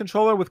wireless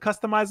controller with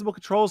customizable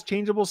controls,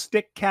 changeable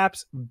stick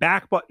caps,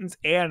 back buttons,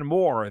 and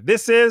more.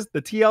 This is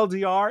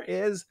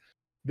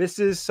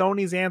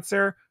Sony's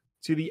answer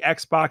to the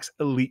Xbox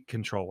Elite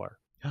controller.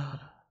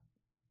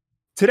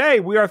 Today,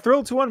 we are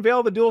thrilled to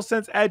unveil the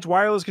DualSense Edge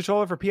wireless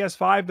controller for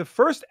PS5, the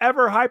first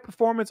ever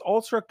high-performance,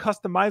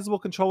 ultra-customizable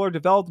controller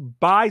developed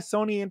by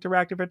Sony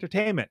Interactive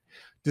Entertainment.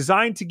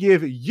 Designed to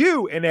give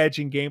you an edge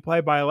in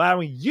gameplay by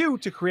allowing you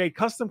to create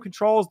custom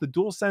controls, the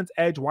DualSense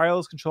Edge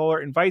wireless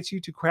controller invites you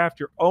to craft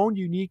your own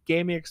unique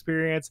gaming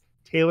experience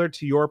tailored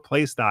to your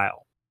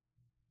playstyle.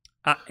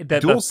 The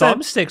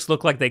thumbsticks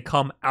look like they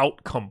come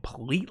out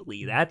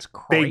completely. That's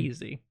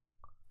crazy.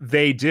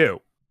 They do.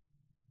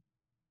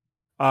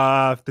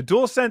 The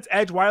DualSense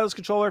Edge wireless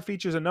controller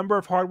features a number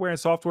of hardware and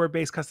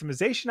software-based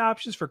customization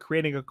options for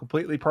creating a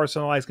completely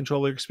personalized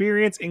controller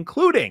experience,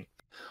 including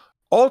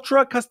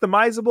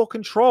ultra-customizable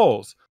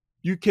controls.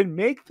 You can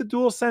make the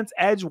DualSense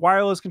Edge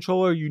wireless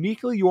controller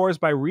uniquely yours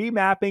by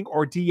remapping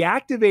or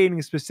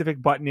deactivating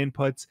specific button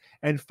inputs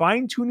and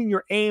fine-tuning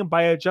your aim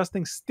by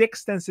adjusting stick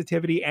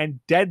sensitivity and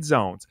dead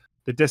zones.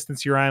 The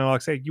distance your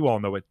analog stick, you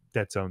all know what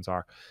dead zones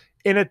are.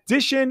 In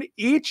addition,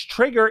 each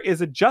trigger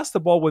is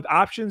adjustable with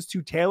options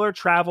to tailor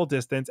travel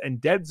distance and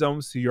dead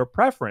zones to your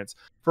preference.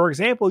 For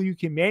example, you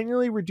can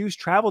manually reduce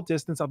travel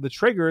distance of the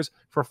triggers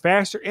for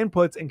faster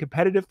inputs in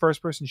competitive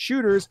first-person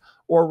shooters,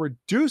 or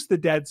reduce the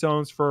dead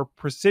zones for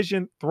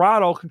precision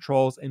throttle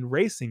controls in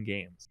racing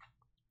games.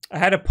 I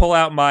had to pull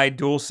out my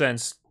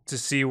DualSense to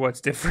see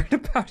what's different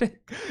about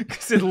it,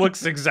 because it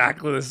looks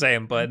exactly the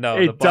same, but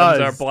no, the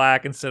buttons are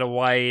black instead of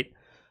white.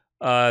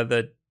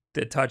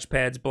 The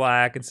touchpad's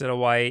black instead of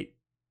white.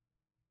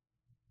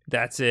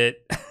 That's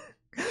it.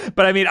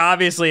 But I mean,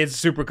 obviously, it's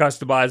super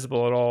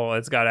customizable and all.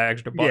 It's got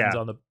extra buttons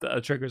on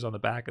the triggers on the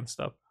back and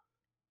stuff.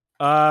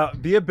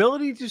 The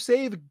ability to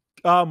save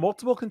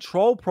multiple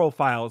control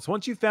profiles.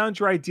 Once you found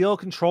your ideal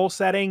control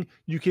setting,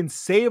 you can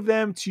save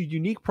them to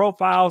unique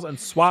profiles and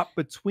swap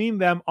between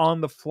them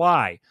on the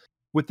fly.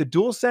 With the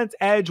DualSense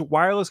Edge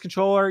wireless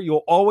controller,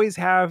 you'll always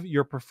have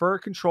your preferred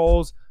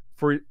controls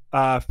for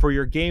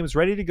your games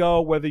ready to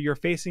go, whether you're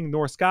facing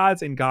Norse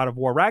gods in God of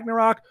War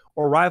Ragnarok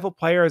or rival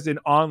players in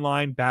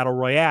online battle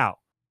royale.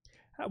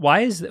 Why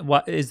is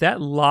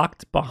that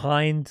locked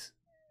behind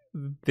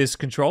this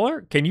controller?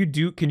 Can you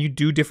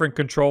do different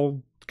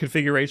control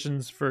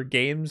configurations for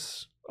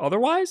games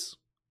otherwise?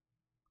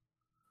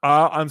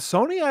 On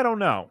Sony, I don't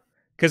know,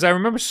 because I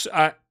remember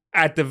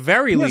at the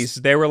very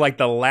least they were like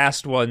the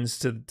last ones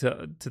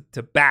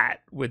to bat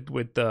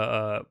with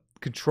the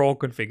control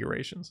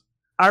configurations.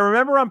 I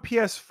remember on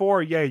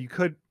PS4, yeah, you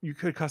could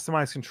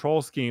customize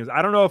control schemes.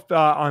 I don't know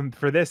if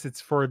for this it's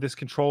for this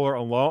controller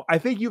alone. I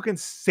think you can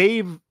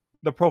save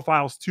the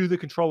profiles to the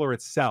controller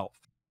itself.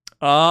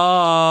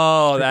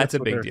 Oh, that's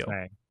a big deal.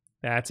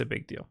 That's a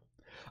big deal.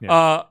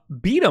 Yeah.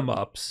 Beat 'em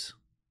ups.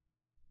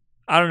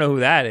 I don't know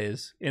who that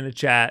is in the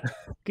chat.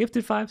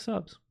 Gifted 5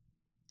 subs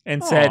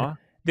and said,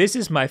 "This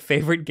is my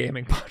favorite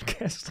gaming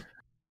podcast."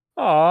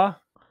 Aw.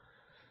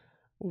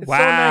 It's so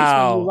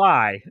nice when you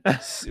lie.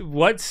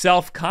 What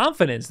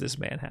self-confidence this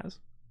man has.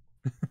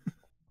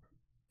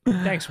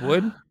 Thanks,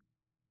 Wood.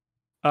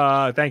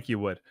 Thank you,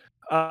 Wood.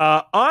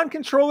 On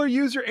controller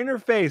user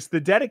interface, the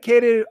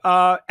dedicated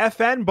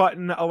FN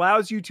button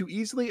allows you to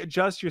easily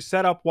adjust your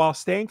setup while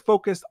staying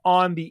focused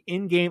on the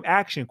in-game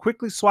action.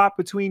 Quickly swap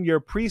between your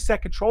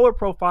preset controller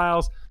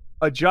profiles,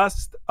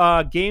 adjust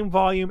game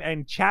volume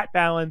and chat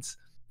balance,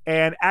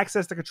 and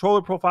access the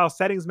controller profile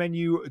settings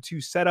menu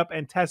to set up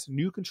and test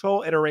new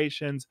control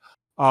iterations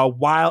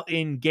while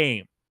in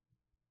game.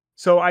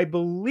 So I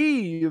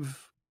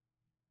believe...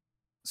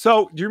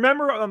 So, do you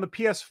remember on the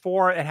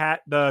PS4, it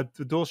had the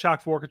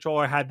DualShock 4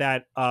 controller had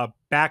that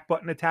back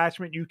button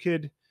attachment you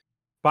could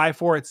buy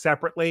for it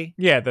separately?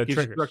 Yeah, the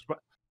triggers.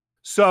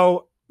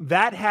 So,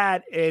 that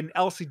had an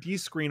LCD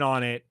screen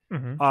on it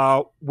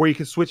where you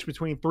could switch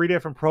between 3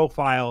 different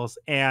profiles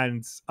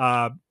and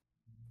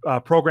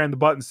program the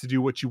buttons to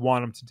do what you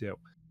want them to do.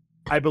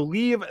 I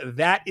believe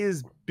that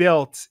is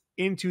built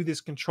into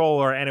this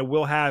controller, and it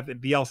will have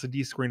the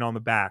LCD screen on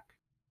the back.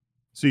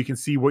 So you can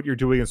see what you're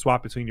doing and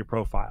swap between your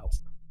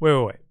profiles.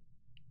 Wait.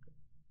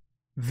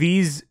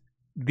 These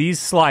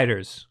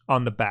sliders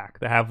on the back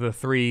that have the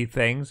 3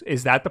 things,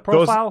 is that the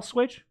profile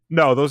switch?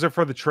 No, those are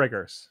for the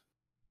triggers.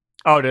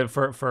 Oh,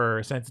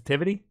 for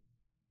sensitivity?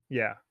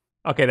 Yeah.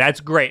 Okay, that's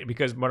great,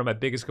 because one of my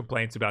biggest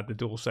complaints about the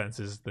DualSense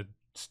is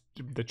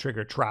the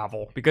trigger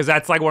travel, because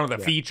that's like one of the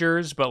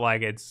features, but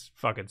like it's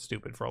fucking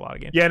stupid for a lot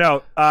of games. Yeah,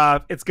 no,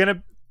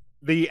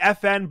 the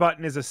FN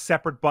button is a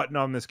separate button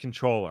on this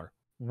controller.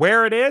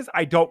 Where it is,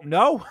 I don't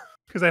know,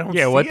 because I don't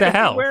see what the it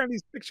hell? anywhere in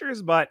these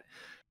pictures. But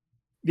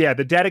yeah,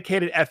 the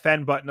dedicated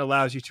FN button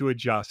allows you to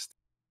adjust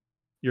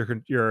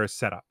your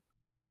setup.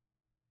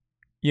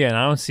 Yeah, and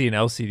I don't see an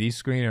LCD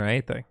screen or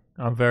anything.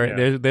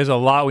 There's a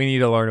lot we need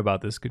to learn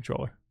about this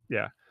controller.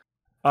 Yeah.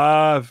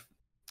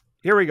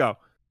 Here we go.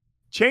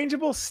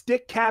 Changeable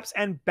stick caps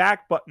and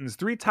back buttons.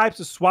 3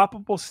 types of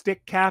swappable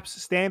stick caps: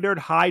 standard,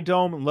 high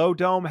dome, low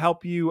dome,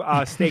 help you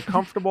stay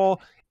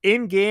comfortable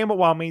in game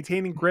while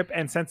maintaining grip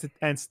and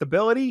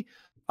stability.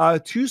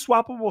 2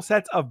 swappable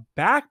sets of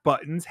back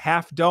buttons,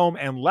 half dome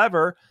and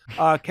lever,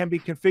 can be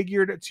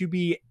configured to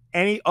be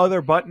any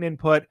other button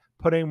input,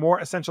 putting more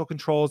essential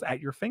controls at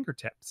your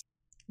fingertips.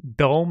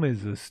 Dome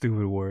is a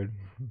stupid word.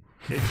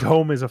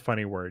 Dome is a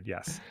funny word,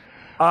 yes.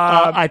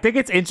 I think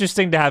it's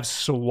interesting to have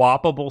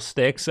swappable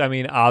sticks. I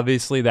mean,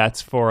 obviously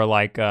that's for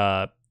like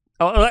the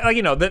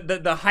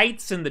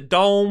heights and the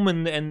dome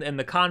and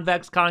the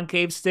convex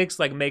concave sticks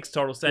like makes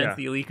total sense. Yeah.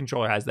 The Elite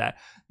controller has that.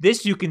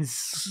 This you can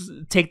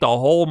take the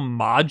whole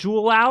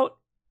module out,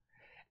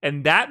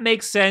 and that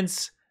makes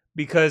sense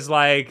because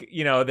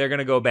they're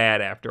gonna go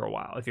bad after a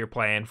while if you're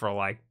playing for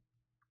like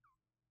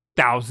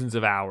thousands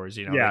of hours.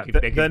 Yeah.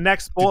 They could the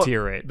next bullet,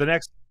 deteriorate.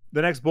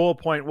 The next bullet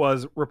point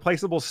was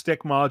replaceable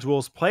stick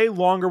modules. Play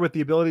longer with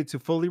the ability to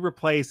fully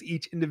replace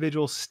each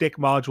individual stick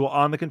module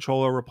on the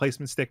controller.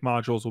 Replacement stick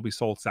modules will be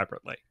sold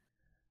separately.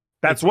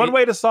 That's one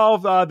way to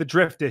solve the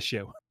drift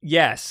issue.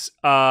 Yes.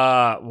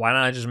 Why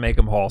not just make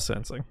them Hall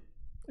sensing?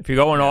 If you're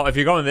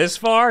going this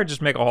far,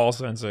 just make a Hall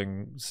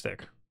sensing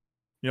stick.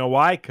 You know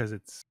why? Because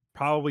it's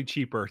probably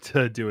cheaper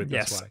to do it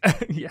this way.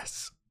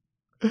 Yes.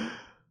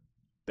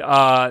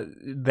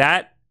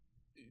 That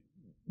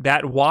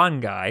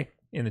Juan guy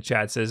in the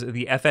chat says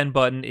the FN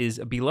button is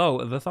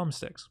below the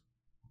thumbsticks.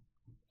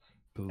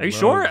 Are you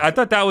sure? I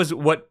thought that was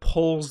what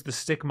pulls the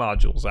stick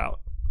modules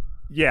out.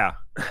 Yeah.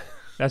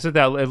 That's what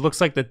it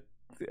looks like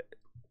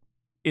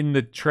in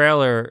the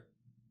trailer.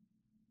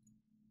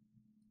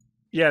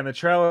 Yeah, in the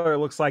trailer it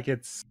looks like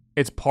it's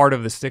part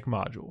of the stick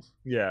modules.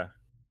 Yeah.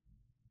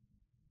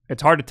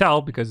 It's hard to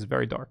tell because it's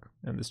very dark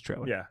in this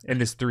trailer. Yeah. In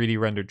this 3D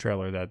rendered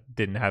trailer that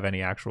didn't have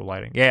any actual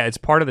lighting. Yeah, it's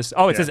part of this.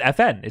 Oh, it says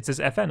FN. It says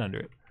FN under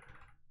it.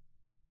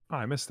 Oh,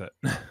 I missed it.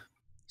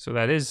 So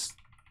that is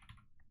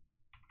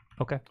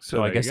okay.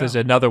 So I guess there's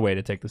another way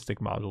to take the stick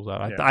modules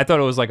out. I thought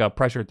it was like a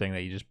pressure thing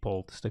that you just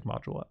pull the stick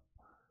module out.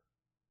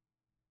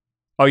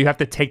 Oh, you have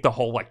to take the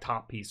whole like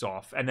top piece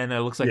off, and then it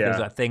looks like there's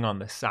a thing on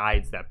the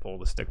sides that pull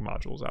the stick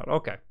modules out.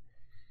 Okay.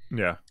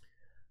 Yeah.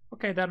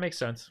 Okay, that makes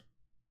sense.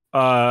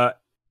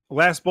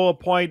 Last bullet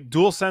point,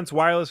 DualSense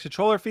wireless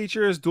controller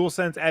features.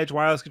 DualSense Edge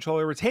wireless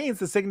controller retains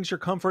the signature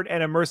comfort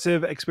and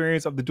immersive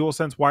experience of the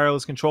DualSense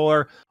wireless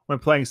controller when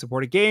playing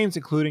supported games,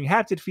 including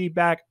haptic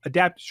feedback,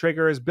 adaptive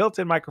triggers,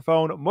 built-in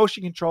microphone,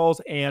 motion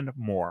controls, and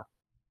more.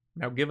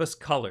 Now give us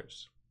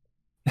colors.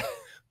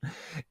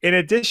 In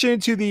addition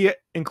to the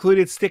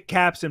included stick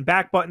caps and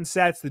back button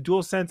sets, the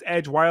DualSense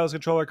Edge wireless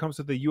controller comes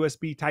with a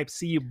USB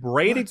Type-C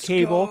braided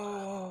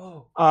cable.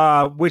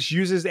 Which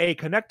uses a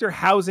connector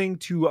housing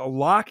to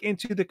lock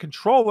into the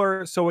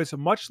controller, so it's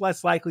much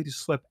less likely to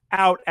slip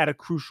out at a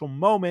crucial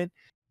moment.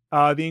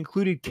 The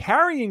included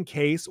carrying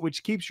case,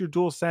 which keeps your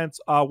DualSense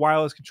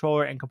wireless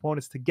controller and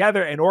components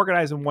together and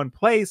organized in one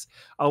place,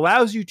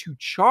 allows you to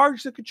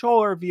charge the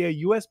controller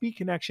via USB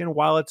connection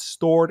while it's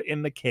stored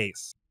in the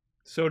case.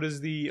 So does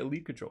the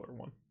Elite controller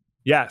one.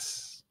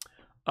 Yes.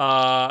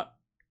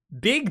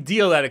 Big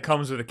deal that it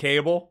comes with a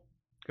cable,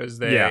 because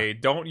they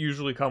don't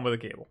usually come with a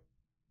cable.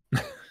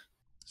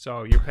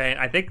 So you're paying.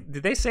 I think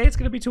did they say it's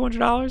going to be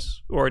 $200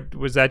 or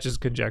was that just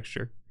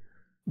conjecture?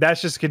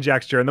 That's just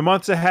conjecture. In the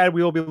months ahead,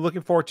 we will be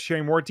looking forward to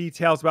sharing more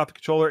details about the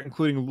controller,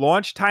 including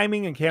launch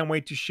timing, and can't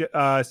wait to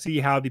see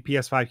how the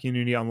PS5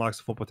 community unlocks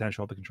the full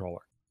potential of the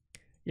controller.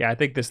 Yeah, I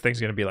think this thing's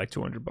going to be like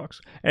 $200.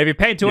 And if you're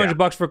paying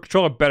 $200 for a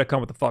controller, better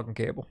come with the fucking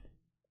cable.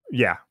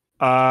 Yeah.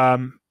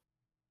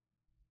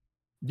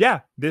 Yeah,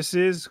 this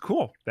is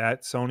cool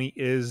that Sony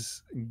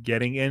is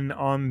getting in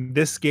on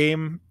this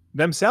game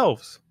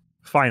themselves,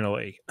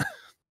 finally.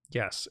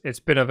 Yes,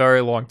 it's been a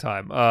very long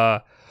time.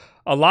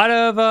 A lot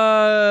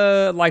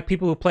of like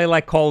people who play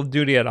like Call of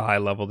Duty at a high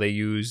level, they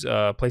use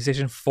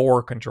PlayStation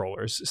 4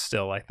 controllers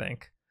still, I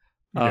think.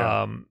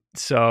 Yeah.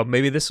 So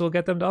maybe this will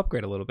get them to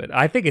upgrade a little bit.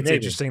 I think it's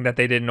interesting that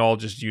they didn't all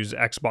just use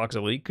Xbox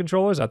Elite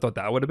controllers. I thought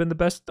that would have been the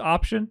best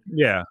option.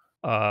 Yeah.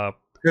 Because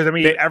I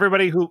mean,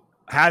 everybody who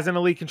has an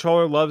Elite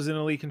controller loves an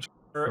Elite controller.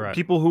 Right.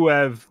 People who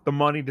have the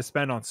money to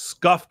spend on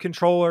SCUF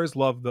controllers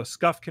love the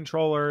SCUF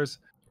controllers.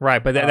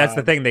 Right, but that's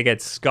the thing. They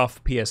get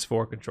SCUF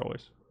PS4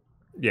 controllers.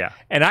 Yeah.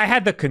 And I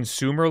had the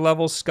consumer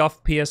level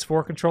SCUF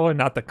PS4 controller,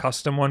 not the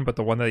custom one, but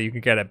the one that you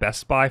could get at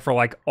Best Buy for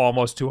like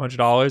almost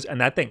 $200,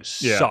 and that thing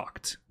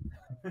sucked.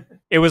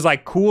 It was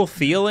like cool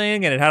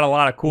feeling, and it had a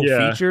lot of cool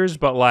features,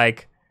 but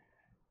like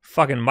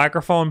fucking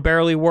microphone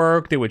barely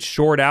worked. It would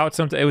short out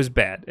something. It was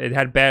bad. It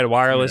had bad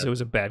wireless. It was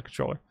a bad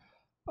controller.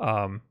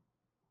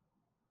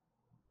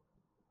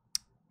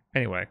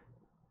 Anyway.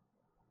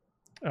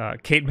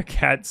 Kate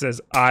McCat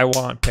says, I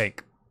want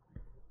pink.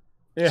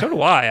 Yeah. So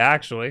do I,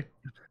 actually.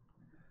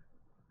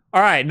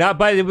 All right,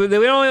 but we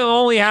don't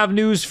only have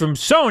news from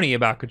Sony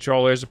about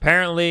controllers.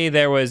 Apparently,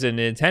 there was a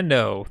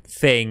Nintendo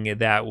thing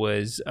that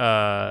was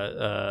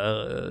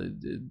gonna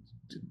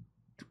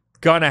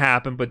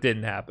happen, but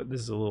didn't happen. This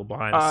is a little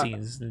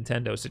behind-the-scenes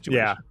Nintendo situation.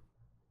 Yeah.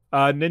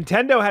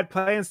 Nintendo had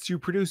plans to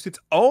produce its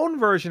own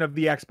version of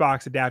the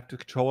Xbox adaptive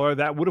controller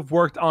that would have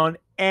worked on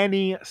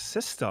any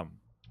system.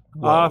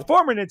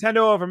 Former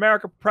Nintendo of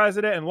America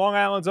president and Long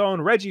Island's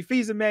own Reggie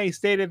Fils-Aimé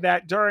stated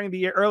that during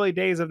the early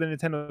days of the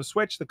Nintendo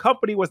Switch, the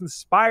company was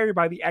inspired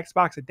by the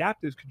Xbox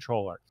adaptive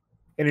controller.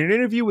 In an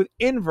interview with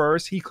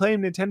Inverse, he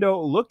claimed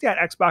Nintendo looked at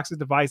Xbox's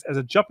device as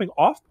a jumping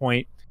off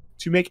point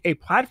to make a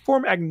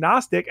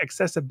platform-agnostic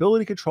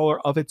accessibility controller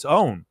of its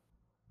own.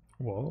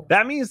 Whoa.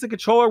 That means the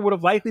controller would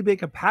have likely been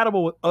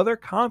compatible with other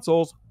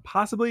consoles,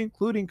 possibly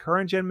including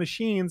current-gen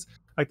machines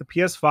like the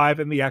PS5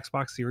 and the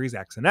Xbox Series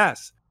X and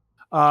S.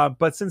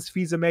 But since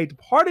Fils-Aimé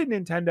departed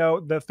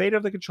Nintendo, the fate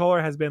of the controller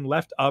has been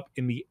left up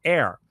in the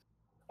air.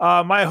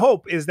 My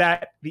hope is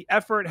that the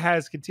effort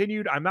has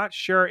continued. I'm not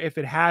sure if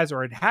it has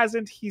or it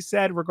hasn't, he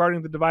said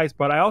regarding the device,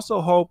 but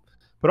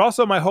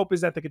my hope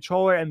is that the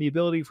controller and the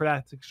ability for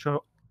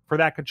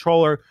that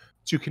controller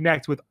to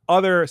connect with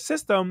other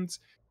systems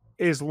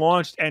is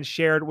launched and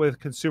shared with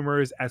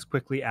consumers as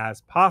quickly as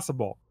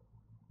possible.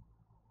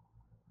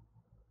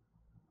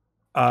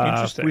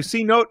 Interesting. We've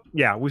seen no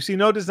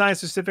design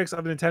specifics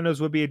of Nintendo's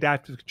would-be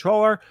adaptive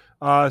controller,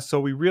 so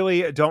we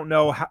really don't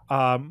know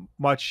how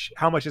much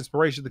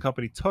inspiration the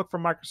company took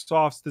from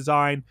Microsoft's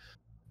design.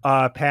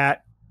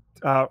 Pat,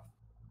 my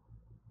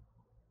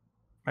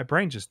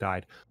brain just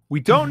died.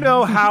 We don't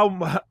know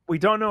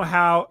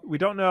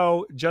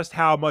just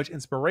how much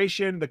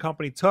inspiration the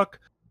company took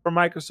from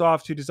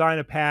Microsoft to design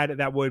a pad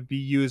that would be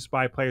used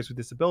by players with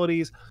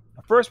disabilities.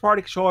 A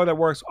first-party controller that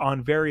works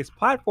on various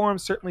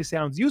platforms certainly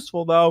sounds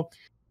useful, though,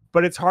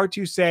 but it's hard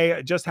to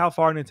say just how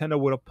far Nintendo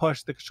would have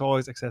pushed the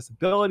controller's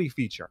accessibility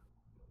feature.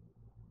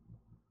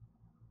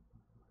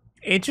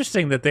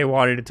 Interesting that they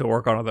wanted it to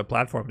work on other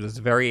platforms. It's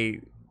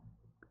very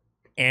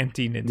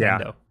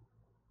anti-Nintendo.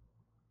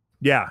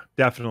 Yeah,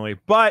 definitely.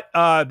 But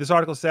this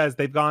article says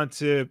they've gone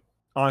to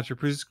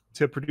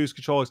produce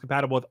controllers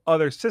compatible with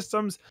other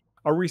systems.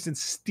 A recent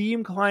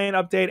Steam client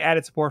update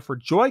added support for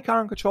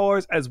Joy-Con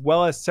controllers, as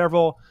well as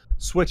several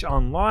Switch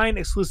Online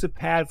exclusive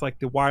pads like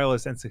the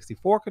wireless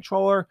N64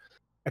 controller.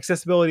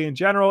 Accessibility in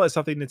general is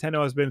something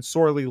Nintendo has been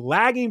sorely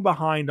lagging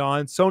behind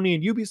on. Sony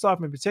and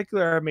Ubisoft in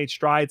particular have made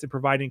strides in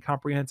providing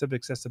comprehensive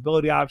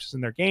accessibility options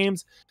in their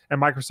games,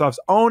 and Microsoft's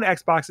own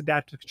Xbox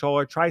adaptive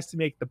controller tries to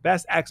make the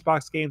best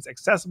Xbox games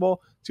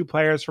accessible to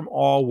players from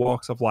all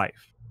walks of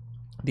life.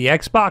 The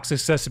Xbox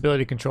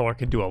accessibility controller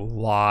can do a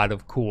lot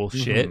of cool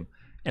shit.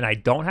 And I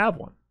don't have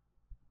one.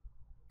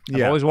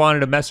 I've always wanted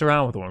to mess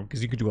around with one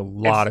because you could do a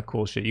lot of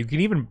cool shit.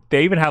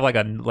 They even have like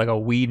a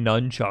Wii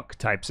nunchuck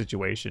type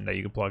situation that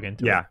you can plug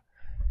into. Yeah.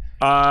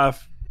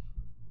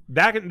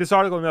 This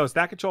article notes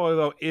that controller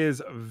though is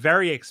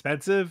very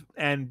expensive,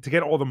 and to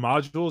get all the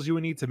modules you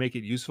would need to make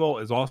it useful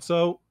is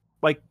also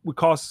would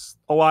cost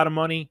a lot of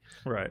money.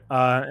 Right.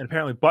 And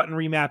apparently button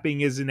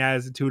remapping isn't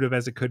as intuitive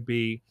as it could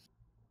be.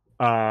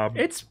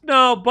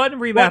 Button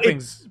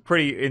remapping's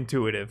pretty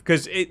intuitive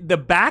because the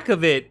back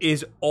of it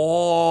is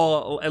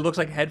it looks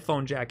like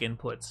headphone jack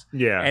inputs.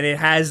 Yeah. And it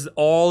has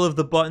all of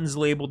the buttons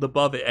labeled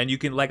above it, and you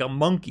can, like a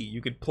monkey,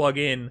 you could plug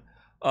in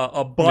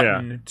a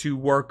button to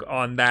work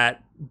on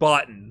that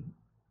button.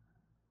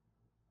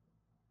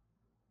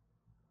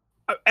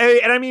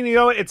 And I mean,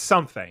 it's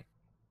something.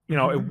 you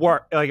know,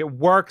 it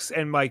works,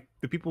 and like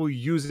the people who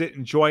use it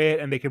enjoy it,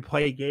 and they can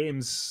play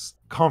games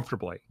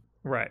comfortably.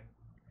 Right.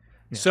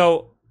 Yeah.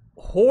 So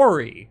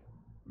Hori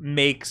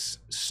makes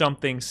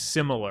something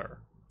similar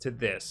to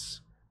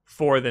this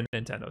for the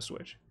Nintendo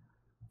Switch.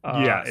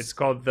 Yes. It's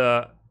called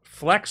the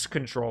Flex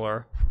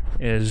controller.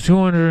 It is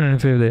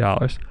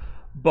 $250.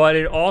 But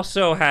it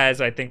also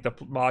has, I think, the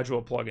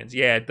module plugins.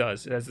 Yeah, it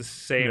does. It has the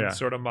same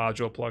sort of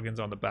module plugins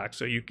on the back.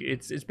 So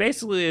it's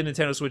basically a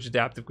Nintendo Switch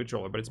adaptive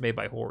controller, but it's made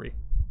by Hori.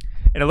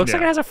 And it looks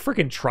like it has a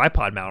freaking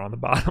tripod mount on the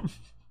bottom.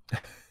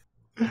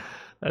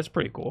 That's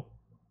pretty cool.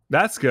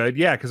 That's good.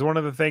 Yeah, because one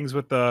of the things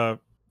with the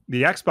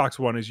Xbox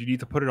One is you need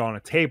to put it on a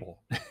table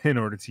in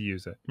order to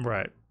use it.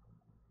 Right.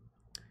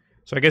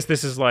 So I guess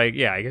this is like,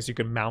 I guess you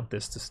can mount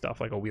this to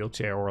stuff like a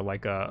wheelchair or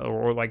like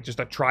just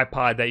a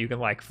tripod that you can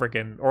like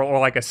freaking or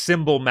like a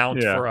cymbal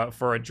mount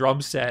for a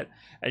drum set,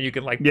 and you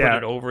can like put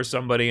it over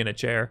somebody in a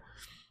chair.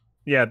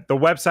 Yeah, the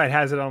website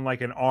has it on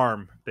like an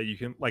arm that you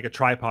can, like a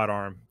tripod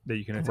arm that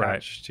you can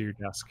attach to your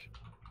desk.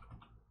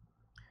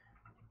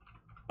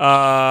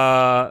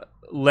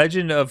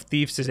 Legend of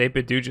Thieves says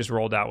 8-Bit Dude just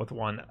rolled out with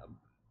one.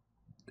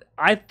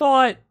 I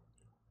thought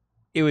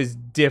it was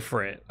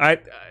different.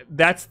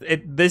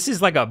 This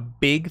is like a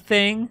big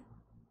thing.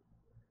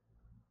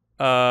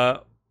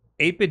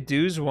 8-Bit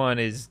Dude's one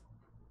is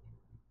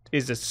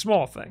a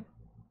small thing.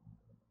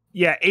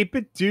 Yeah,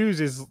 8-Bit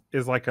Dude's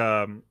is like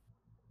a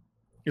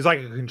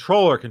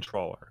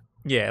controller.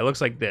 Yeah, it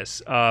looks like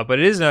this. But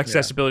it is an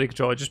accessibility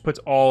controller. It just puts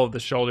all of the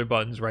shoulder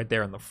buttons right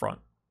there in the front.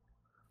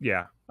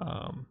 Yeah.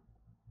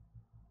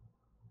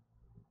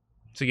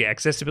 So yeah,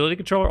 accessibility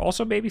controller,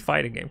 also maybe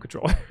fighting game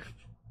controller.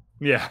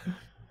 Yeah.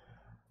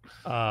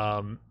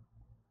 So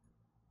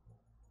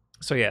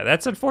yeah,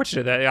 that's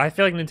unfortunate. I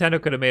feel like Nintendo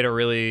could have made a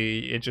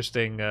really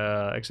interesting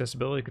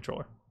accessibility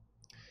controller.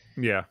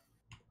 Yeah.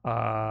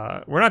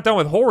 We're not done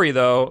with Hori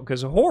though,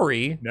 because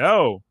Hori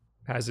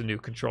has a new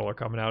controller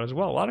coming out as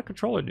well. A lot of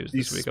controller news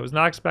this week. I was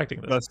not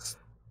expecting this. The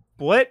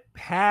Split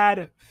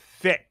Pad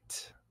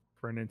Fit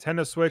for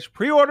Nintendo Switch.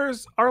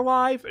 Pre-orders are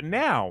live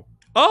now.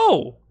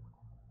 Oh,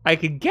 I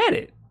could get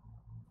it.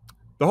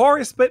 The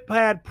Hori Split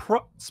Pad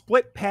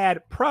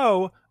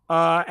Pro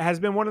has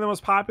been one of the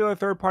most popular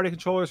third-party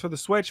controllers for the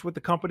Switch, with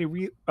the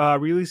company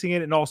releasing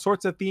it in all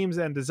sorts of themes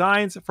and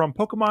designs, from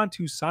Pokemon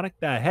to Sonic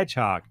the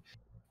Hedgehog.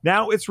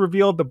 Now it's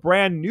revealed the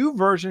brand new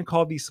version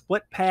called the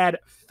Split Pad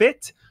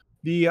Fit.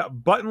 The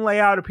button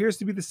layout appears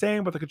to be the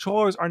same, but the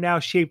controllers are now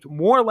shaped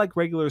more like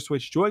regular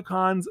Switch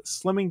Joy-Cons,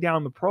 slimming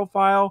down the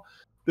profile.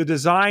 The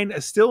design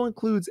still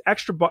includes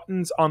extra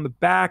buttons on the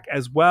back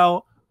as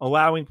well,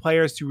 allowing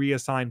players to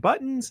reassign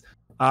buttons.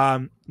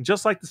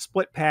 Just like the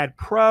Split Pad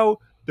Pro,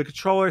 the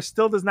controller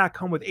still does not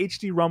come with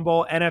HD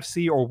Rumble,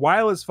 NFC, or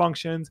wireless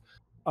functions.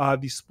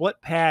 The Split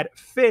Pad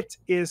Fit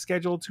is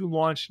scheduled to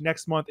launch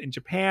next month in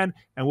Japan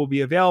and will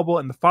be available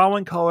in the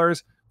following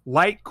colors: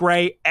 light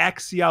gray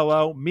X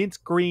yellow, mint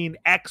green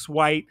X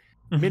white,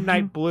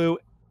 midnight blue,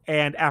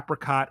 and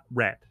apricot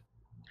red.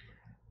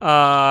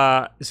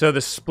 So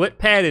the Split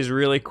Pad is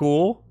really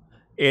cool.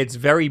 It's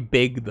very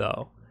big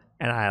though,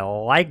 and I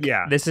like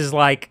this is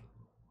like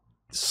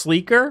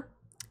sleeker.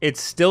 It's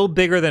still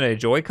bigger than a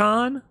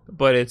Joy-Con,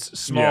 but it's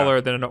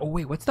smaller than an... Oh,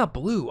 wait, what's the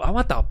blue? I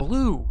want the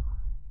blue.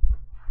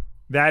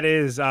 That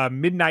is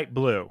midnight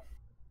blue.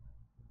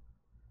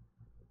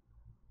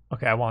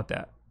 Okay, I want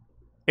that.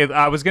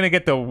 I was going to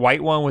get the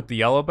white one with the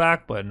yellow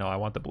back, but no, I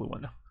want the blue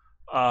one.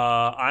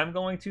 I'm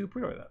going to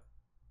pre-order that.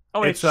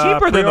 Oh, it's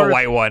cheaper than the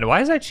white one.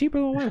 Why is that cheaper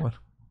than the white one?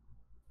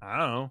 I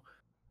don't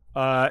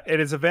know. It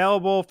is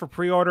available for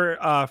pre-order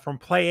from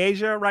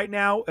PlayAsia right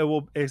now.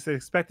 It's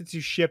expected to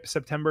ship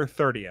September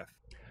 30th.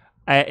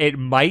 It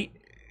might,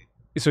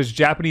 so it's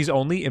Japanese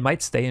only. It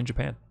might stay in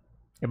Japan.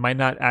 It might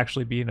not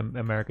actually be an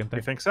American thing.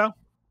 You think so?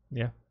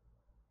 Yeah.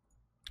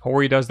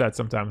 Hori does that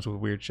sometimes with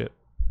weird shit.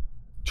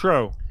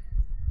 True.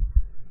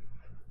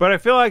 But I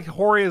feel like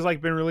Hori has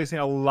like been releasing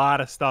a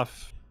lot of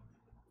stuff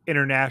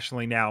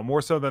internationally now,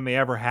 more so than they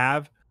ever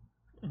have.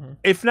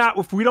 If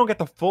we don't get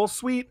the full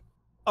suite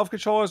of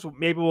controllers,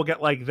 maybe we'll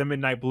get like the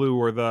midnight blue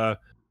or the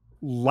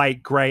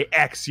light gray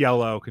X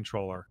yellow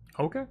controller.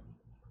 Okay.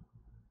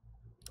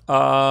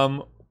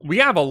 We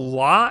have a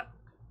lot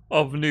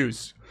of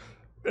news.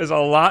 There's a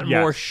lot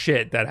more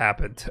shit that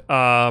happened.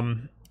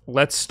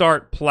 Let's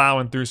start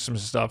plowing through some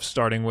stuff,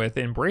 starting with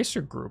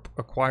Embracer Group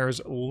acquires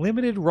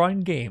Limited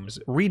Run Games,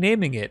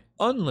 renaming it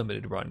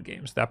Unlimited Run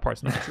Games. That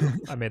part's not true.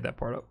 I made that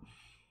part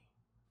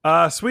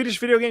up. Swedish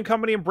video game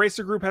company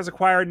Embracer Group has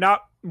acquired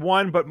not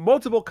one, but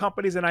multiple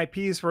companies and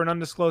IPs for an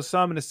undisclosed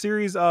sum. In a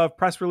series of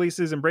press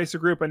releases, Embracer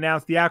Group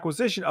announced the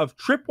acquisition of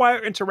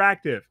Tripwire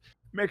Interactive,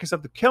 makers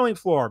of The Killing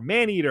Floor,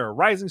 Maneater,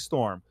 Rising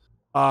Storm.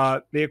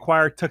 They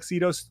acquired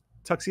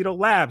Tuxedo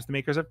Labs, the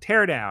makers of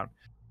Teardown.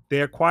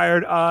 They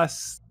acquired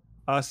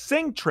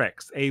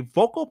Singtrix, a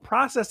vocal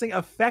processing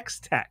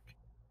effects tech.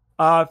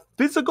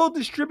 Physical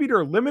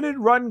distributor Limited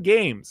Run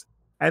Games.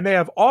 And they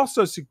have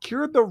also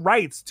secured the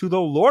rights to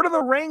the Lord of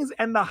the Rings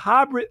and the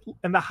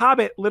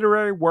Hobbit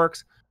literary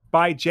works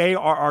by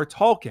J.R.R.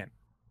 Tolkien.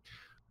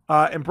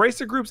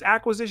 Embracer Group's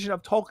acquisition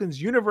of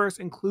Tolkien's universe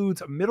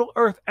includes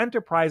Middle-earth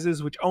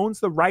Enterprises, which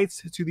owns the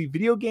rights to the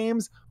video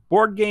games,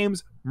 board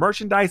games,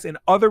 merchandise, and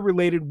other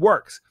related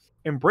works.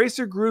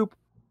 Embracer's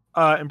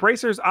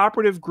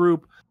operative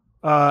group,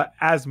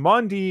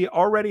 Asmodee,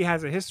 already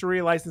has a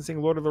history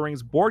licensing Lord of the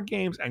Rings board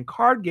games and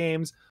card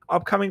games.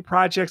 Upcoming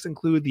projects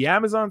include the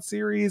Amazon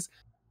series,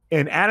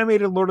 an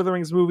animated Lord of the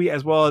Rings movie,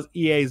 as well as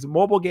EA's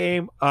mobile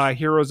game,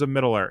 Heroes of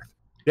Middle-earth.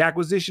 The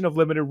acquisition of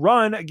Limited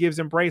Run gives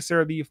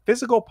Embracer the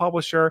physical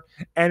publisher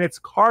and its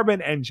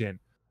Carbon engine,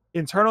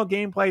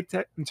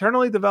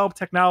 internally developed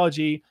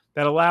technology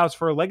that allows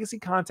for legacy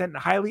content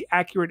and highly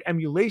accurate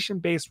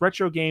emulation-based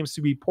retro games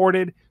to be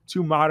ported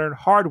to modern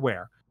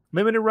hardware.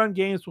 Limited Run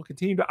Games will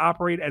continue to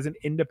operate as an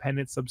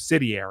independent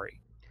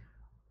subsidiary.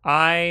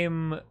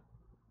 I'm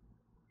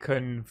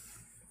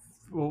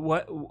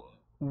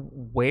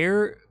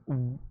where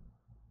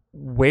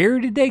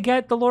did they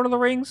get the Lord of the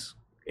Rings?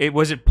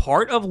 Was it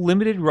part of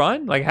Limited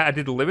Run? Like,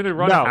 did Limited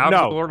Run have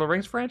the Lord of the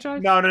Rings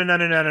franchise? No.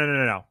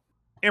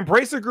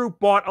 Embracer Group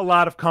bought a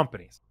lot of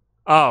companies.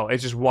 Oh,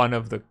 it's just one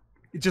of the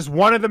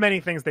many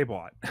things they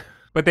bought.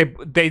 But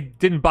they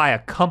didn't buy a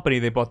company,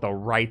 they bought the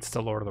rights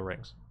to Lord of the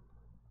Rings.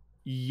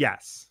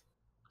 Yes.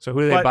 So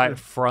who did they buy it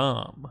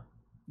from?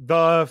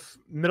 The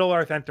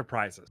Middle-earth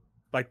Enterprises.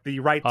 Like the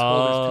rights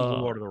holders to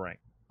the Lord of the Rings.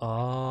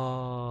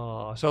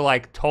 Oh. So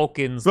like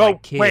Tolkien's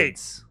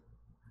kids.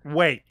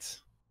 Wait.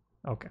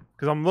 Okay.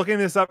 Because I'm looking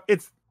this up.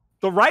 It's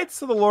the rights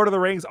to the Lord of the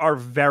Rings are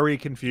very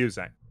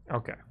confusing.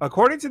 Okay.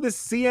 According to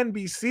this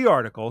CNBC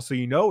article, so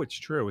you know it's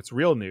true, it's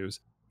real news,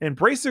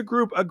 Embracer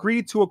Group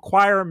agreed to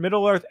acquire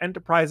Middle-earth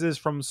Enterprises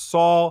from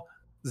Saul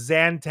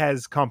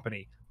Zantes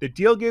company. The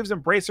deal gives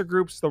Embracer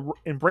Group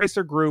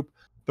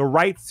the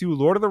rights to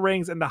Lord of the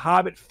Rings and The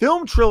Hobbit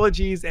film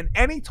trilogies and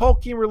any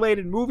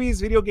Tolkien-related movies,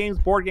 video games,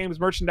 board games,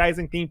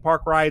 merchandising, theme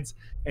park rides,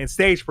 and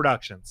stage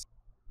productions.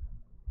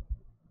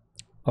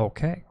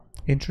 Okay.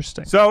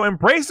 Interesting. So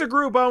Embracer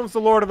Group owns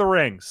the Lord of the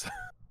Rings.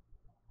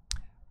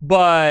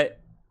 But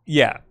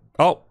yeah.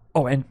 Oh,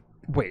 and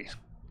wait.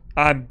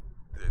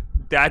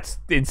 That's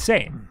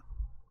insane.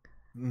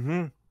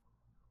 Mm-hmm.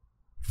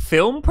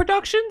 Film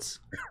productions?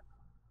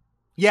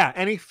 Yeah,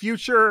 any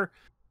future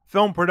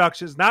film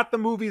productions, not the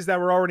movies that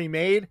were already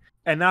made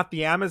and not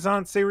the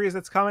Amazon series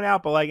that's coming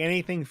out, but like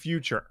anything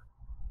future.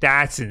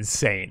 That's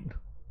insane.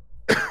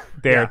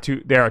 They are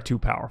too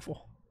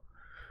powerful.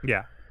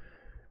 Yeah.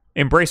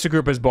 Embracer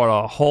Group has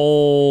bought a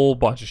whole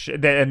bunch of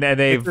shit, and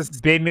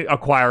they've been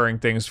acquiring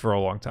things for a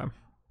long time.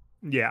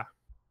 Yeah.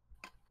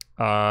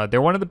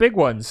 They're one of the big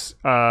ones.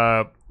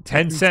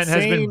 Tencent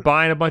has been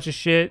buying a bunch of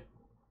shit.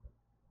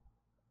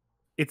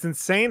 It's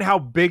insane how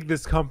big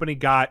this company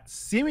got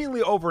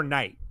seemingly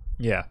overnight.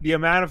 Yeah. The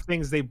amount of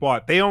things they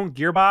bought. They own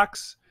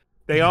Gearbox.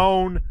 They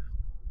own,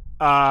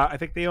 I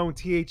think they own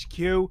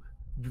THQ.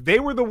 They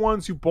were the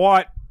ones who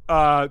bought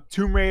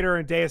Tomb Raider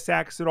and Deus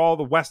Ex and all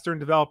the Western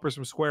developers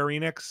from Square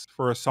Enix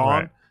for a song.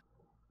 Right.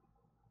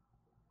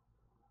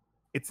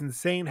 It's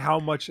insane how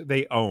much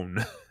they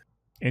own.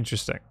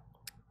 Interesting.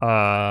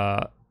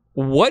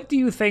 What do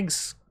you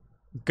think's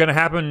gonna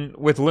happen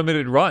with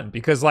Limited Run?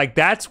 Because like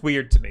that's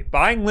weird to me.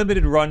 Buying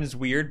Limited Run is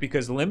weird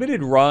because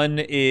Limited Run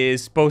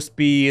is supposed to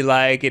be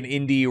like an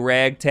indie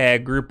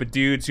ragtag group of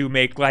dudes who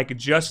make like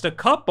just a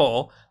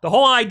couple. The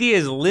whole idea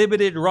is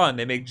Limited Run.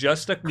 They make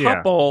just a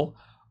couple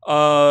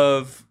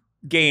of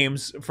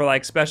games for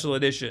like special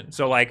edition.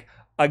 So like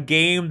a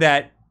game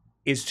that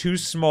is too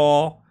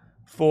small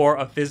for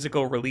a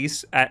physical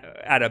release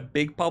at a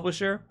big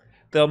publisher,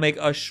 they'll make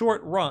a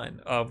short run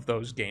of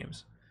those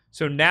games.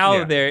 So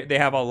now they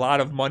have a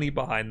lot of money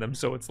behind them.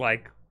 So it's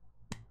like,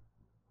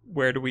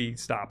 where do we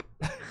stop?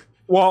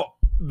 Well,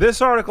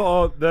 this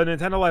article, the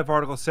Nintendo Life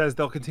article, says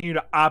they'll continue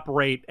to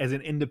operate as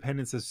an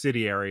independent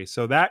subsidiary.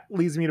 So that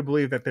leads me to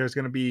believe that there's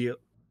going to be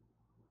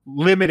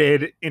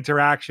limited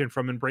interaction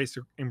from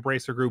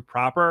Embracer Group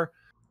proper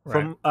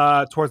from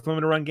towards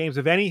Limited Run games.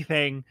 If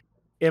anything,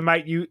 they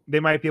might be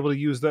able to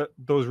use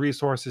those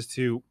resources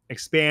to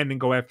expand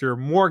and go after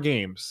more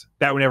games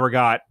that never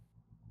got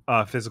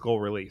a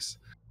physical release.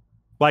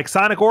 Like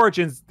Sonic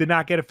Origins did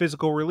not get a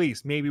physical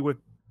release. Maybe with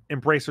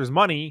Embracer's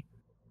money,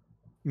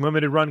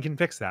 Limited Run can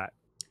fix that.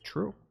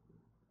 True.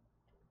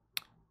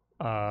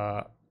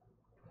 But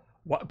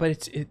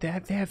they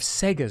have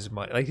Sega's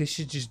money. Like they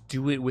should just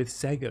do it with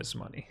Sega's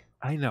money.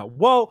 I know.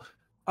 Well,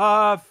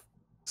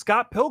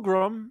 Scott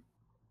Pilgrim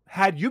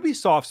had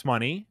Ubisoft's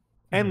money,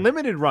 and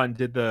Limited Run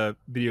did the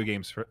video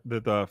games for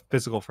the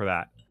physical for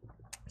that.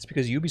 It's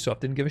because Ubisoft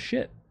didn't give a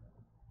shit.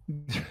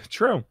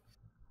 True.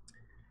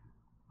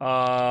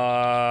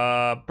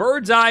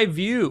 Bird's Eye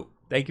View.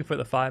 Thank you for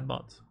the 5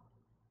 months.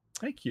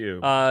 Thank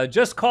you.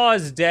 Just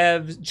cause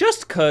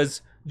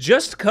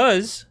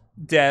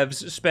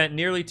devs spent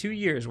nearly 2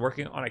 years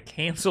working on a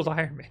canceled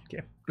Iron Man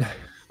game.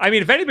 I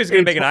mean, if anybody's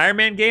going to make an Iron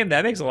Man game,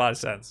 that makes a lot of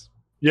sense.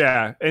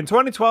 Yeah. In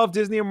 2012,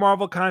 Disney and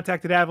Marvel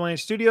contacted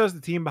Avalanche Studios, the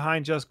team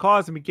behind Just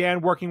Cause, and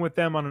began working with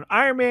them on an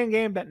Iron Man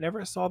game that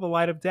never saw the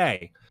light of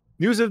day.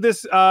 News of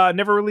this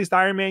never released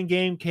Iron Man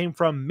game came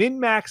from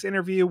MinMax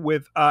interview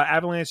with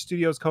Avalanche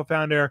Studios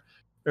co-founder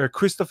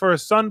Christopher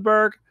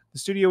Sundberg. The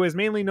studio is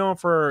mainly known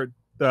for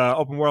the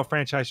open world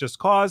franchise Just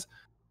Cause.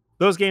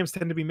 Those games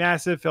tend to be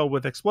massive, filled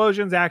with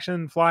explosions,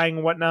 action, flying,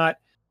 and whatnot.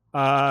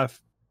 On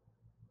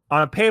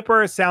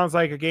paper, it sounds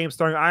like a game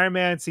starring Iron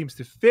Man seems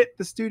to fit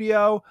the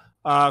studio.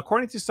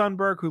 According to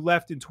Sundberg, who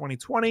left in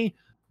 2020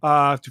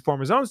 to form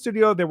his own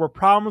studio, there were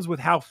problems with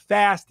how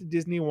fast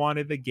Disney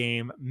wanted the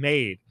game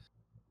made.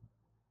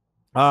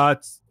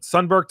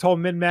 Sundberg told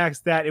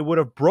MinMax that it would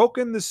have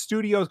broken the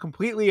studios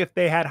completely if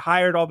they had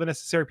hired all the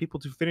necessary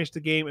people to finish the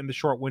game in the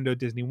short window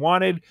Disney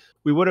wanted.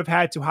 We would have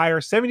had to hire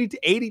 70 to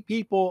 80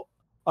 people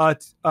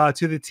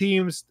to the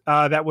teams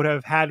that would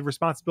have had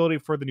responsibility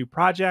for the new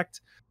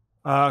project.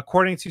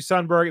 According to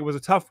Sundberg, it was a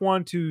tough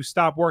one to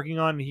stop working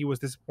on, and he was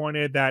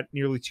disappointed that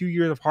nearly 2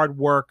 years of hard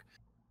work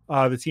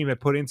the team had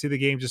put into the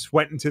game just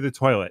went into the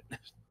toilet.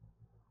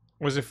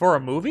 Was it for a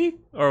movie,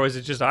 or was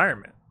it just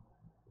Iron Man?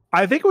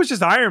 I think it was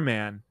just Iron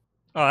Man.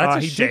 Oh, that's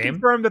a shame. He did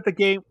confirm that the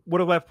game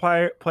would have let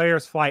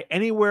players fly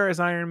anywhere as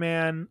Iron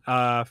Man,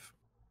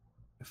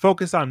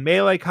 focus on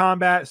melee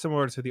combat,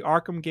 similar to the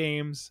Arkham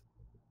games.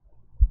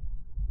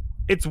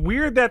 It's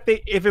weird that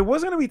if it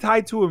wasn't going to be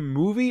tied to a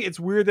movie, it's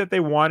weird that they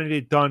wanted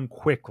it done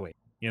quickly,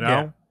 you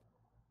know?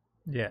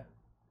 Yeah.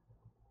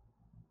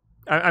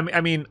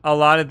 I mean, a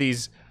lot of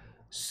these,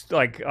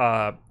 like,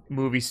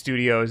 movie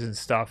studios and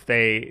stuff,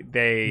 they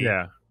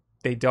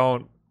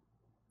don't,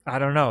 I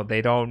don't know.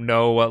 They don't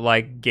know what,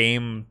 like,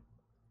 game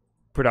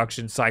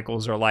production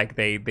cycles are like.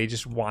 They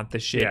just want the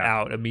shit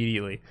out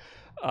immediately.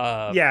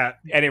 And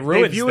it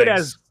ruins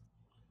things.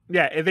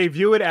 They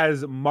view it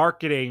as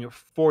marketing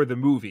for the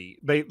movie.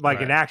 They like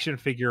an action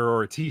figure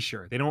or a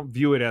t-shirt. They don't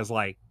view it as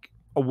like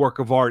a work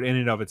of art in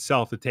and of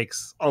itself. It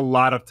takes a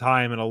lot of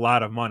time and a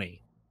lot of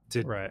money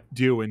to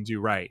do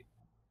right.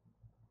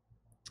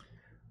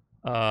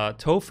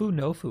 Tofu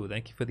Nofu,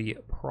 thank you for the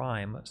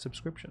Prime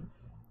subscription.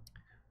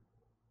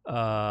 All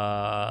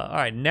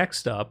right,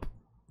 next up,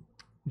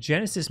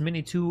 Genesis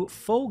Mini 2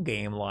 full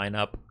game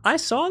lineup. I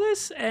saw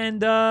this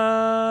and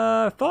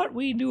thought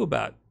we knew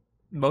about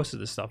most of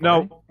this stuff.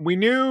 No, we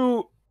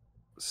knew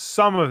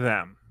some of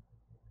them,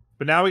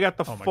 but now we got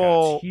the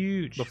full,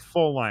 huge, the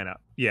full lineup.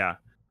 Yeah.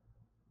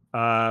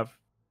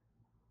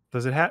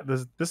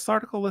 Does this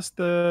article list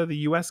the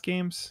US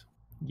games?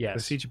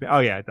 Yes. The CGP? Oh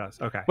yeah, it does.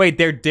 Okay. Wait,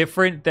 they're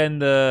different than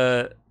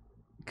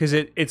because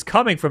it's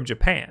coming from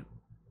Japan.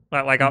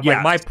 Like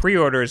my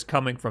pre-order is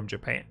coming from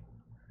Japan.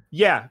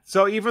 Yeah.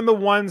 So even the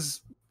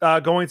ones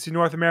going to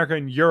North America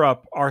and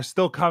Europe are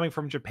still coming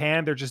from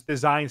Japan. They're just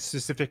designed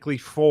specifically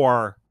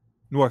for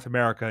North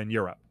America and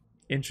Europe.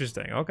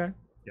 Interesting. Okay.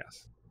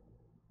 Yes.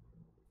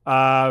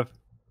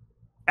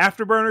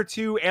 Afterburner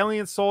 2,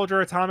 Alien Soldier,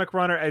 Atomic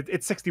Runner.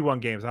 It's 61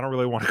 games. I don't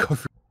really want to go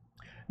through.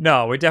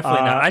 No, we're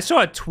definitely not. I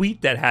saw a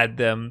tweet that had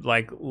them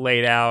like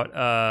laid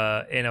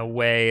out in a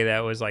way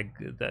that was like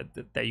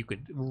that you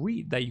could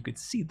read, that you could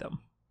see them.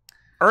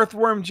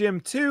 Earthworm Jim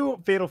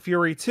 2, Fatal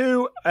Fury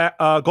 2,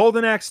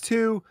 Golden Axe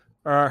 2,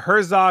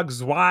 Herzog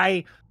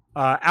Zwei,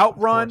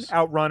 Outrun,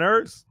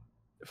 Outrunners,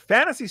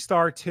 Phantasy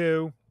Star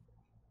 2,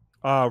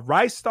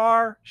 Rise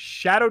Star,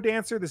 Shadow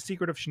Dancer, The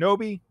Secret of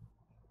Shinobi,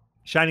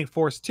 Shining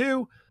Force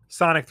 2,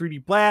 Sonic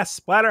 3D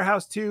Blast,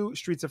 Splatterhouse 2,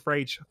 Streets of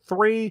Rage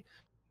 3,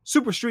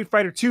 Super Street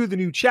Fighter 2, The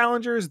New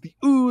Challengers, The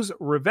Ooze,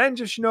 Revenge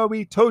of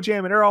Shinobi, Toe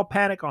Jam and Earl,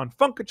 Panic on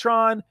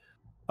Funkatron,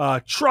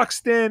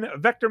 Truxton,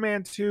 Vector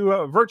Man 2,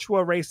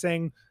 Virtua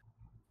Racing,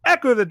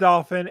 Echo the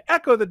Dolphin,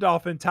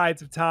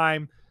 Tides of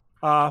Time,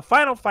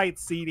 Final Fight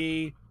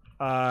CD,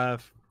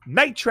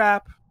 Night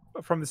Trap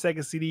from the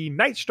Sega CD,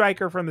 Night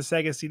Striker from the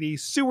Sega CD,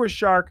 Sewer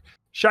Shark,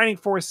 Shining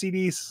Force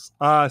CD,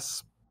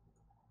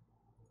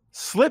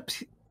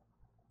 Sylpheed.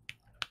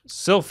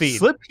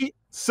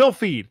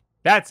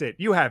 That's it.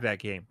 You have that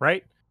game,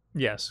 right?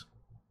 Yes.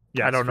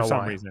 Yes, I don't know for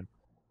some reason.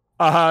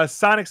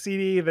 Sonic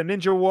CD, The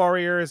Ninja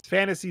Warriors,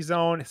 Fantasy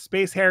Zone,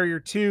 Space Harrier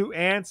 2,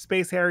 and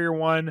Space Harrier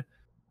 1.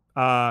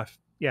 Yeah.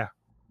 A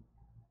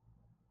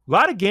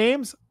lot of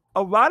games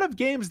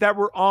that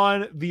were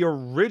on the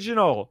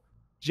original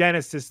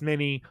Genesis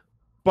Mini,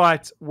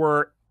 but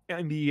were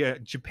in the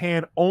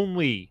Japan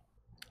only.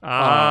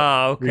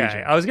 Okay.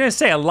 Region. I was gonna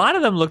say a lot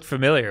of them looked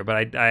familiar,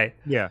 but I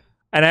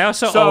and I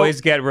also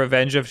always get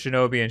Revenge of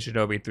Shinobi and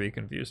Shinobi 3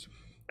 confused.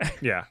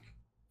 Yeah.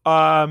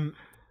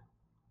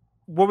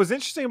 What was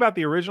interesting about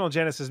the original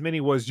Genesis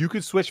Mini was you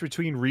could switch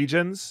between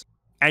regions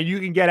and you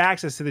can get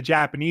access to the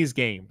Japanese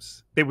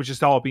games. They would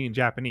just all be in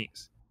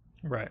Japanese.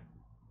 Right.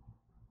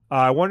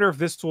 I wonder if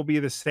this will be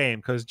the same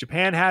because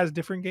Japan has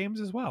different games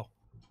as well.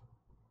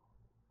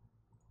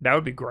 That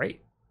would be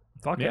great.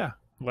 Fuck yeah.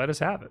 It. Let us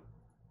have it.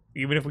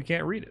 Even if we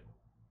can't read it.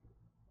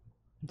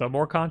 The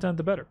more content,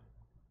 the better.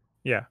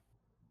 Yeah.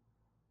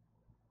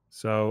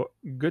 So,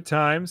 good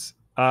times.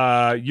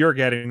 You're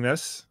getting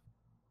this.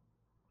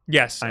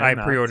 Yes, I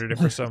pre-ordered it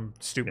for some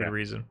stupid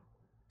reason.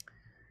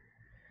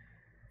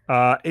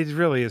 It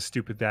really is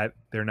stupid that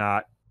they're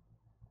not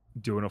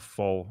doing a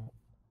full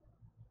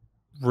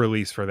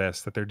release for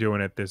this, that they're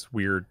doing it this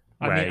weird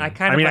I way. mean, I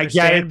kind of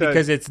understand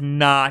because it's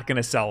not going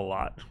to sell a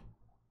lot.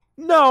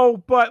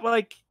 No, but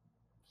like,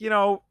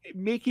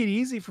 make it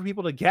easy for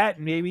people to get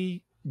and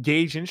maybe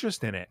gauge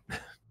interest in it.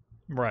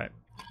 Right.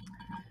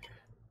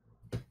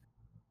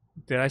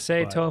 Did I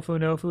say tofu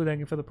nofu? Thank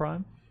you for the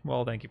prime.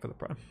 Well, thank you for the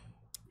prime.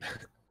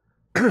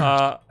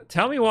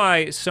 Tell me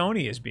why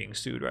Sony is being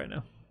sued right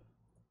now.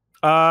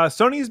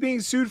 Sony is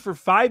being sued for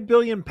 £5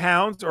 billion or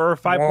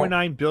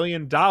 $5.9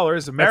 billion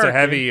American. That's a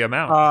heavy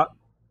amount.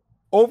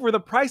 Over the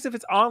price of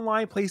its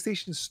online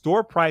PlayStation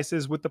Store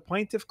prices, with the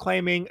plaintiff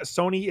claiming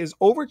Sony is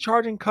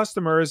overcharging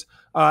customers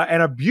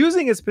and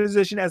abusing its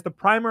position as the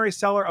primary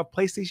seller of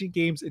PlayStation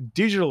games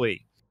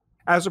digitally.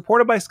 As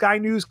reported by Sky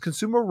News,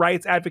 consumer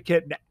rights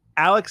advocate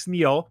Alex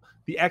Neil,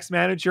 the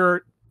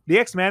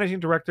ex-managing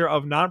director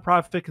of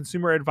nonprofit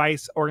consumer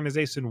advice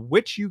organization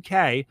Which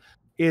UK,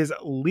 is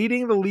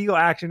leading the legal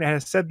action and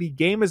has said the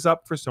game is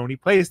up for Sony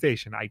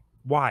PlayStation.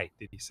 Why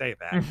did he say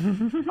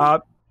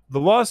that? The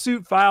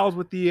lawsuit filed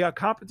with the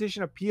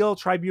Competition Appeal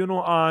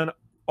Tribunal on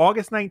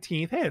August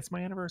 19th, hey, it's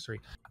my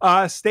anniversary,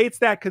 states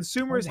that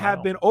consumers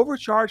have been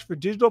overcharged for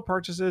digital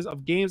purchases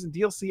of games and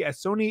DLC, as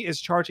Sony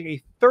is charging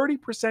a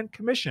 30%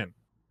 commission.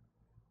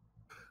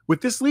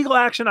 With this legal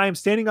action, I am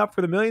standing up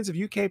for the millions of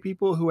UK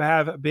people who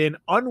have been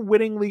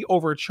unwittingly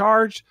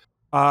overcharged.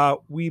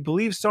 We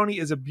believe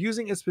Sony is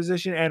abusing its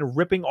position and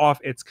ripping off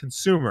its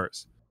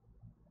consumers.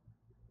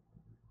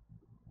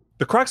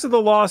 The crux of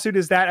the lawsuit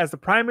is that as the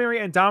primary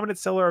and dominant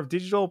seller of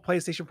digital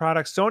PlayStation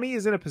products, Sony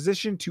is in a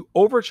position to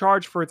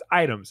overcharge for its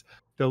items.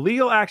 The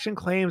legal action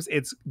claims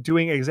it's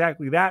doing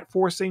exactly that,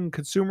 forcing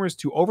consumers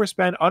to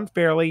overspend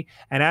unfairly,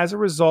 and as a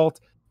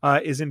result,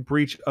 is in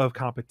breach of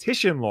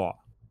competition law.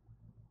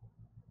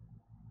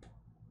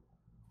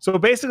 So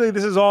basically,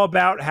 this is all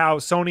about how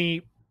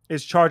Sony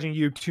is charging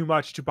you too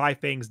much to buy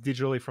things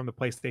digitally from the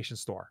PlayStation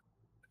Store.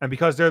 And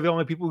because they're the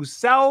only people who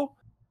sell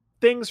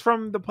things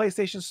from the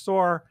PlayStation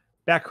Store,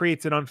 that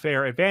creates an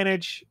unfair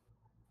advantage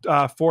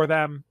for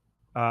them.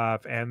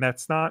 And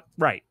that's not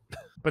right.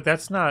 But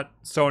that's not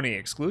Sony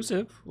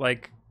exclusive.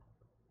 Like,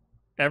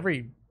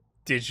 every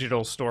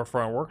digital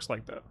storefront works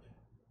like that.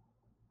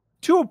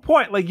 To a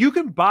point. Like, you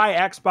can buy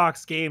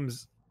Xbox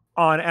games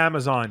on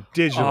Amazon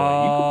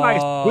digitally. You can buy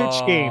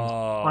Switch games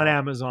on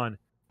Amazon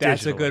digitally.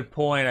 That's a good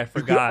point. I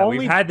forgot.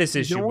 We've had this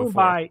issue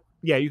before.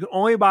 You can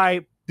only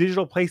buy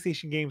digital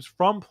PlayStation games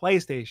from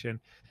PlayStation.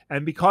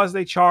 And because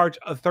they charge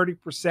a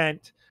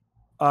 30%,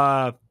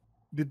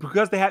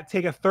 because they have to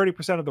take a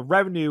 30% of the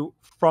revenue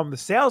from the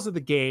sales of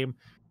the game,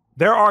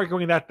 they're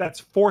arguing that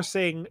that's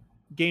forcing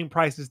game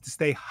prices to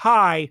stay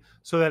high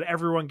so that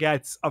everyone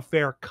gets a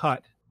fair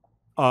cut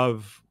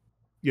of,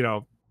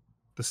 the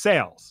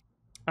sales.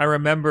 I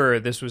remember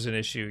this was an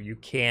issue. You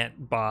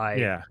can't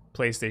buy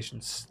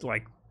PlayStation's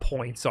like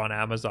points on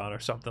Amazon or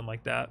something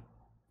like that.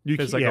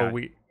 There's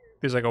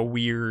like a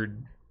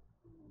weird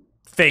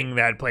thing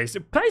that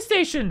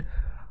PlayStation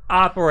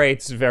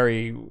operates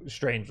very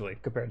strangely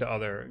compared to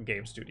other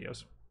game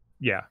studios.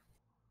 Yeah.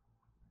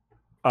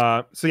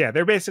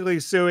 They're basically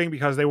suing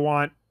because they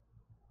want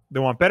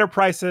better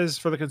prices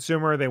for the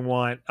consumer. They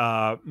want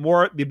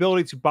the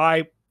ability to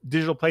buy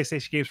digital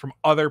PlayStation games from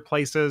other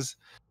places,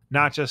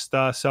 not just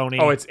Sony.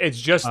 Oh,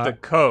 it's just the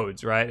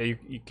codes, right?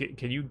 You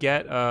can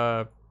get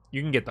the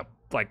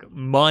like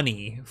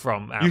money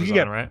from Amazon, you can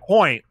get right?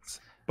 Points,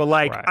 but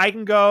like I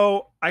can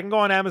go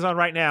on Amazon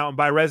right now and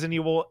buy Resident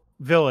Evil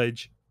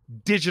Village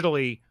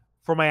digitally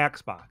for my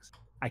Xbox.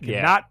 I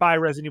cannot buy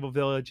Resident Evil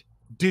Village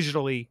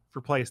digitally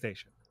for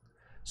PlayStation.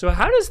 So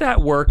how does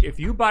that work if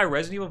you buy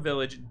Resident Evil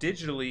Village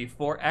digitally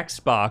for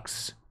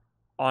Xbox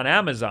on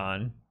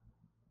Amazon?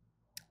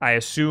 I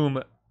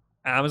assume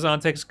Amazon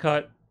takes a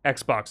cut,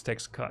 Xbox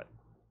takes a cut.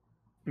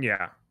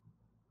 Yeah.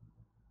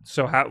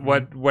 So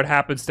what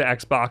happens to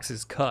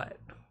Xbox's cut?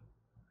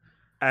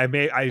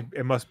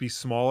 It must be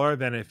smaller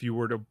than if you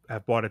were to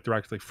have bought it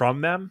directly from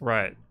them.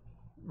 Right.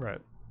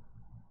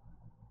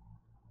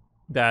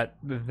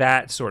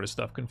 That sort of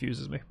stuff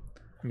confuses me.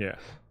 Yeah.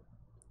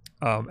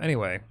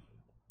 Anyway,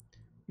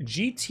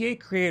 GTA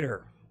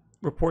creator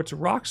reports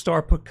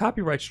Rockstar put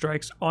copyright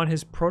strikes on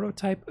his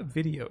prototype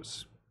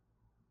videos.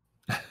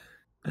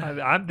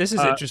 This is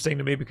interesting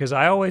to me because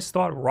I always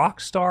thought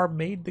Rockstar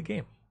made the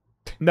game.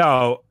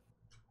 No.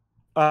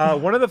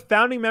 One of the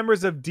founding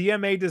members of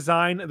DMA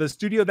Design, the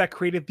studio that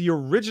created the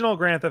original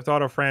Grand Theft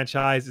Auto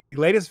franchise, is the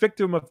latest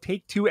victim of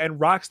Take-Two and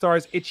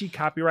Rockstar's itchy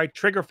copyright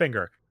trigger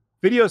finger.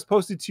 Videos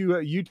posted to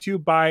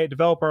YouTube by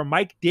developer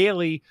Mike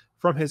Daly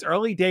from his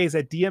early days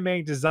at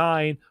DMA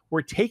Design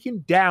were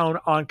taken down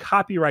on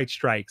copyright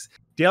strikes.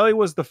 Daly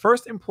was the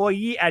first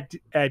employee at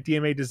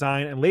DMA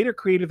Design and later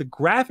created the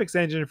graphics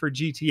engine for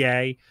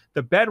GTA,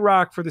 the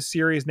bedrock for the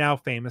series' now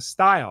famous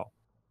style.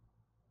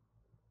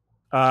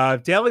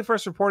 Daly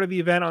first reported the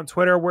event on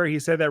Twitter, where he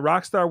said that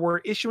Rockstar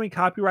were issuing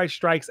copyright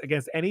strikes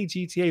against any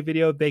GTA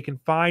video they can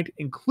find,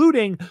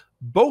 including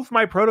both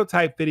my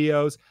prototype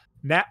videos.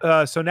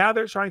 So now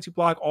they're trying to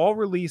block all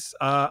release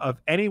of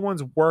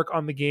anyone's work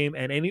on the game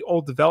and any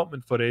old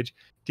development footage.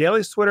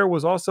 Daly's Twitter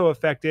was also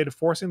affected,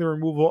 forcing the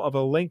removal of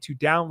a link to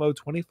download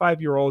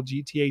 25-year-old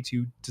GTA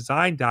 2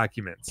 design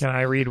documents. Can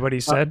I read what he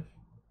said?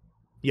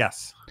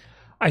 Yes.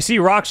 I see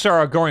Rockstar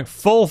are going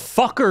full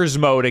fuckers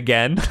mode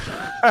again,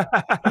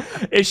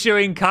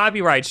 issuing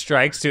copyright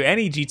strikes to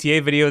any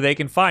GTA video they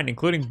can find,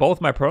 including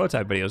both my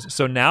prototype videos.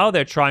 So now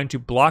they're trying to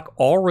block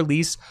all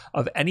release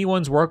of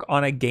anyone's work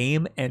on a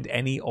game and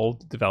any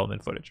old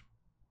development footage.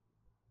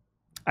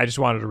 I just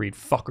wanted to read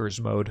fuckers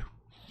mode.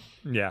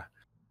 Yeah.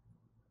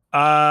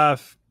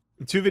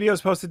 2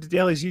 videos posted to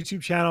Daly's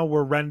YouTube channel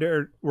were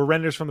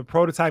renders from the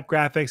prototype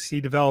graphics he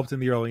developed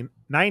in the early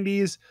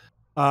 90s.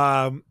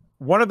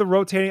 One of the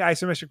rotating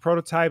isometric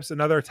prototypes,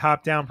 another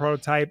top-down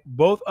prototype,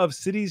 both of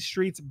cities,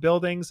 streets,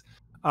 buildings.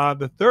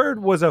 The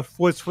third was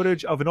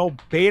footage of an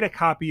old beta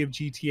copy of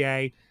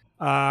GTA.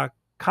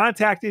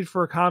 Contacted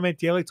for a comment,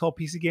 Daly told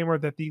PC Gamer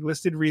that the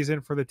listed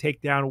reason for the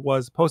takedown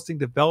was posting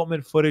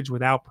development footage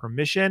without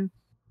permission.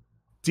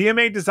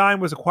 DMA Design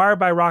was acquired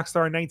by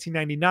Rockstar in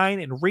 1999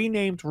 and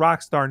renamed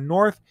Rockstar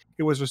North.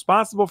 It was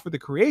responsible for the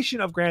creation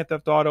of Grand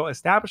Theft Auto,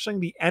 establishing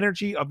the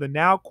energy of the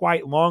now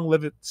quite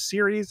long-lived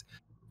series.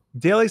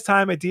 Daly's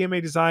time at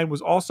DMA Design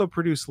was also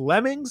produced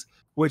Lemmings,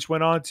 which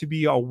went on to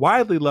be a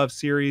widely loved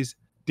series.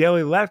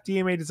 Daly left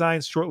DMA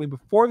Design shortly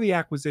before the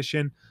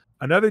acquisition.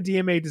 Another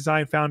DMA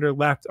Design founder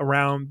left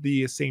around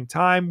the same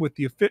time, with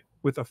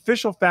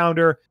official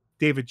founder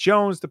David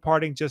Jones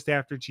departing just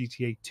after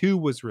GTA 2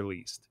 was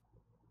released.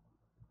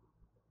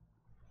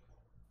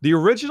 The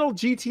original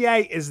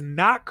GTA is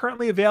not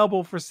currently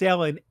available for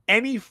sale in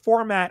any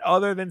format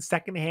other than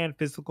secondhand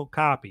physical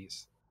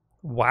copies.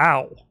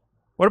 Wow.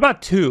 What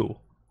about 2?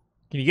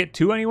 Can you get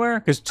 2 anywhere?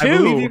 Because 2, I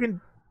believe you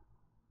can.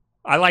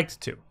 I liked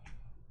 2.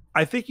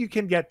 I think you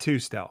can get 2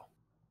 still.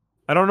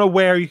 I don't know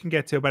where you can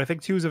get 2, but I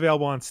think 2 is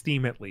available on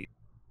Steam at least.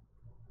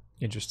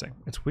 Interesting.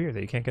 It's weird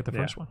that you can't get the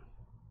first one.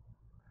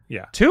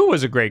 Yeah. 2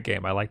 was a great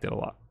game. I liked it a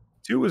lot.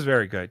 2 was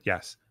very good.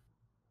 Yes.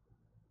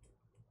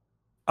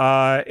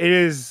 It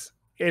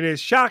is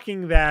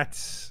shocking that.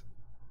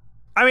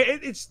 I mean,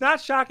 it's not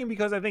shocking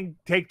because I think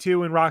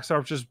Take-Two and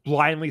Rockstar just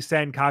blindly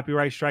send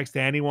copyright strikes to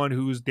anyone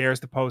who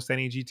dares to post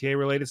any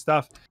GTA-related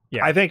stuff.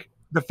 Yeah. I think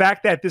the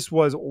fact that this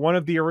was one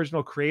of the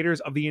original creators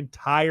of the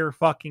entire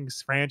fucking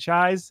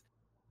franchise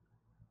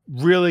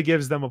really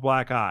gives them a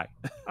black eye.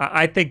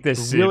 I think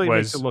this really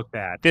makes it look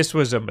bad. This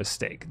was a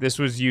mistake. This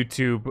was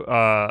YouTube,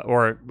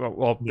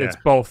 it's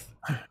both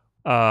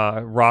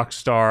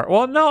Rockstar.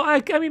 Well, no,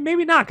 I mean,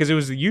 maybe not, because it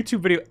was the YouTube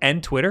video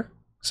and Twitter.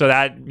 So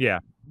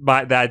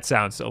that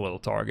sounds a little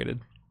targeted.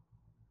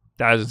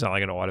 That doesn't sound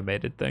like an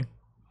automated thing.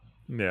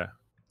 Yeah.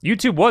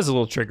 YouTube was a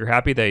little trigger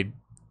happy. They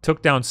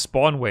took down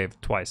Spawn Wave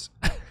twice.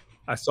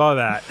 I saw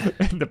that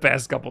in the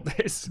past couple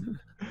days.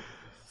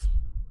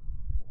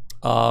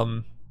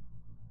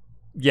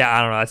 Yeah,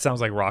 I don't know. That sounds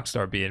like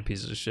Rockstar being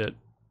pieces of shit.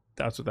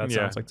 That's what that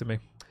sounds like to me.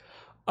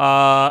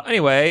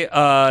 Anyway,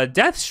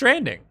 Death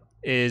Stranding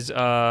is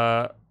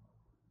Death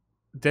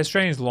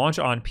Stranding's launch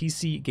on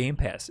PC Game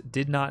Pass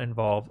did not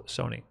involve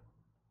Sony.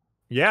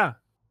 Yeah.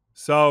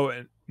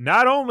 So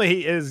not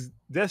only is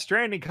Death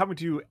Stranding coming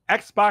to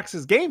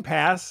Xbox's Game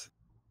Pass,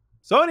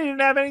 Sony didn't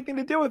have anything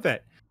to do with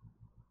it.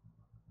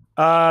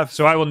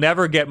 So I will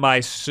never get my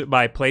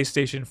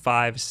PlayStation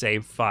 5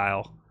 save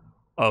file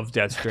of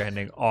Death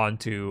Stranding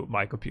onto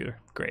my computer.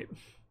 Great.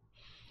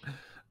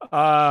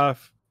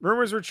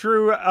 Rumors were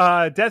true.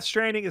 Death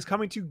Stranding is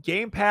coming to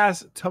Game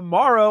Pass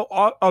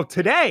tomorrow.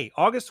 Today,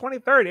 August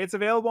 23rd. It's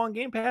available on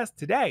Game Pass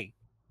today.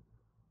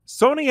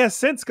 Sony has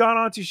since gone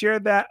on to share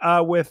that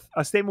with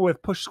a statement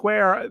with Push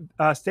Square,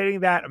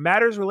 stating that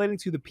matters relating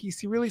to the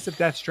PC release of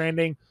Death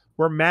Stranding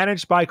were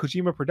managed by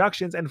Kojima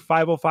Productions and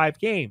 505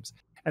 Games,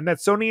 and that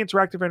Sony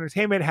Interactive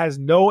Entertainment has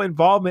no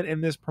involvement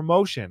in this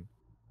promotion.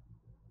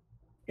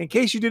 In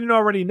case you didn't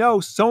already know,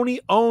 Sony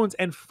owns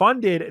and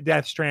funded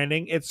Death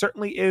Stranding. It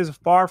certainly is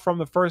far from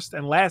the first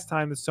and last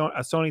time a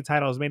Sony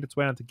title has made its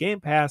way onto Game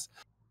Pass,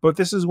 but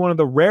this is one of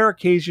the rare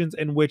occasions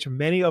in which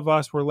many of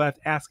us were left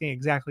asking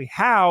exactly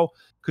how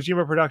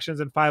Kojima Productions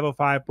and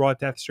 505 brought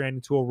Death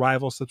Stranding to a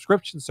rival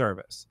subscription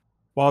service.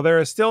 While there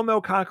is still no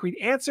concrete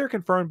answer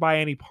confirmed by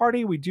any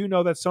party, we do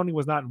know that Sony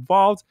was not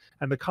involved,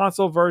 and the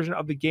console version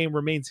of the game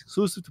remains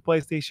exclusive to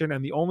PlayStation,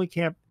 and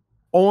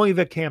only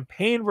the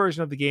campaign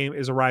version of the game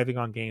is arriving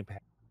on Game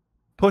Pass.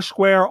 Push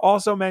Square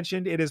also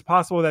mentioned it is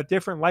possible that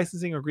different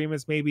licensing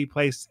agreements may be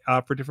placed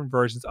for different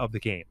versions of the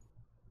game.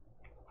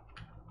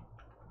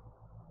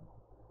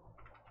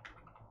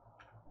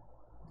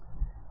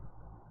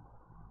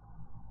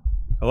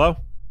 Hello?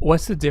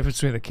 What's the difference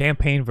between the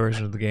campaign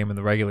version of the game and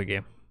the regular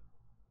game?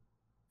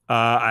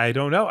 I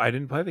don't know. I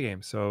didn't play the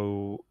game,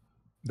 so...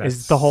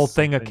 Is the whole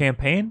thing a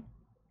campaign?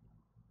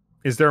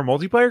 Is there a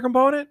multiplayer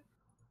component?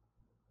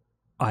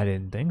 I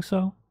didn't think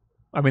so.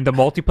 I mean, the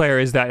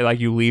multiplayer is that like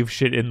you leave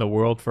shit in the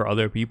world for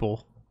other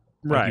people.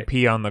 Like, right. You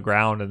pee on the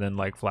ground and then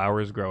like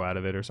flowers grow out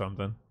of it or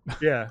something.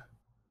 Yeah.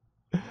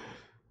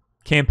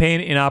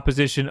 Campaign in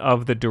opposition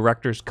of the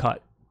director's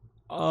cut.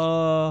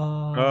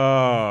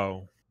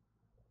 Oh.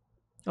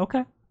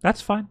 Okay.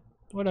 That's fine.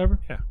 Whatever.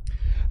 Yeah.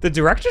 The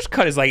director's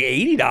cut is like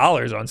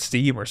 $80 on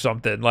Steam or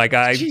something. Like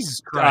Jesus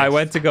Christ. I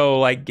went to go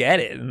like get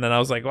it, and then I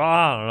was like, well,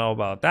 I don't know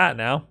about that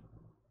now.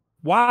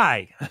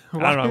 Why? I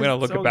don't know. I'm gonna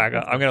look it back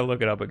up. Expensive? I'm gonna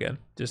look it up again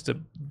just to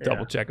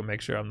double check and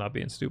make sure I'm not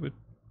being stupid.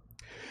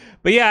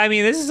 But yeah, I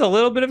mean, this is a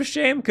little bit of a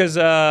shame because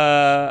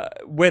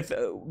with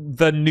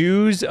the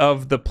news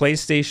of the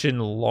PlayStation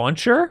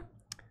launcher,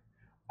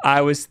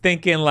 I was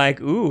thinking like,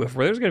 ooh, if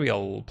there's gonna be a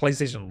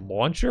PlayStation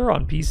launcher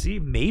on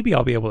PC, maybe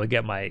I'll be able to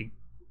get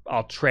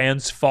I'll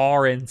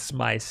transference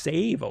my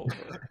save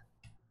over.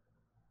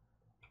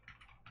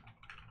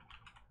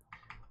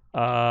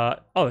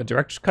 The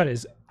director's cut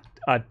is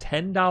a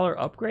 $10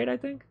 upgrade, I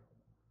think.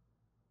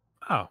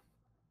 Oh,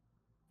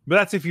 but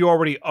that's if you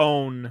already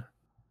own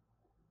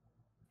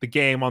the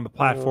game on the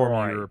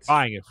platform you're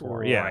buying it for.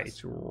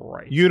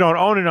 Right. You don't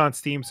own it on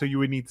Steam, so you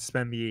would need to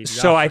spend the $80.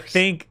 So I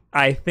think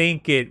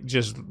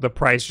the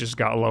price just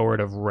got lowered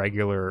of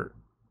regular.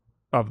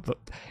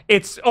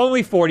 It's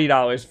only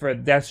 $40 for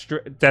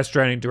Death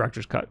Stranding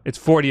director's cut. It's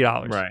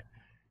 $40. Right.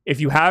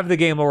 If you have the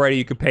game already,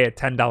 you could pay a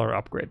 $10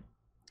 upgrade.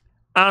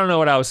 I don't know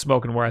what I was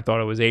smoking where I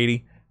thought it was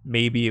 80.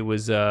 Maybe it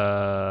was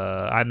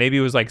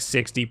like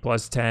 60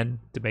 plus 10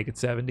 to make it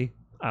 70.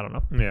 I don't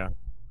know.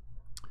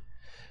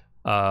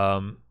 Yeah.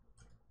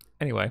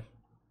 Anyway,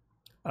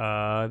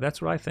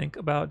 that's what I think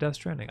about Death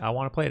Stranding. I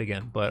want to play it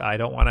again, but I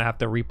don't want to have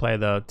to replay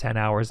the 10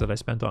 hours that I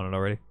spent on it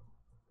already.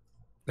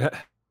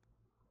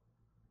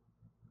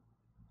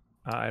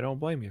 I don't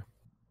blame you.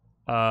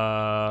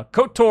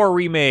 KotOR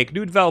remake,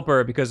 new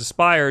developer because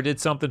Aspyr did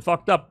something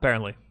fucked up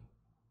apparently.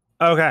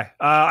 Okay,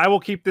 I will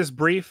keep this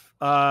brief.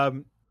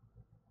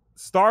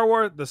 Star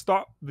Wars,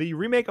 the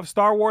remake of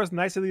Star Wars: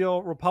 Knights of the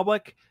Old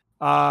Republic,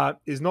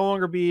 is no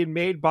longer being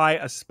made by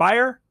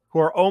Aspyr, who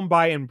are owned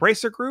by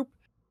Embracer Group.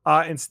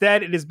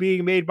 Instead, it is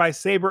being made by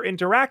Saber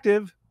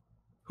Interactive,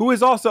 who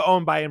is also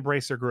owned by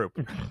Embracer Group.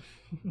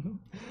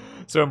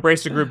 So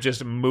Embracer Group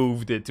just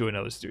moved it to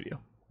another studio.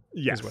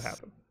 Yes, is what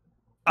happened.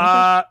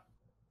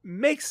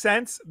 Makes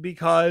sense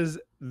because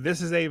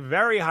this is a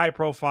very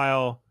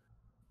high-profile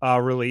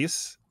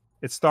release.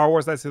 It's Star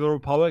Wars: Knights of the Old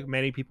Republic.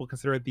 Many people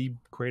consider it the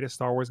greatest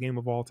Star Wars game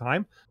of all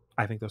time.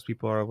 I think those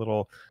people are a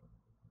little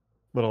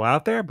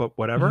out there, but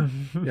whatever.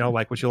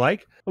 Like what you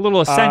like. A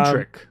little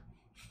eccentric.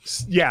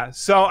 Yeah.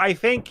 So I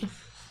think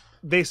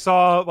they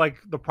saw like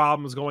the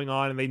problems going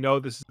on, and they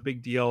know this is a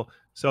big deal.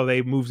 So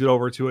they moved it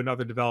over to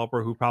another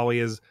developer who probably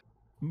is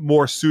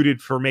more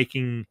suited for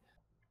making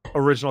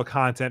original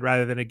content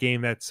rather than a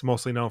game that's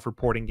mostly known for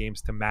porting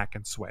games to Mac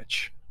and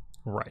Switch.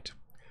 Right.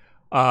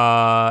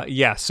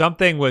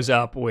 Something was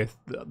up with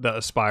the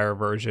Aspyr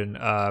version.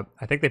 I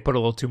think they put a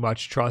little too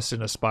much trust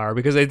in Aspyr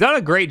because they've done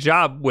a great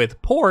job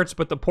with ports,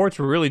 but the ports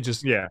were really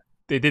just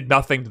they did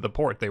nothing to the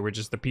port. They were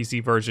just the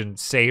PC version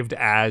saved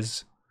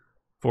as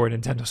for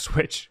Nintendo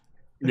Switch.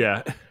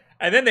 Yeah.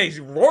 And then they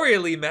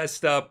royally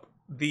messed up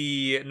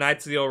the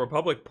Knights of the Old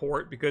Republic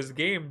port because the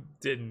game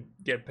didn't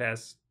get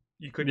past.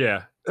 You couldn't.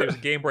 Yeah. There was a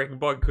game-breaking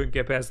bug. Couldn't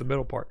get past the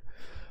middle part.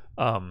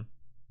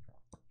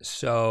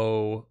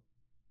 So.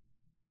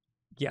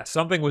 Yeah,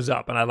 something was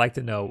up, and I'd like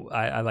to know.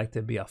 I'd like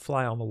to be a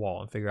fly on the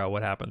wall and figure out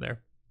what happened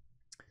there.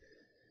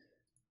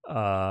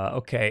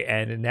 Okay,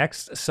 and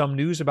next, some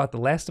news about the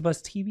Last of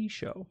Us TV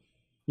show.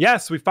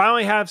 Yes, we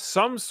finally have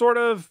some sort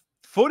of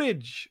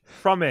footage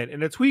from it.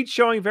 In a tweet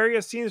showing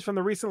various scenes from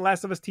the recent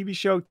Last of Us TV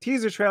show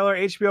teaser trailer,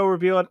 HBO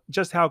revealed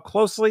just how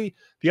closely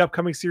the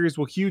upcoming series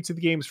will hew to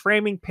the game's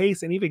framing,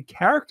 pace, and even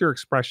character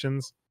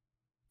expressions.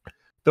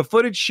 The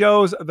footage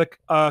shows the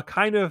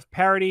kind of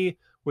parody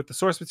with the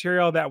source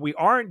material that we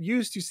aren't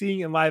used to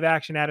seeing in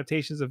live-action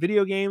adaptations of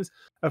video games.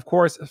 Of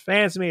course,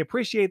 fans may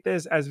appreciate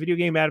this, as video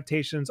game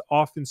adaptations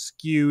often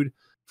skewed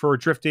for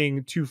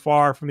drifting too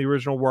far from the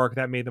original work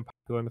that made them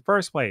popular in the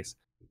first place.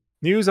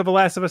 News of a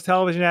Last of Us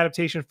television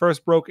adaptation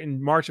first broke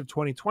in March of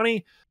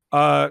 2020.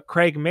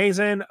 Craig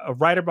Mazin, a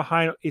writer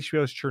behind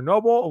HBO's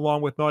Chernobyl,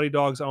 along with Naughty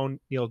Dog's own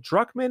Neil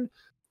Druckmann,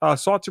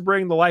 sought to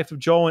bring the life of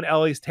Joel and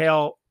Ellie's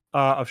tale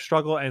of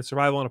struggle and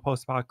survival in a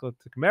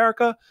post-apocalyptic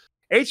America.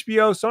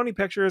 HBO, Sony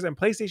Pictures, and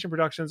PlayStation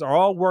Productions are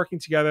all working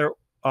together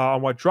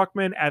on what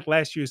Druckmann at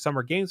last year's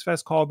Summer Games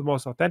Fest called the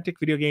most authentic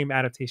video game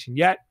adaptation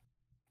yet.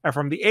 And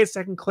from the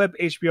 8-second clip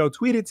HBO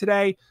tweeted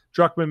today,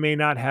 Druckmann may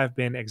not have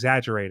been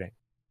exaggerating.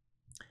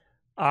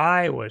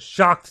 I was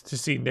shocked to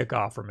see Nick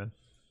Offerman.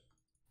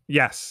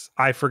 Yes,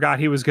 I forgot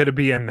he was going to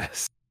be in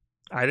this.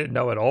 I didn't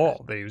know at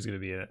all that he was going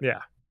to be in it.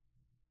 Yeah.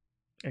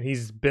 And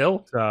he's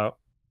Bill? So,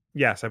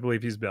 yes, I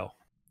believe he's Bill.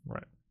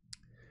 Right.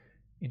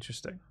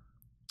 Interesting.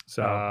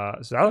 So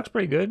that looks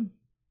pretty good.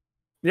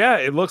 Yeah,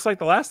 it looks like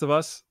The Last of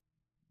Us.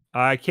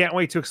 I can't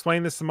wait to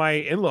explain this to my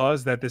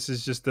in-laws that this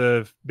is just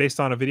based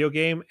on a video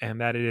game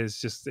and that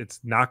it's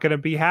not going to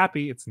be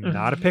happy. It's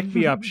not a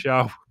pick-me-up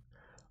show.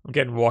 I'm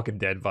getting Walking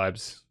Dead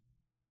vibes.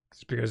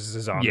 It's because this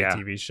is on the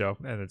TV show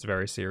and it's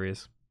very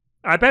serious.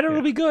 I bet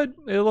it'll be good.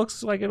 It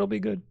looks like it'll be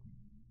good.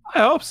 I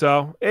hope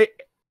so.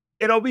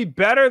 It'll be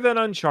better than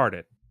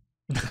Uncharted.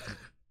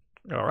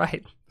 All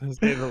right. To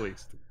say the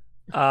least.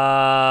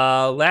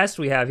 Last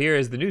we have here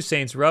is the new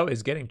Saints Row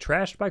is getting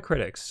trashed by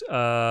critics.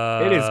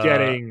 It is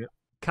getting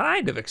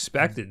kind of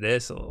expected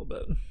this a little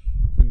bit.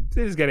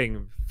 It is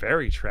getting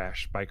very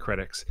trashed by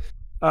critics.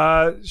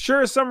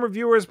 Sure, some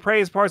reviewers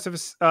praise parts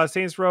of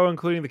Saints Row,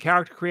 including the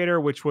character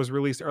creator, which was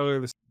released earlier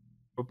this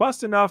year,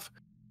 robust enough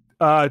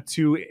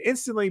to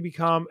instantly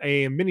become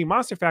a mini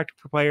monster factory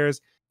for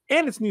players,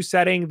 and its new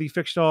setting, the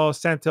fictional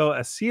Santo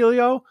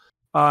Asilio.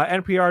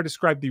 NPR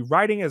described the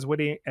writing as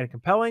witty and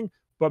compelling,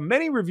 but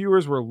many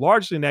reviewers were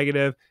largely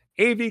negative.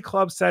 AV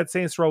Club said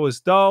Saints Row is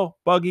dull,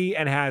 buggy,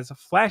 and has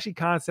flashy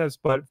concepts,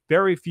 but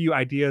very few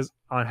ideas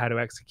on how to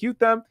execute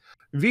them.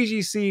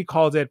 VGC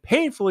called it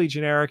painfully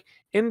generic.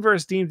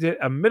 Inverse deemed it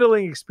a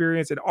middling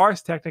experience, and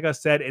Ars Technica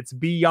said it's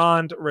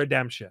beyond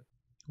redemption.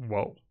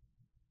 Whoa.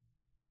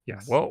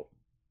 Yes. Whoa.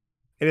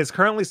 It is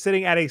currently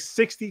sitting at a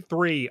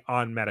 63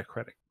 on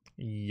Metacritic.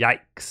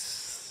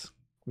 Yikes.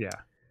 Yeah.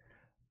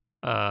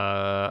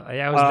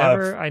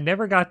 I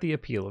never got the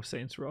appeal of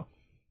Saints Row.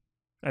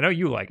 I know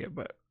you like it,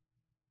 but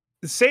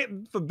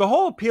the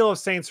whole appeal of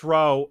Saints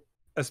Row,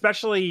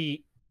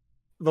 especially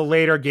the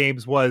later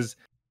games, was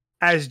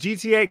as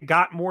GTA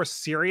got more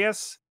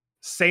serious,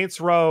 Saints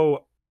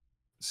Row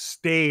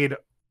stayed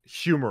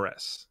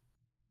humorous.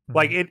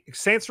 Like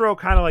Saints Row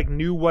kind of like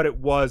knew what it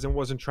was and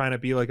wasn't trying to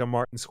be like a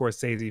Martin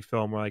Scorsese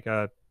film or like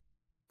a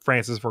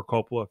Francis Ford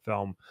Coppola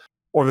film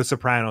or The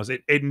Sopranos.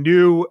 It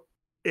knew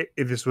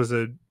this was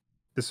a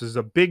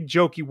big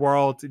jokey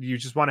world. You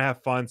just want to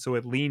have fun, so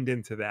it leaned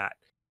into that.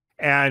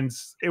 And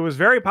it was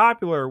very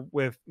popular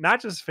with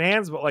not just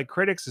fans, but like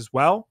critics as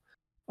well.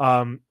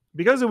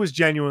 Because it was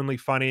genuinely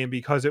funny and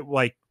because it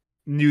like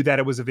knew that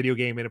it was a video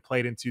game and it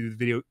played into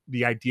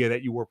the idea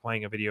that you were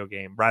playing a video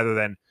game rather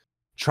than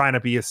trying to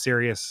be a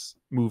serious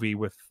movie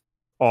with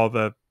all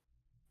the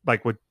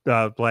like what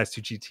the last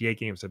two GTA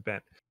games have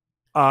been.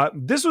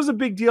 This was a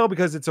big deal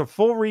because it's a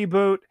full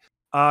reboot.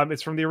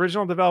 It's from the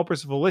original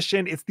developers of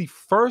Volition. It's the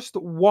first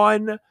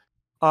one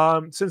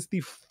since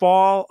the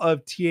fall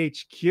of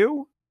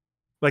THQ,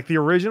 like the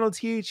original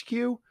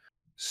THQ.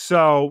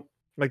 So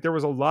like there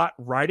was a lot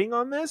riding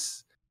on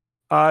this.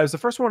 It was the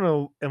first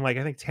one in like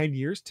I think 10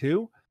 years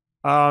too.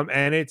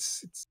 And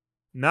it's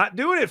not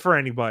doing it for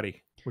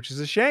anybody, which is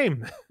a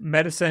shame.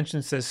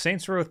 Metascension says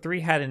Saints Row 3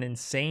 had an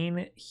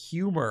insane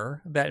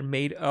humor that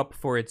made up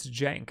for its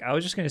jank. I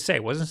was just going to say,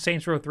 wasn't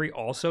Saints Row 3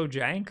 also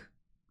jank?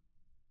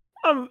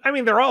 I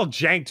mean, they're all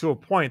jank to a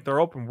point. They're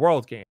open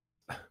world games.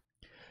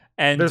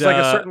 And there's like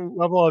a certain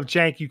level of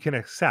jank you can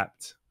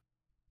accept.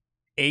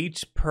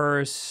 H.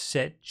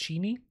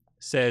 Persecchini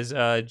says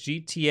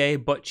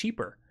GTA, but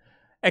cheaper.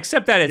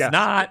 Except that it's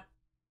not.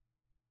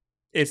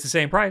 It's the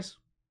same price.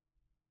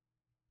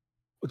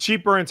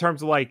 Cheaper in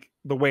terms of like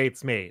the way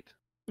it's made.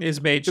 It's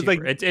made cheaper.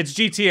 Like, it's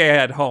GTA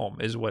at home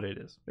is what it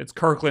is. It's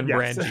Kirkland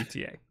brand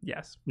GTA.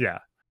 Yes. Yeah.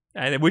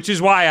 And which is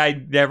why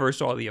I never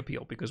saw the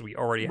appeal, because we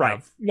already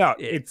have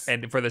it's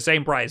and for the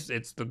same price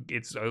it's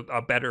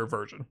a better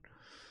version.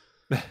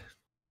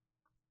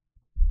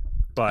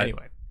 But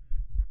anyway.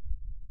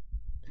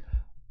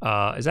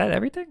 Is that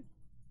everything?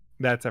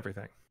 That's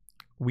everything.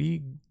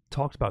 We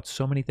talked about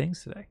so many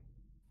things today.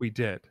 We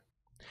did.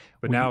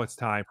 But now it's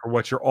time for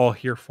what you're all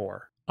here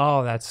for.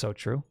 Oh, that's so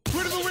true.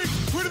 Twit of the week!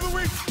 Twit of the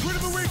week! Twit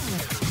of the week!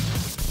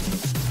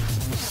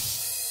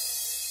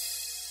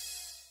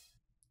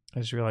 I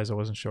just realized I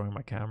wasn't showing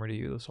my camera to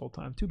you this whole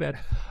time. Too bad.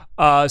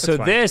 So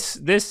this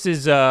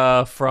is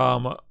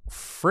from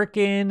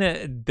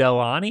frickin'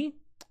 Delani,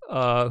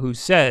 who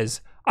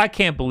says, I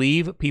can't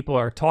believe people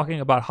are talking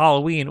about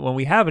Halloween when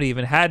we haven't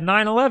even had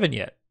 9/11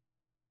 yet.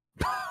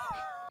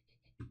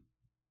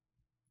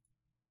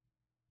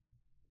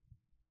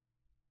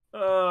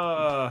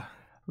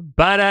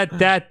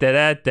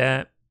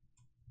 Ba-da-da-da-da-da.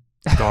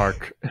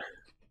 Dark.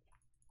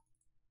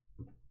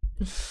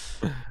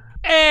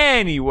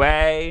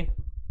 Anyway,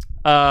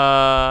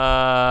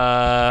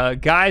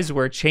 guys,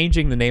 we're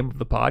changing the name of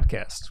the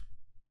podcast.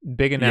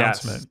 Big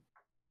announcement. Yes.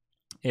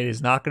 It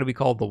is not going to be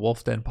called the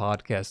Wulff Den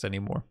Podcast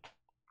anymore.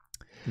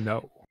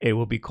 No. It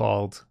will be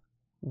called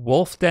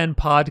Wulff Den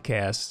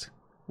Podcast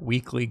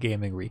Weekly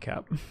Gaming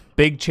Recap.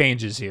 Big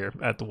changes here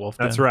at the Wulff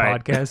Den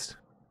Podcast.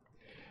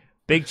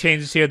 Big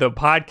changes here. The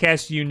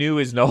podcast you knew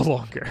is no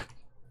longer.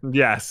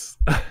 Yes.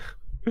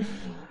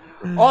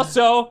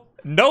 Also,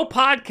 no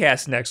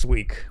podcast next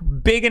week.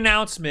 Big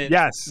announcement.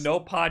 Yes.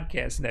 No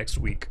podcast next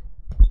week.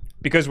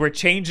 Because we're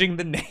changing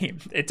the name.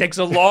 It takes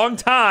a long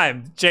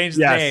time to change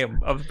the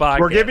name of the podcast.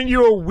 We're giving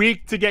you a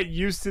week to get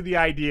used to the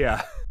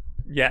idea.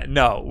 Yeah,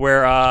 no.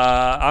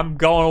 I'm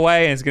going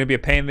away and it's going to be a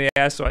pain in the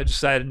ass, so I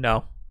decided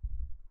no.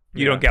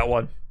 You don't get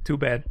one. Too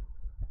bad.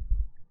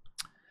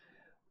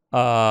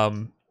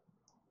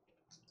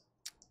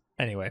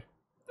 Anyway.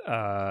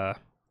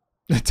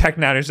 Tech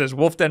Niner says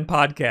Wulff Den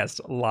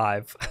Podcast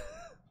live.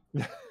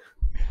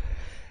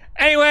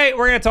 Anyway,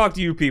 we're going to talk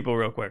to you people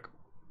real quick.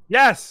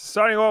 Yes,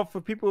 starting off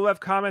with people who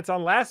left comments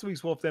on last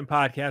week's Wulff Den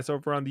Podcast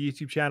over on the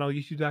YouTube channel,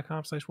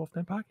 youtube.com/Wulff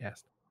Den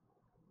Podcast.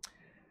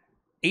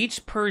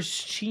 H.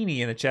 Perschini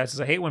in the chat says,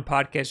 I hate when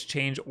podcasts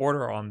change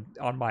order on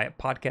my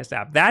podcast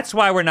app. That's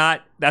why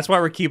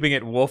we're keeping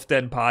it Wulff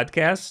Den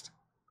Podcast.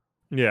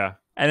 Yeah.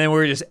 And then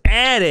we're just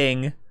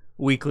adding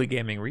weekly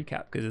gaming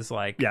recap because it's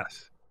like,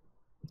 yes,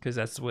 because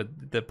that's what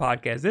the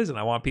podcast is. And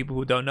I want people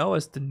who don't know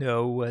us to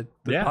know what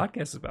the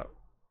podcast is about.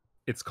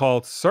 It's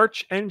called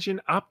search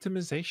engine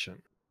optimization.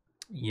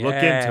 Yes. Look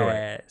into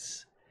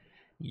it.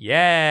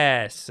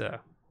 Yes.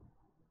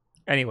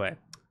 Anyway.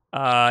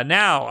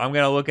 Now I'm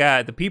going to look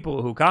at the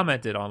people who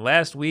commented on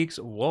last week's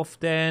Wulff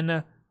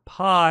Den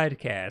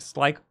podcast,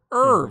 like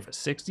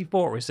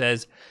Irv64, who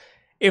says,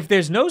 if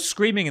there's no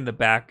screaming in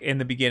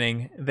the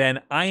beginning,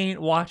 then I ain't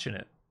watching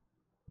it.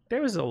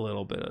 There was a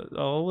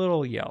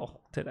little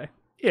yell today.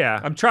 Yeah.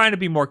 I'm trying to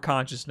be more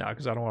conscious now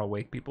because I don't want to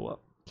wake people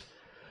up.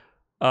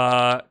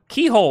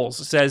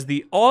 Keyholes says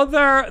the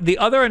other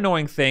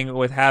annoying thing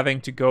with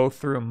having to go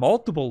through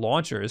multiple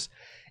launchers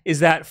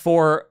is that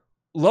for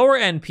lower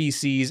end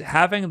PCs,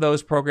 having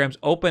those programs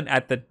open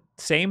at the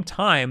same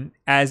time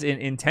as an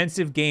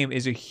intensive game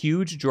is a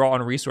huge draw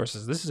on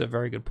resources. This is a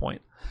very good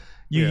point.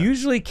 You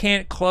usually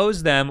can't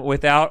close them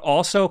without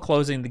also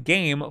closing the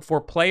game.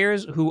 For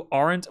players who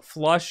aren't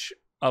flush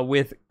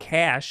with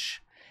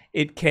cash,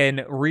 it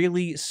can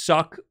really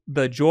suck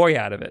the joy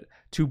out of it.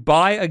 To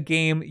buy a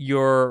game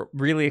you're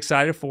really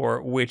excited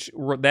for, which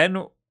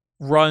then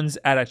runs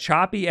at a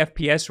choppy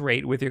FPS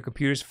rate with your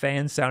computer's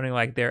fans sounding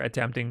like they're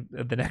attempting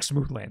the next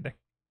moon landing.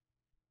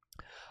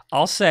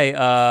 I'll say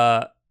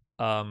I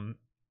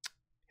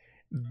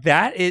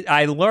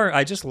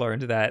just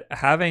learned that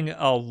having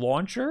a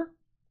launcher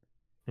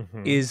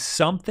is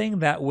something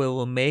that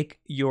will make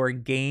your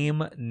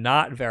game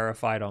not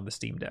verified on the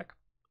Steam Deck.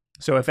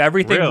 So if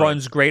everything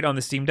runs great on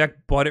the Steam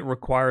Deck, but it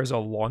requires a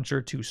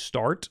launcher to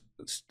start,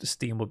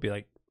 Steam will be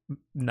like,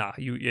 nah,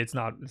 it's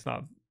not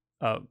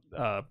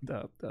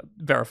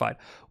verified,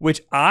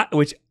 which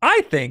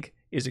I think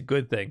is a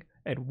good thing,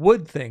 and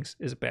Wood thinks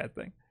is a bad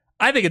thing.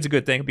 I think it's a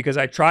good thing because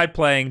I tried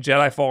playing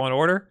Jedi Fallen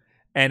Order,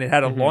 and it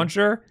had a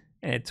launcher,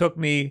 and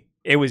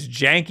it was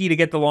janky to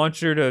get the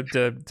launcher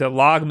to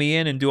log me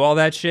in and do all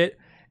that shit.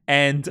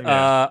 And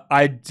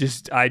I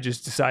just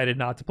decided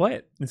not to play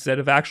it instead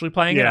of actually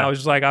playing it. I was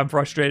just like, I'm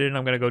frustrated and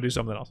I'm going to go do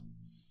something else.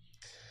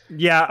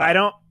 Yeah, I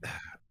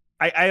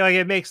like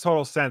it makes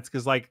total sense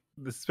because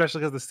especially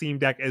because the Steam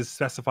Deck is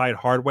specified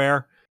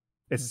hardware,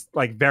 it's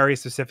like very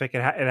specific.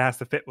 It has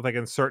to fit with like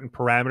in certain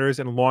parameters,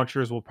 and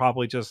launchers will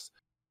probably just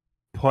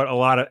put a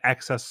lot of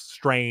excess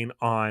strain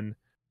on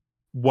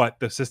what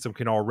the system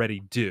can already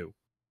do.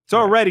 It's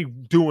already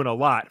doing a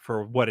lot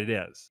for what it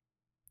is.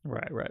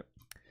 Right.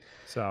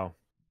 So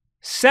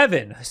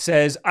 7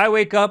 says, I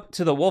wake up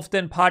to the Wulff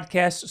Den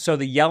podcast, so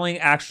the yelling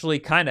actually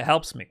kind of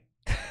helps me.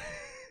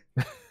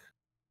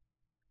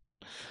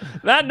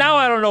 Now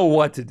I don't know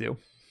what to do.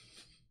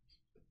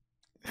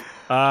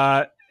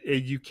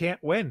 You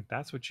can't win.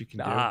 That's what you can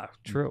do.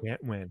 True. You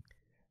can't win.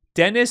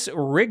 Dennis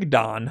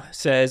Rigdon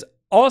says,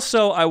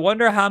 also, I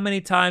wonder how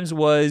many times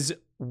was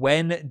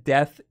 "when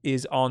death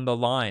is on the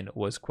line"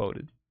 was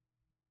quoted.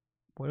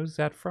 What is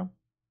that from?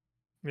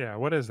 Yeah,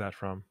 what is that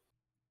from?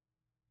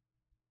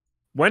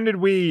 When did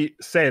we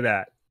say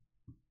that?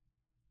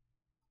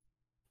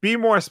 Be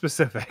more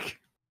specific.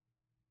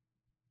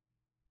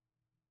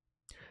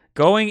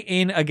 Going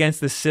in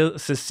against the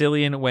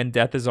Sicilian when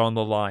death is on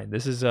the line.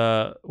 This is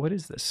what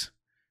is this?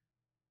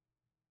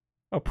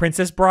 Oh,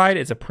 Princess Bride?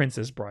 It's a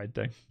Princess Bride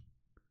thing.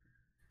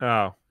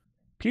 Oh.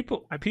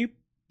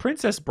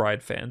 Princess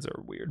Bride fans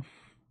are weird.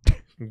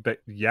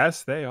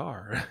 Yes, they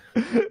are.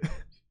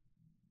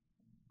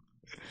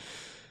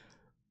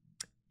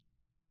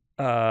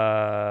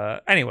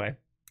 Anyway,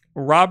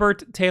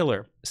 Robert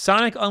Taylor.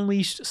 Sonic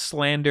Unleashed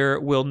slander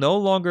will no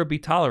longer be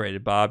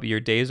tolerated, Bob. Your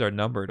days are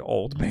numbered,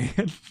 old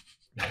man.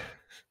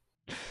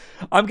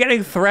 I'm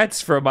getting threats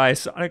for my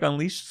Sonic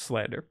Unleashed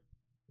slander.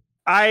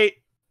 I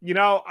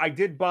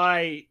did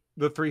buy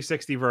the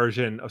 360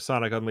 version of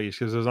Sonic Unleashed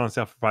because it was on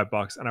sale for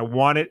 $5, and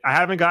I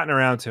haven't gotten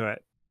around to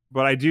it,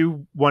 but I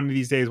do one of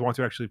these days want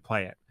to actually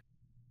play it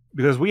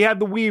because we had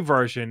the Wii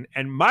version,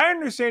 and my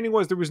understanding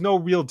was there was no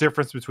real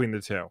difference between the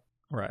two.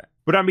 Right.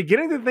 But I'm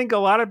beginning to think a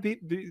lot of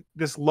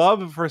this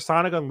love for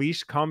Sonic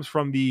Unleashed comes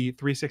from the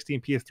 360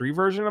 and PS3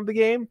 version of the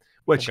game,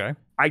 which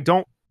I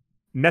don't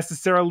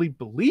necessarily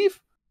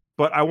believe,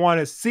 but I want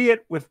to see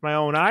it with my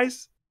own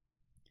eyes.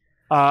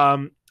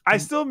 I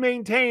still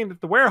maintain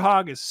that the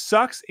Werehog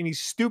sucks, and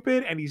he's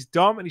stupid, and he's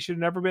dumb, and he should have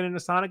never been in a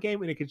Sonic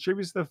game, and it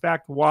contributes to the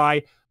fact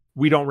why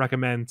we don't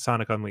recommend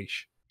Sonic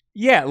Unleashed.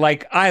 Yeah,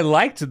 like, I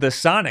liked the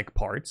Sonic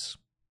parts,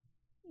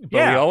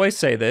 but we always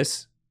say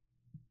this,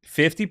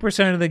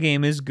 50% of the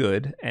game is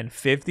good, and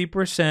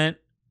 50%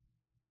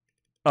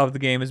 of the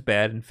game is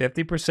bad, and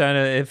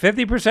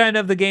 50%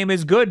 of the game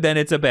is good, then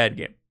it's a bad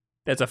game.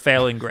 That's a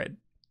failing grade.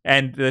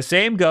 And the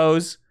same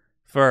goes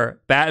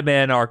for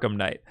Batman Arkham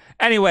Knight.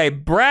 Anyway,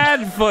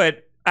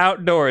 Bradfoot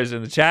Outdoors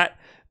in the chat,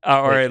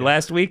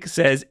 last week,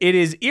 says, it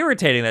is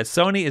irritating that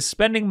Sony is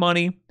spending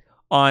money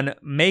on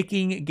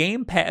making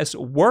Game Pass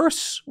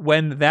worse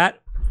when that...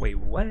 Wait,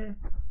 what?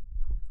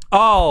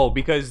 Oh,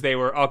 because they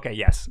were okay.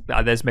 Yes,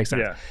 this makes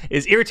sense. Yeah.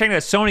 It's irritating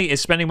that Sony is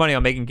spending money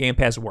on making Game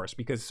Pass worse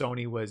because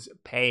Sony was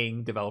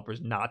paying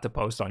developers not to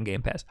post on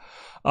Game Pass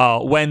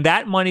when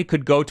that money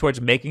could go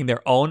towards making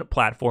their own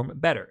platform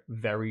better.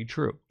 Very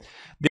true.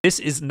 This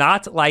is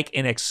not like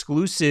an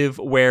exclusive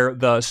where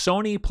the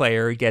Sony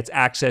player gets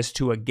access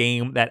to a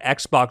game that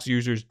Xbox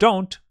users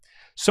don't.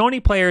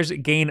 Sony players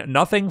gain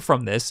nothing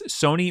from this.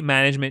 Sony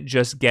management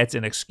just gets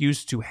an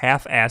excuse to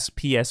half-ass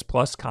PS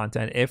Plus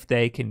content if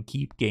they can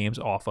keep games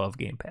off of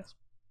Game Pass.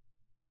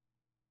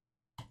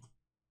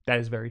 That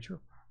is very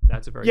true.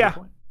 That's a very good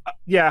point.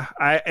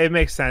 It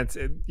makes sense.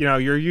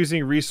 You're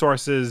using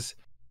resources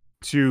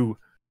to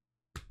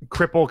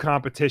cripple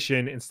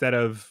competition instead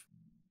of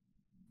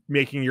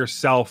making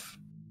yourself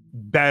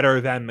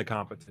better than the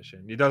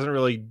competition. It doesn't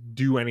really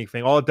do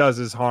anything. All it does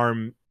is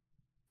harm,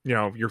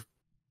 your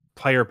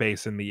player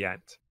base in the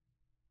end.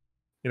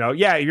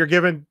 You're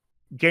giving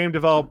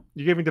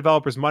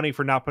developers money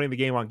for not putting the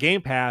game on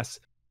Game Pass,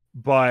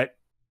 but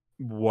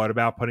what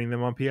about putting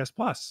them on PS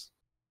Plus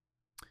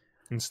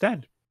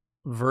instead?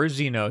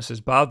 Verzino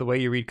says, Bob, the way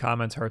you read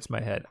comments hurts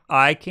my head.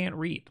 I can't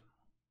read.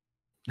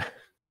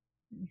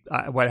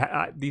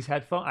 These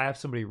headphones, I have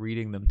somebody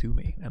reading them to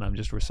me, and I'm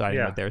just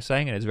reciting what they're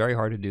saying, and it's very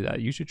hard to do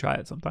that. You should try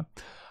it sometime.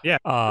 Yeah,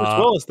 Bruce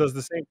Willis does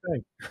the same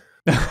thing.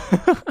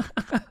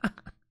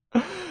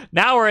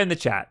 Now we're in the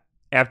chat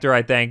after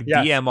I thank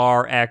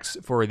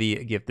DMRX for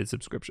the gifted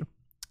subscription.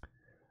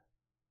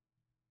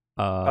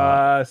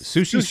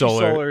 Sushi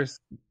Solars.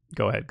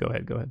 Go ahead.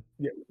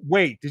 Yeah.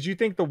 Wait, did you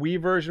think the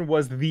Wii version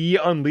was the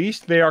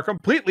Unleashed? They are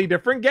completely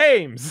different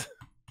games.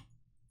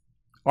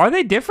 Are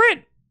they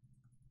different?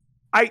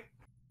 I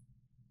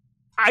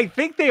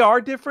think they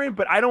are different,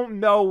 but I don't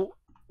know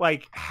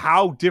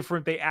how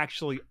different they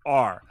actually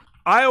are.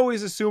 I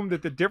always assumed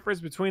that the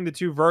difference between the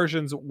two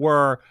versions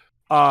were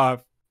the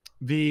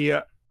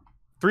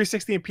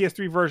 360 and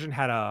PS3 version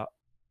had a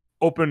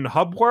open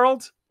hub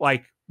world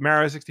like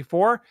Mario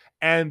 64,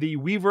 and the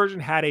Wii version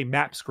had a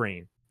map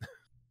screen.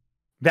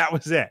 That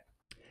was it.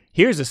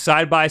 Here's a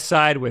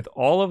side-by-side with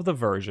all of the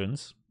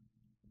versions,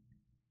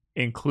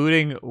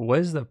 including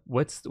what's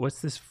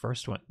this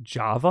first one?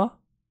 Java?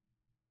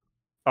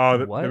 Oh,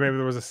 maybe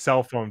there was a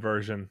cell phone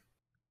version.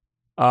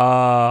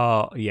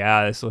 Oh,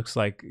 yeah, this looks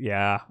like,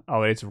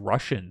 oh, it's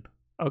Russian.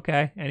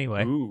 Okay,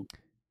 anyway. Ooh.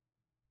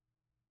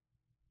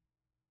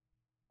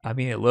 I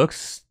mean, it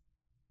looks...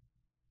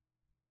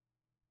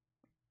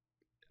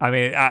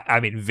 I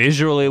mean,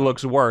 visually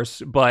looks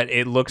worse, but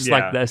it looks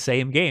like the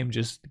same game,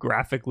 just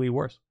graphically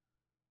worse.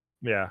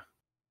 Yeah.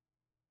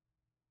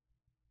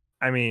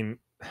 I mean,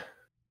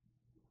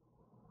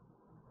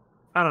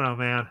 I don't know,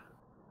 man.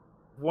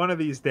 One of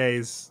these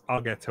days,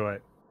 I'll get to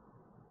it.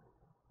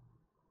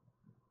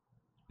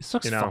 This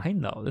looks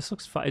fine, though. This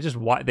looks fine. It's just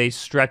they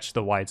stretched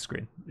the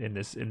widescreen in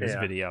this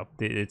video.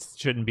 It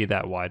shouldn't be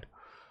that wide.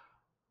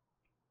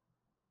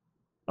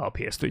 Oh,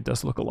 PS3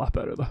 does look a lot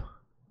better, though.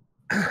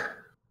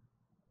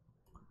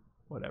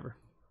 Whatever.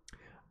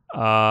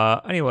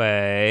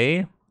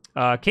 Anyway,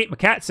 Kate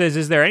McCat says,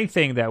 is there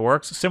anything that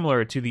works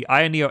similar to the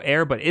Ioneo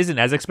Air but isn't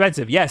as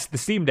expensive? Yes, the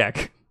Steam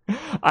Deck.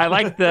 I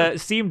like the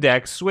Steam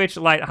Deck Switch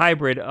Lite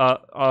hybrid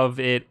of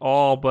it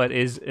all, but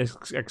is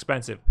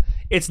expensive.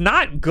 It's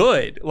not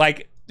good.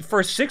 Like,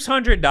 for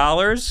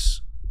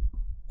 $600,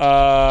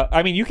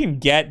 I mean, you can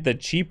get the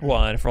cheap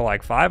one for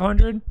like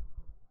 $500,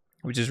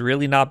 which is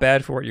really not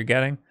bad for what you're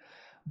getting.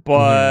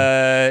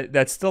 But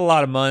that's still a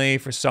lot of money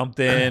for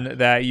something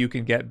that you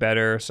can get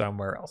better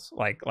somewhere else.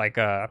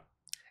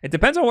 It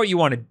depends on what you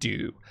want to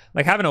do.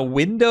 Like having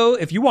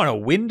if you want a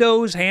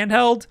Windows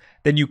handheld,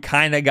 then you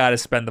kind of got to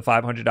spend the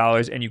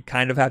 $500 and you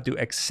kind of have to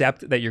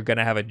accept that you're going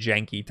to have a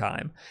janky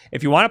time.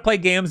 If you want to play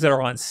games that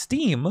are on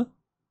Steam,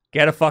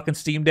 get a fucking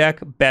Steam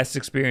Deck. Best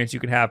experience you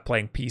can have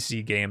playing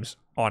PC games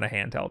on a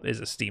handheld is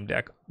a Steam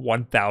Deck,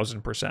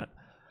 1000%.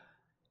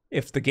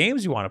 If the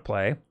games you want to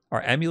play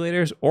are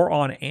emulators or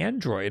on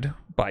Android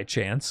by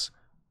chance,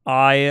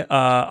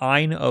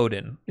 Ein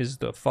Odin is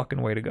the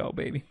fucking way to go,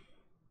 baby.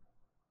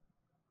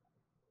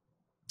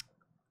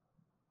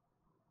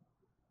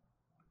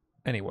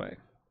 Anyway.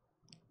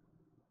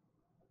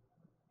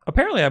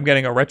 Apparently I'm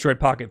getting a Retroid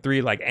Pocket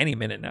 3 like any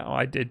minute now.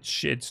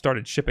 It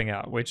started shipping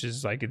out, which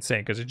is like insane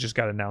because it just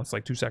got announced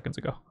like 2 seconds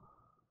ago.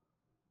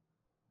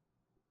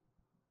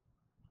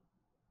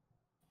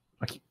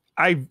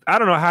 I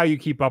don't know how you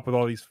keep up with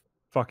all these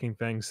fucking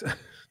things.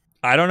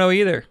 I don't know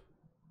either.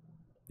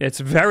 It's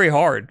very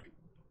hard.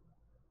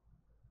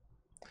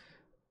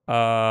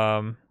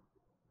 I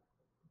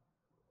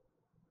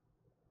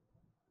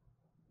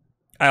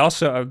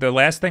also, the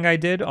last thing I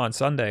did on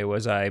Sunday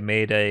was I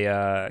made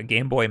a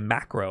Game Boy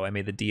macro. I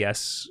made the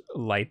DS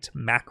Lite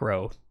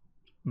macro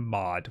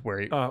mod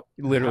where you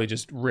literally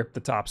just rip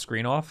the top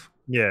screen off.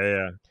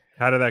 Yeah.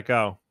 How did that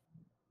go?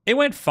 It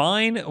went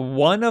fine.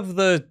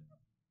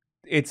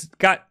 It's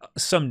got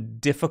some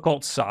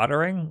difficult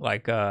soldering.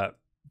 Like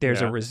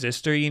there's a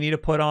resistor you need to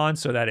put on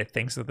so that it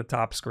thinks that the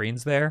top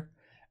screen's there.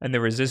 And the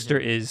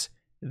resistor is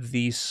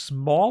the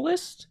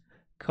smallest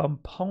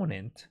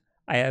component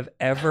I have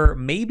ever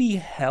maybe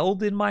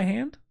held in my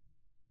hand.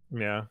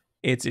 Yeah.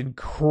 It's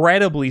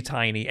incredibly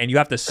tiny, and you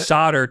have to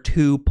solder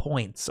 2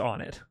 points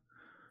on it.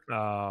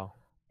 Oh.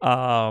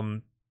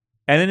 And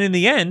then in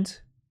the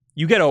end,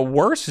 you get a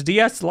worse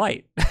DS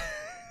Lite.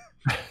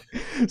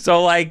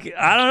 So, like,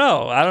 I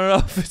don't know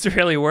if it's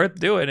really worth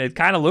doing. It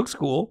kind of looks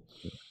cool.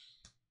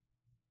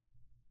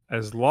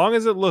 As long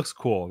as it looks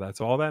cool, that's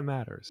all that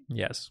matters.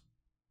 Yes.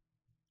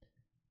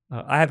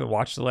 I haven't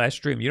watched the last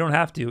stream. You don't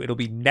have to. It'll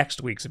be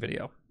next week's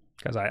video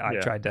because I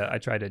tried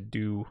to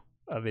do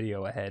a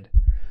video ahead.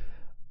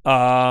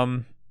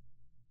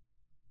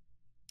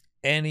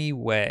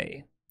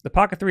 Anyway, the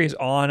Pocket 3 is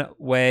on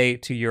way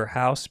to your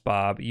house,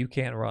 Bob. You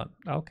can't run.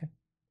 Okay.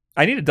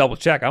 I need to double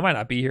check. I might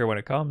not be here when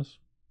it comes.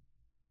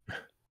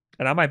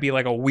 And I might be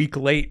like a week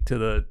late to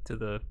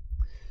the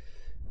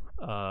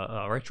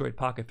Retroid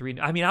Pocket 3.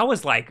 I mean, I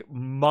was like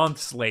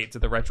months late to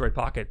the Retroid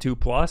Pocket 2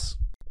 Plus.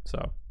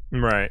 So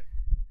right.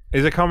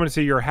 Is it coming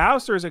to your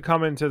house or is it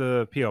coming to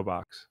the P.O.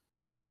 box?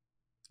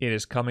 It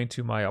is coming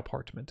to my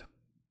apartment.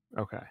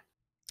 Okay.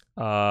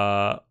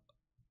 Bob,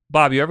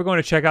 you ever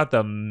going to check out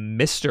the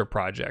Mr.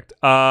 Project?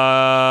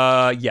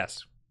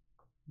 Yes.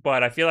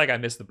 But I feel like I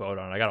missed the boat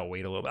on it. I gotta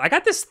wait a little bit. I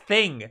got this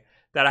thing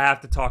that I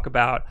have to talk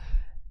about.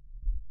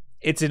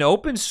 It's an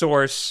open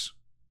source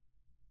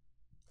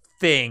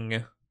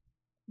thing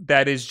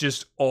that is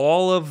just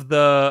all of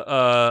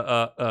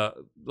the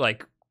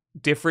like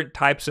different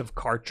types of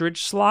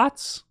cartridge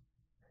slots,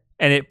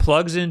 and it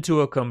plugs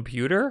into a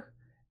computer,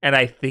 and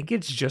I think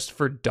it's just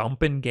for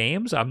dumping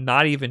games. I'm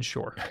not even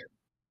sure.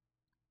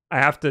 I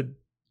have to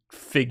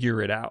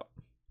figure it out.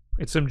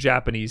 It's some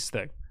Japanese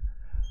thing.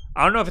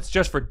 I don't know if it's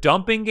just for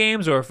dumping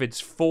games or if it's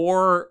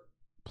for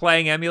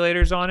playing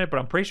emulators on it, but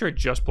I'm pretty sure it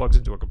just plugs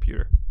into a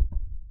computer.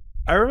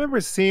 I remember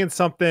seeing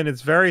something,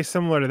 it's very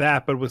similar to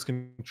that, but it was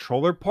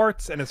controller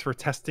parts, and it's for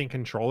testing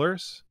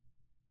controllers.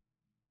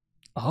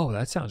 Oh,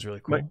 that sounds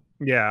really cool. But,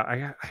 yeah,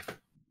 I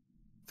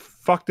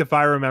fucked if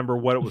I remember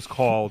what it was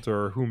called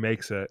or who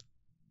makes it.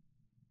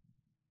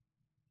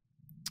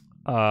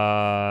 Do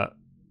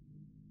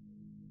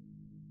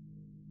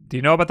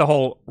you know about the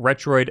whole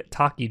Retroid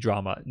Taki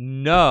drama?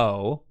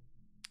 No.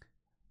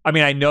 I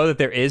mean, I know that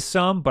there is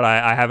some, but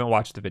I haven't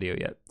watched the video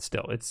yet.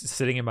 Still, it's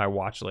sitting in my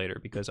watch later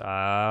because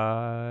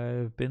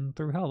I've been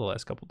through hell the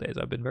last couple days.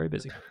 I've been very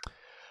busy.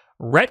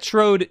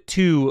 Retroid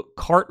 2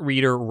 cart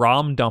reader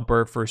ROM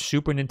dumper for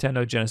Super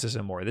Nintendo, Genesis,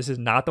 and more. This is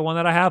not the one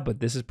that I have, but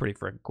this is pretty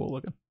freaking cool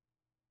looking.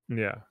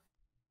 Yeah.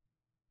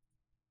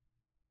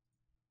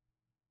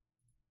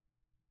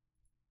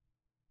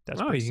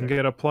 That's you sick. can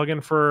get a plug-in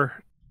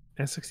for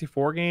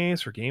N64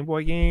 games, for Game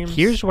Boy games.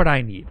 Here's what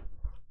I need.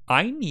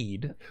 I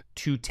need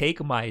to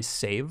take my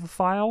save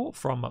file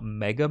from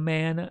Mega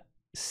Man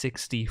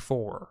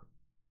 64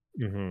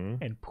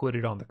 and put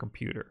it on the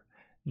computer.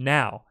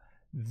 Now,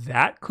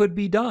 that could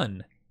be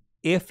done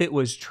if it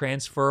was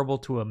transferable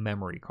to a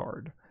memory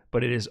card,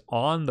 but it is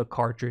on the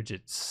cartridge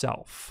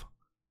itself.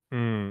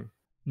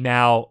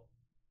 Now,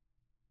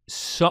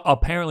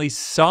 apparently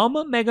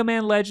some Mega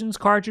Man Legends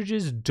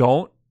cartridges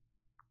don't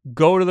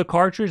go to the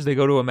cartridge, they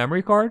go to a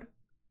memory card,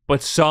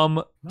 but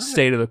some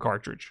stay to the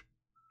cartridge.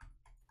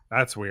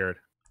 That's weird.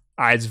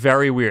 It's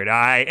very weird.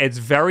 It's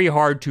very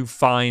hard to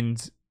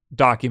find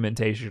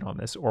documentation on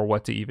this or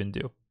what to even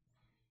do.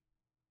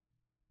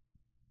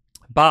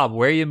 Bob,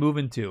 where are you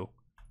moving to?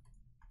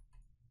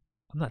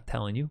 I'm not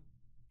telling you.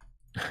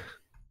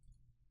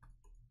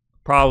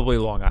 Probably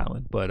Long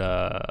Island, but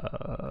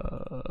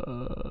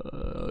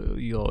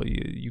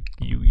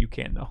you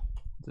can't know.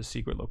 It's a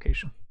secret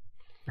location.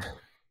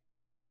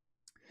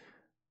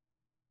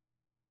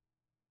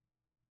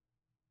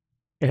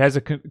 It has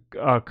a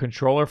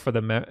controller for the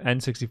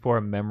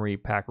N64 memory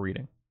pack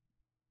reading.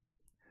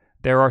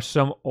 There are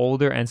some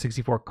older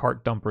N64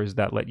 cart dumpers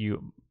that let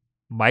you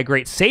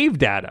migrate save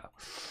data.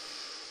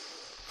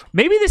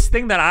 Maybe this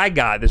thing that I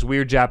got, this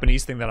weird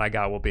Japanese thing that I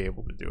got, will be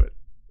able to do it.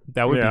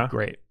 That would be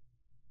great.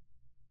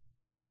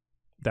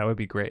 That would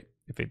be great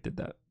if it did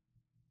that.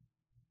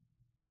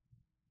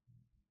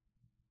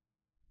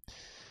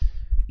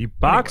 The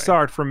box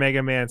art for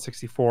Mega Man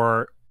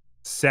 64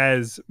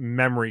 says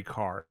memory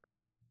card.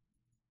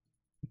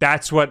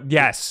 That's what,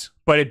 yes,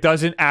 but it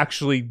doesn't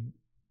actually.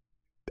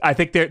 I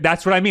think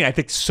that's what I mean. I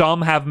think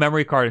some have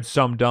memory card and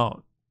some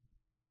don't.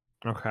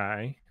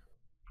 Okay.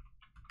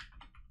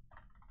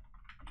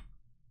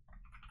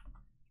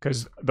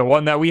 Because the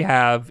one that we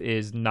have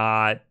is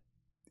not.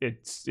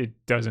 It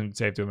doesn't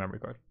save to a memory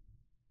card,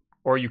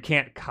 or you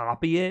can't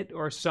copy it,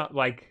 or something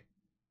like.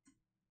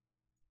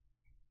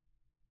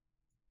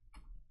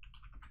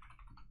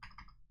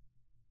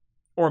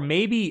 Or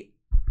maybe.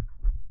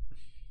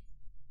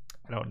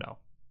 I don't know.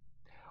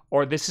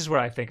 Or this is what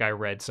I think I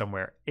read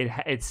somewhere.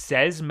 It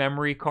says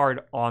memory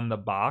card on the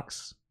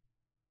box,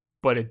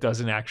 but it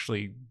doesn't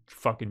actually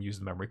fucking use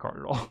the memory card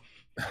at all.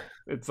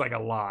 It's like a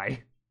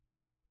lie.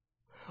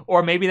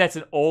 Or maybe that's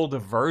an old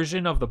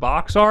version of the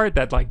box art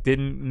that like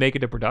didn't make it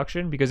to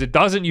production because it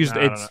doesn't use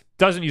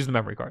doesn't use the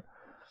memory card.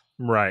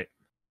 Right.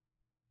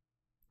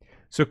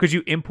 So could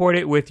you import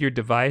it with your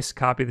device,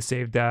 copy the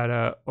save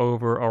data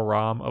over a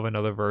ROM of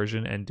another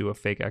version, and do a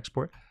fake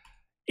export?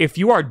 If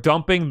you are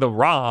dumping the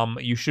ROM,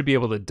 you should be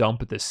able to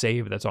dump the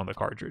save that's on the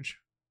cartridge.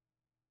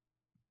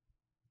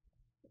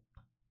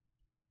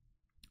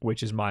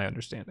 Which is my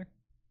understanding.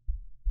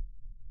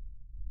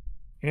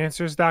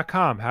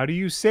 Answers.com. How do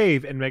you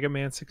save in Mega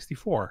Man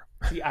 64?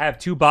 See, I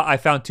have I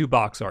found 2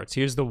 box arts.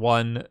 Here's the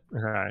one.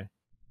 Okay.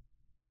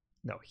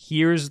 No,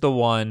 here's the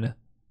one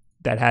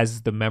that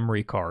has the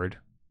memory card.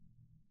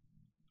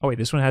 Oh, wait,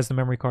 this one has the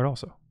memory card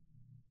also.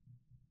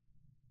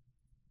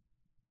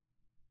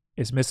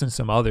 It's missing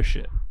some other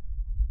shit.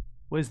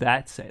 What does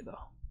that say, though?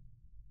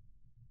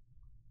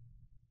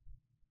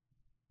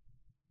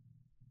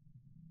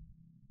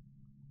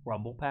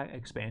 Rumble pack?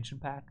 Expansion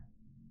pack?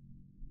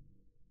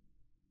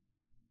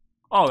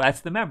 Oh,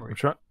 that's the memory.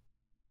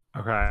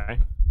 Okay.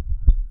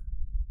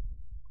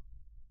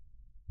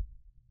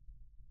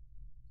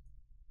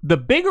 The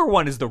bigger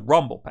one is the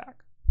Rumble pack.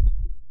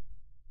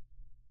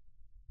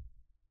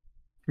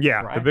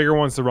 Yeah, right? The bigger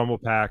one's the Rumble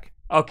pack.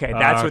 Okay,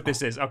 that's what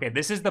this is. Okay,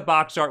 this is the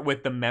box art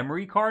with the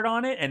memory card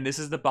on it, and this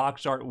is the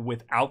box art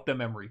without the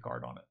memory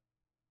card on it.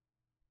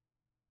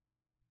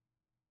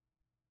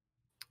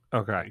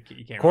 Okay.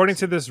 You can't According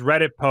to this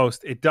Reddit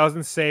post, it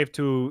doesn't save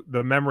to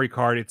the memory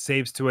card. It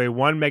saves to a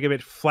 1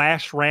 megabit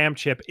flash RAM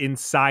chip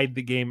inside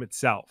the game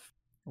itself.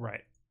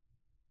 Right.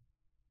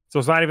 So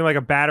it's not even like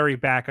a battery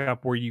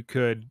backup where you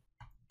could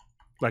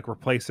like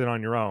replace it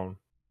on your own.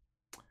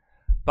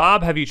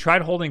 Bob, have you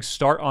tried holding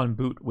start on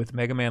boot with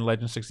Mega Man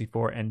Legend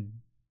 64 and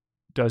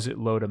does it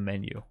load a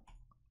menu?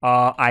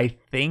 I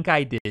think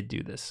I did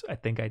do this. I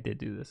think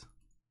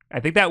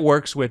that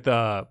works with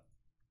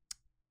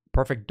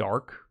Perfect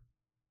Dark,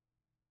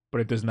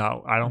 but it does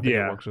not. I don't think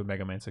it works with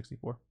Mega Man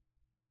 64.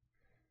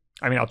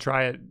 I mean, I'll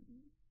try it.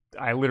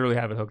 I literally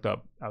have it hooked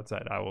up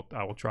outside. I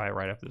will try it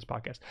right after this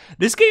podcast.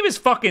 This game is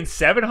fucking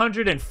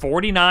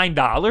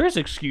 $749.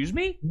 Excuse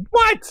me?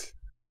 What?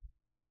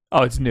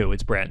 Oh, it's new.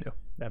 It's brand new.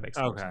 That makes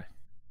sense. Okay.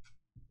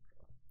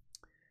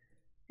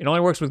 It only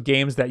works with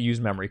games that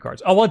use memory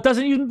cards. Oh, well, it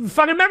doesn't use the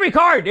fucking memory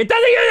card. It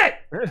doesn't use it.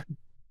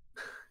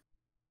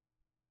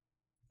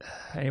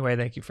 Anyway,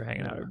 thank you for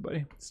hanging out,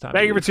 everybody. It's time.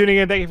 Thank you for tuning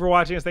in. Thank you for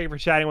watching us. Thank you for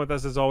chatting with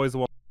us. As always, the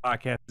Wulff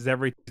podcast is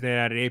every Tuesday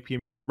night at 8 p.m.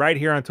 right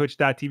here on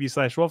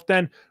twitch.tv/Wulff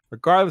Den,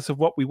 regardless of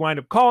what we wind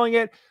up calling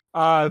it.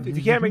 If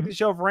you can't make the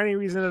show for any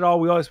reason at all,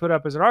 we always put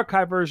up as an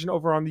archive version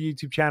over on the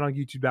YouTube channel,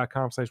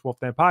 youtube.com/Wulff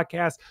Den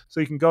podcast.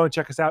 So you can go and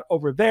check us out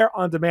over there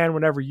on demand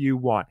whenever you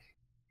want.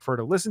 Prefer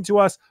to listen to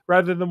us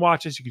rather than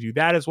watch us, you can do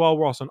that as well.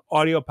 We're also an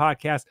audio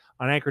podcast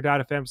on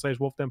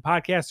anchor.fm/Wulff Den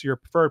podcast, your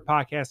preferred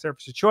podcast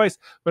service of choice.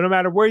 But no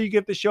matter where you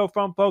get the show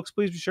from, folks,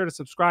 please be sure to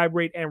subscribe,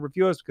 rate, and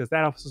review us because that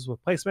helps us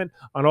with placement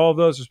on all of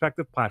those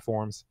respective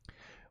platforms.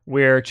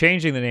 We're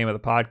changing the name of the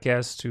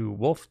podcast to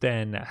Wulff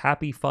Den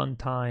Happy Fun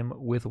Time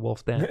with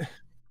Wulff Den.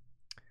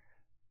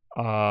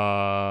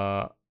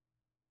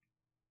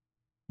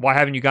 Why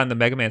haven't you gotten the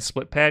Mega Man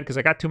split pad? Because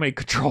I got too many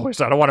controllers.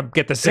 So I don't want to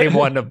get the same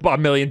one a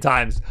million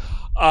times.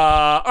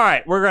 All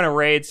right, we're going to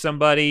raid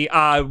somebody.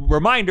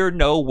 Reminder,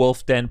 no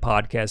Wulff Den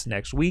podcast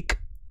next week,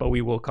 but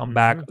we will come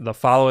back the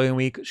following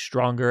week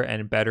stronger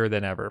and better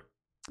than ever.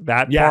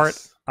 That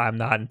part I'm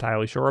not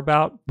entirely sure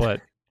about,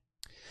 but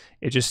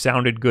it just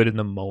sounded good in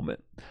the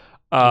moment.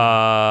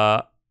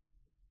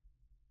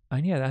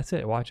 And yeah, that's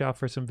it. Watch out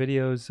for some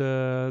videos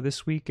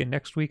this week and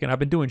next week. And I've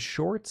been doing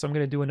shorts. I'm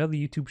going to do another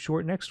YouTube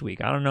short next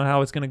week. I don't know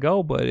how it's going to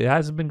go, but it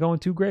hasn't been going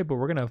too great. But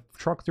we're going to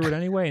truck through it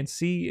anyway and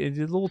see. It's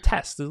a little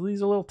test.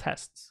 These are little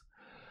tests.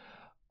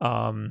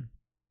 All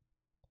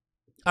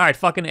right,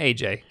 fucking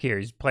AJ. Here,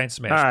 he's playing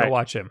Smash. All right. Go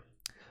watch him.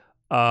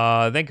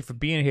 Thank you for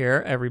being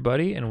here,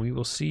 everybody. And we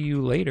will see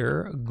you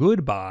later.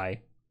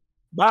 Goodbye.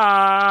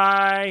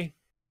 Bye.